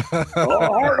down.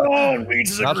 Hard on, we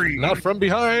disagree. Not from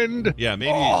behind. Yeah,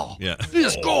 maybe. Yeah.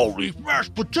 These gold leaf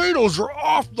mashed potatoes are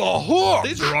off the hook.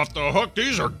 These are off the hook.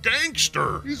 These are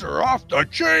gangster. These are off the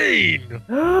chain.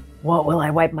 What will I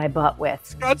wipe my butt with?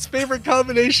 Scott's favorite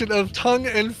combination of tongue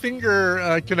and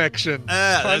finger connection.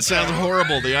 That sounds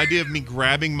horrible. The idea of me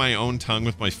grabbing my own tongue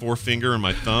with my forefinger and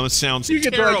my thumb sounds I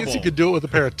terrible. guess you could do it with a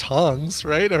pair of tongues,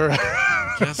 right? Or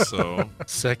guess so.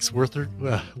 Sex worther.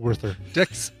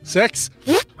 Sex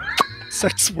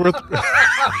worth.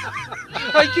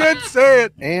 I can't say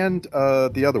it. And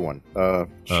the other one.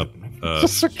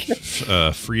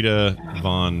 Frida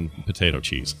von Potato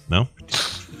Cheese. No?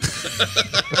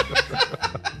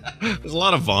 There's a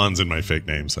lot of Vons in my fake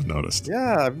names, I've noticed.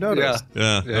 Yeah, I've noticed.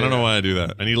 Yeah, I don't know why I do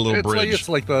that. I need a little bridge. It's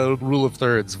like the rule of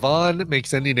thirds. Von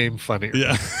makes any name funnier.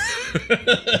 Yeah.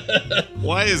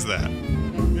 Why is that?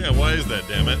 Yeah, why is that,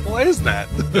 damn it? Why is that?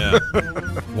 Yeah.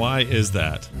 Why is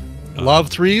that? Law of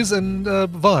threes and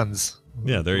Vons.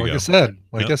 Yeah, there you go. I said,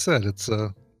 I said, it's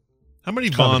how many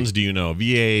Vons do you know?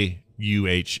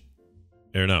 V-A-U-H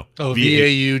or no? Oh,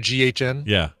 V-A-U-G-H-N?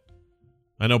 Yeah.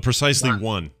 I know precisely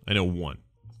one. I know one.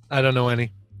 I don't know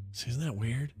any. See, isn't that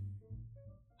weird?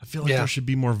 I feel like there should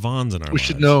be more Vons in our lives.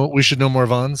 We should know more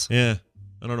Vons. Yeah.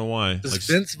 I don't know why. Does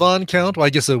Vince Vaughn count? Well, I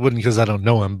guess it wouldn't because I don't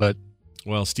know him, but...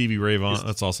 Well, Stevie Ray Vaughan,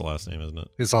 that's also a last name, isn't it?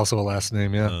 It's also a last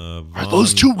name, yeah. Are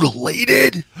those two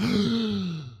related?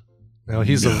 No,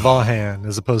 he's a Vaughan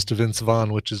as opposed to Vince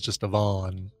Vaughn, which is just a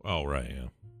Vaughn. Oh, right, yeah.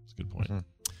 That's a good point.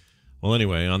 Well,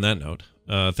 anyway, on that note,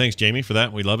 thanks, Jamie, for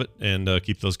that. We love it, and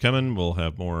keep those coming. We'll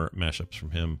have more mashups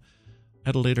from him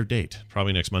at a later date,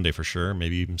 probably next Monday for sure,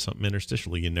 maybe even something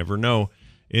interstitially. You never know.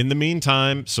 In the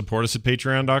meantime, support us at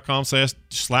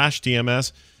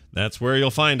patreon.com/TMS. That's where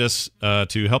you'll find us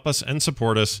to help us and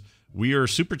support us. We are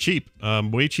super cheap,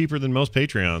 way cheaper than most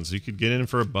Patreons. You could get in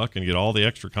for $1 and get all the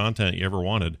extra content you ever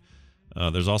wanted.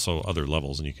 There's also other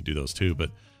levels, and you can do those too. But,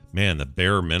 man, the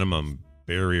bare minimum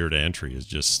barrier to entry is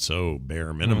just so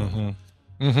bare minimum.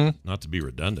 Not to be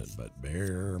redundant, but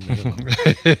bare minimum.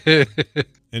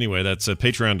 Anyway, that's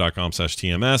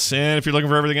patreon.com/TMS. And if you're looking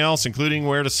for everything else, including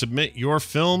where to submit your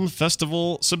film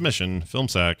festival submission,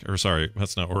 that's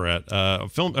not where we're at.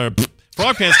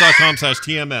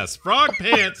 Frogpants.com/TMS.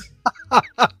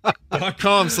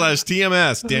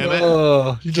 Frogpants.com/TMS. Damn it.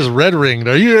 Oh, you just red ringed.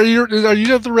 Are you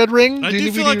at the red ring? I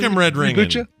do feel like I'm red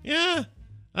ringing. Yeah.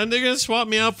 And they're going to swap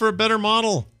me out for a better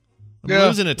model. I'm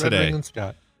losing it today. Red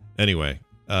Scott. Anyway,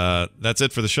 that's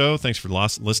it for the show. Thanks for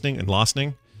listening and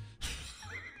listening.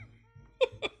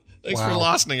 Thanks for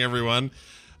listening, everyone.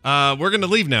 We're going to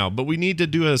leave now, but we need to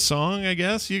do a song, I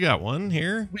guess. You got one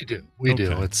here? We do.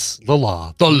 It's The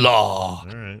Law. The Law.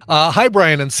 All right. Hi,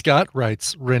 Brian and Scott,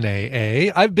 writes Renee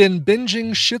A. I've been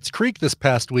binging Schitt's Creek this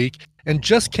past week and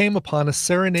just came upon a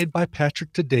serenade by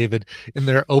Patrick to David in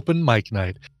their open mic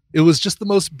night. It was just the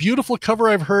most beautiful cover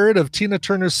I've heard of Tina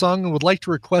Turner's song and would like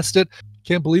to request it.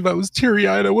 Can't believe I was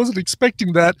teary-eyed. I wasn't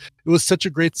expecting that. It was such a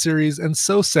great series and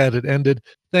so sad it ended.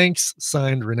 Thanks,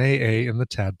 signed Renee A. in the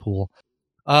Tadpool.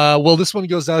 Well, this one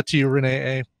goes out to you,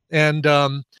 Renee A. And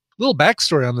little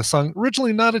backstory on the song.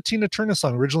 Originally not a Tina Turner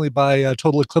song. Originally by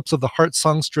Total Eclipse of the Heart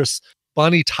songstress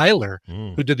Bonnie Tyler,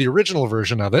 who did the original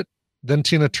version of it. Then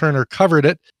Tina Turner covered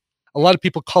it. A lot of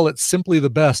people call it Simply the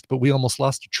Best, but we almost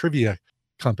lost a trivia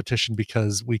competition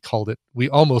because we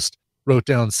almost wrote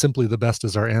down Simply the Best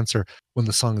as our answer when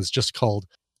the song is just called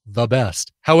The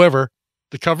Best. However,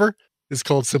 the cover is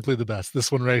called Simply the Best.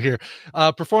 This one right here.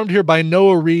 Performed here by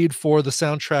Noah Reid for the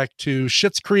soundtrack to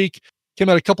Schitt's Creek. Came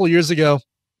out a couple of years ago.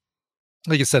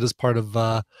 Like I said, as part of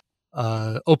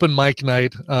open mic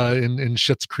night in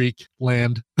Schitt's Creek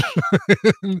land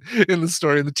in the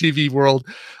story, in the TV world.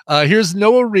 Here's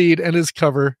Noah Reid and his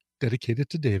cover dedicated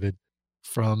to David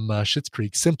from Schitt's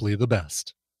Creek, Simply the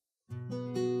Best.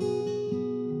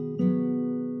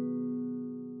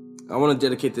 I want to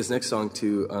dedicate this next song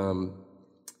to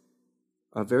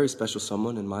a very special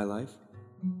someone in my life,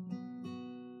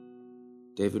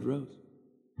 David Rose.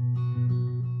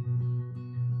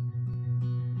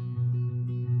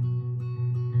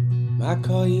 I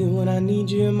call you when I need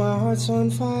you and my heart's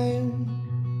on fire.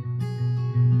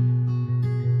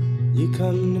 You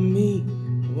come to me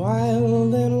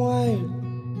wild and wired.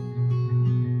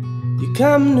 You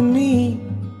come to me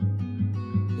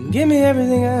and give me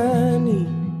everything I need.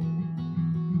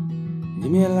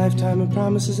 Give me a lifetime of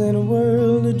promises and a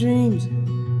world of dreams.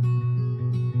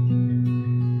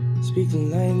 Speak the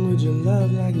language of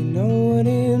love like you know what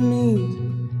it means.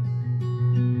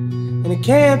 And it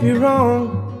can't be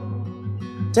wrong.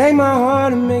 Take my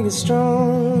heart and make it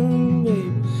strong,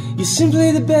 babe. You're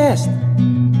simply the best.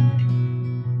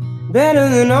 Better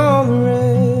than all the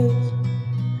rest.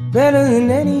 Better than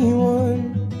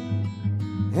anyone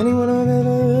I've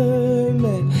ever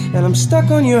met. And I'm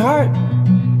stuck on your heart.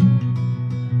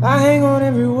 I hang on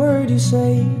every word you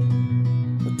say.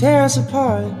 Will tear us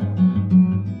apart.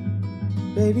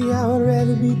 Baby, I would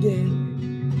rather be dead.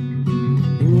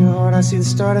 In your heart I see the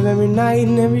start of every night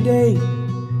and every day.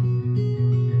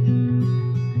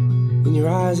 In your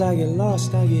eyes I get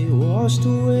lost, I get washed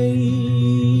away.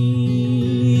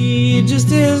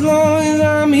 Just as long as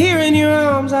I'm here in your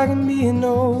arms, I can be in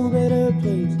no better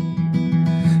place.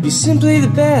 You're simply the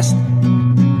best.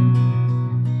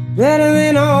 Better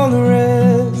than all the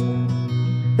rest.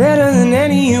 Better than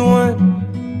anyone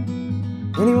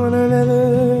I've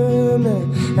ever met.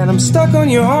 And I'm stuck on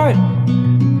your heart.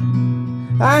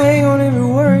 I hang on every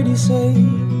word you say.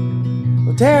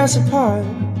 Will tear us apart.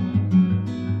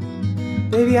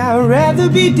 Baby, I'd rather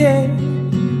be dead.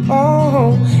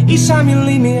 Oh, each time you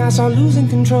leave me I start losing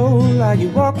control. Like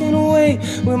you're walking away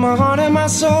with my heart and my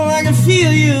soul. I can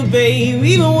feel you, babe,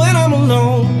 even when I'm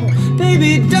alone.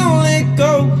 Baby, don't let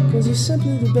go, 'cause you're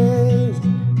simply the best.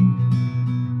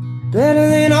 Better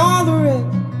than all the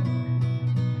rest.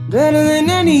 Better than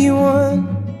anyone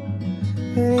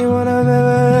I've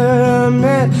ever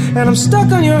met. And I'm stuck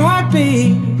on your heart,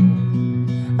 babe.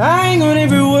 I hang on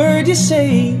every word you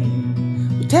say.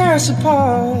 Tear us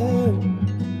apart.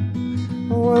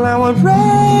 Well, I would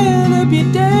rather be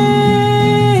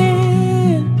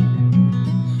dead.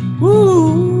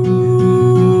 Ooh.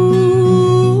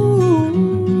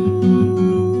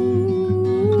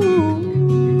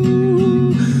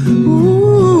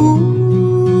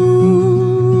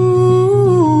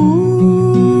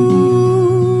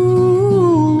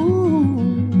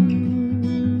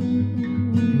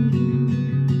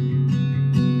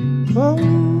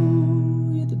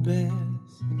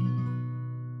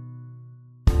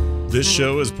 This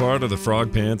show is part of the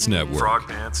Frog Pants Network. Frog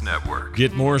Pants Network.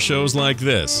 Get more shows like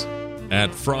this at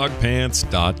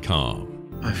frogpants.com.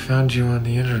 I found you on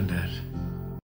the internet.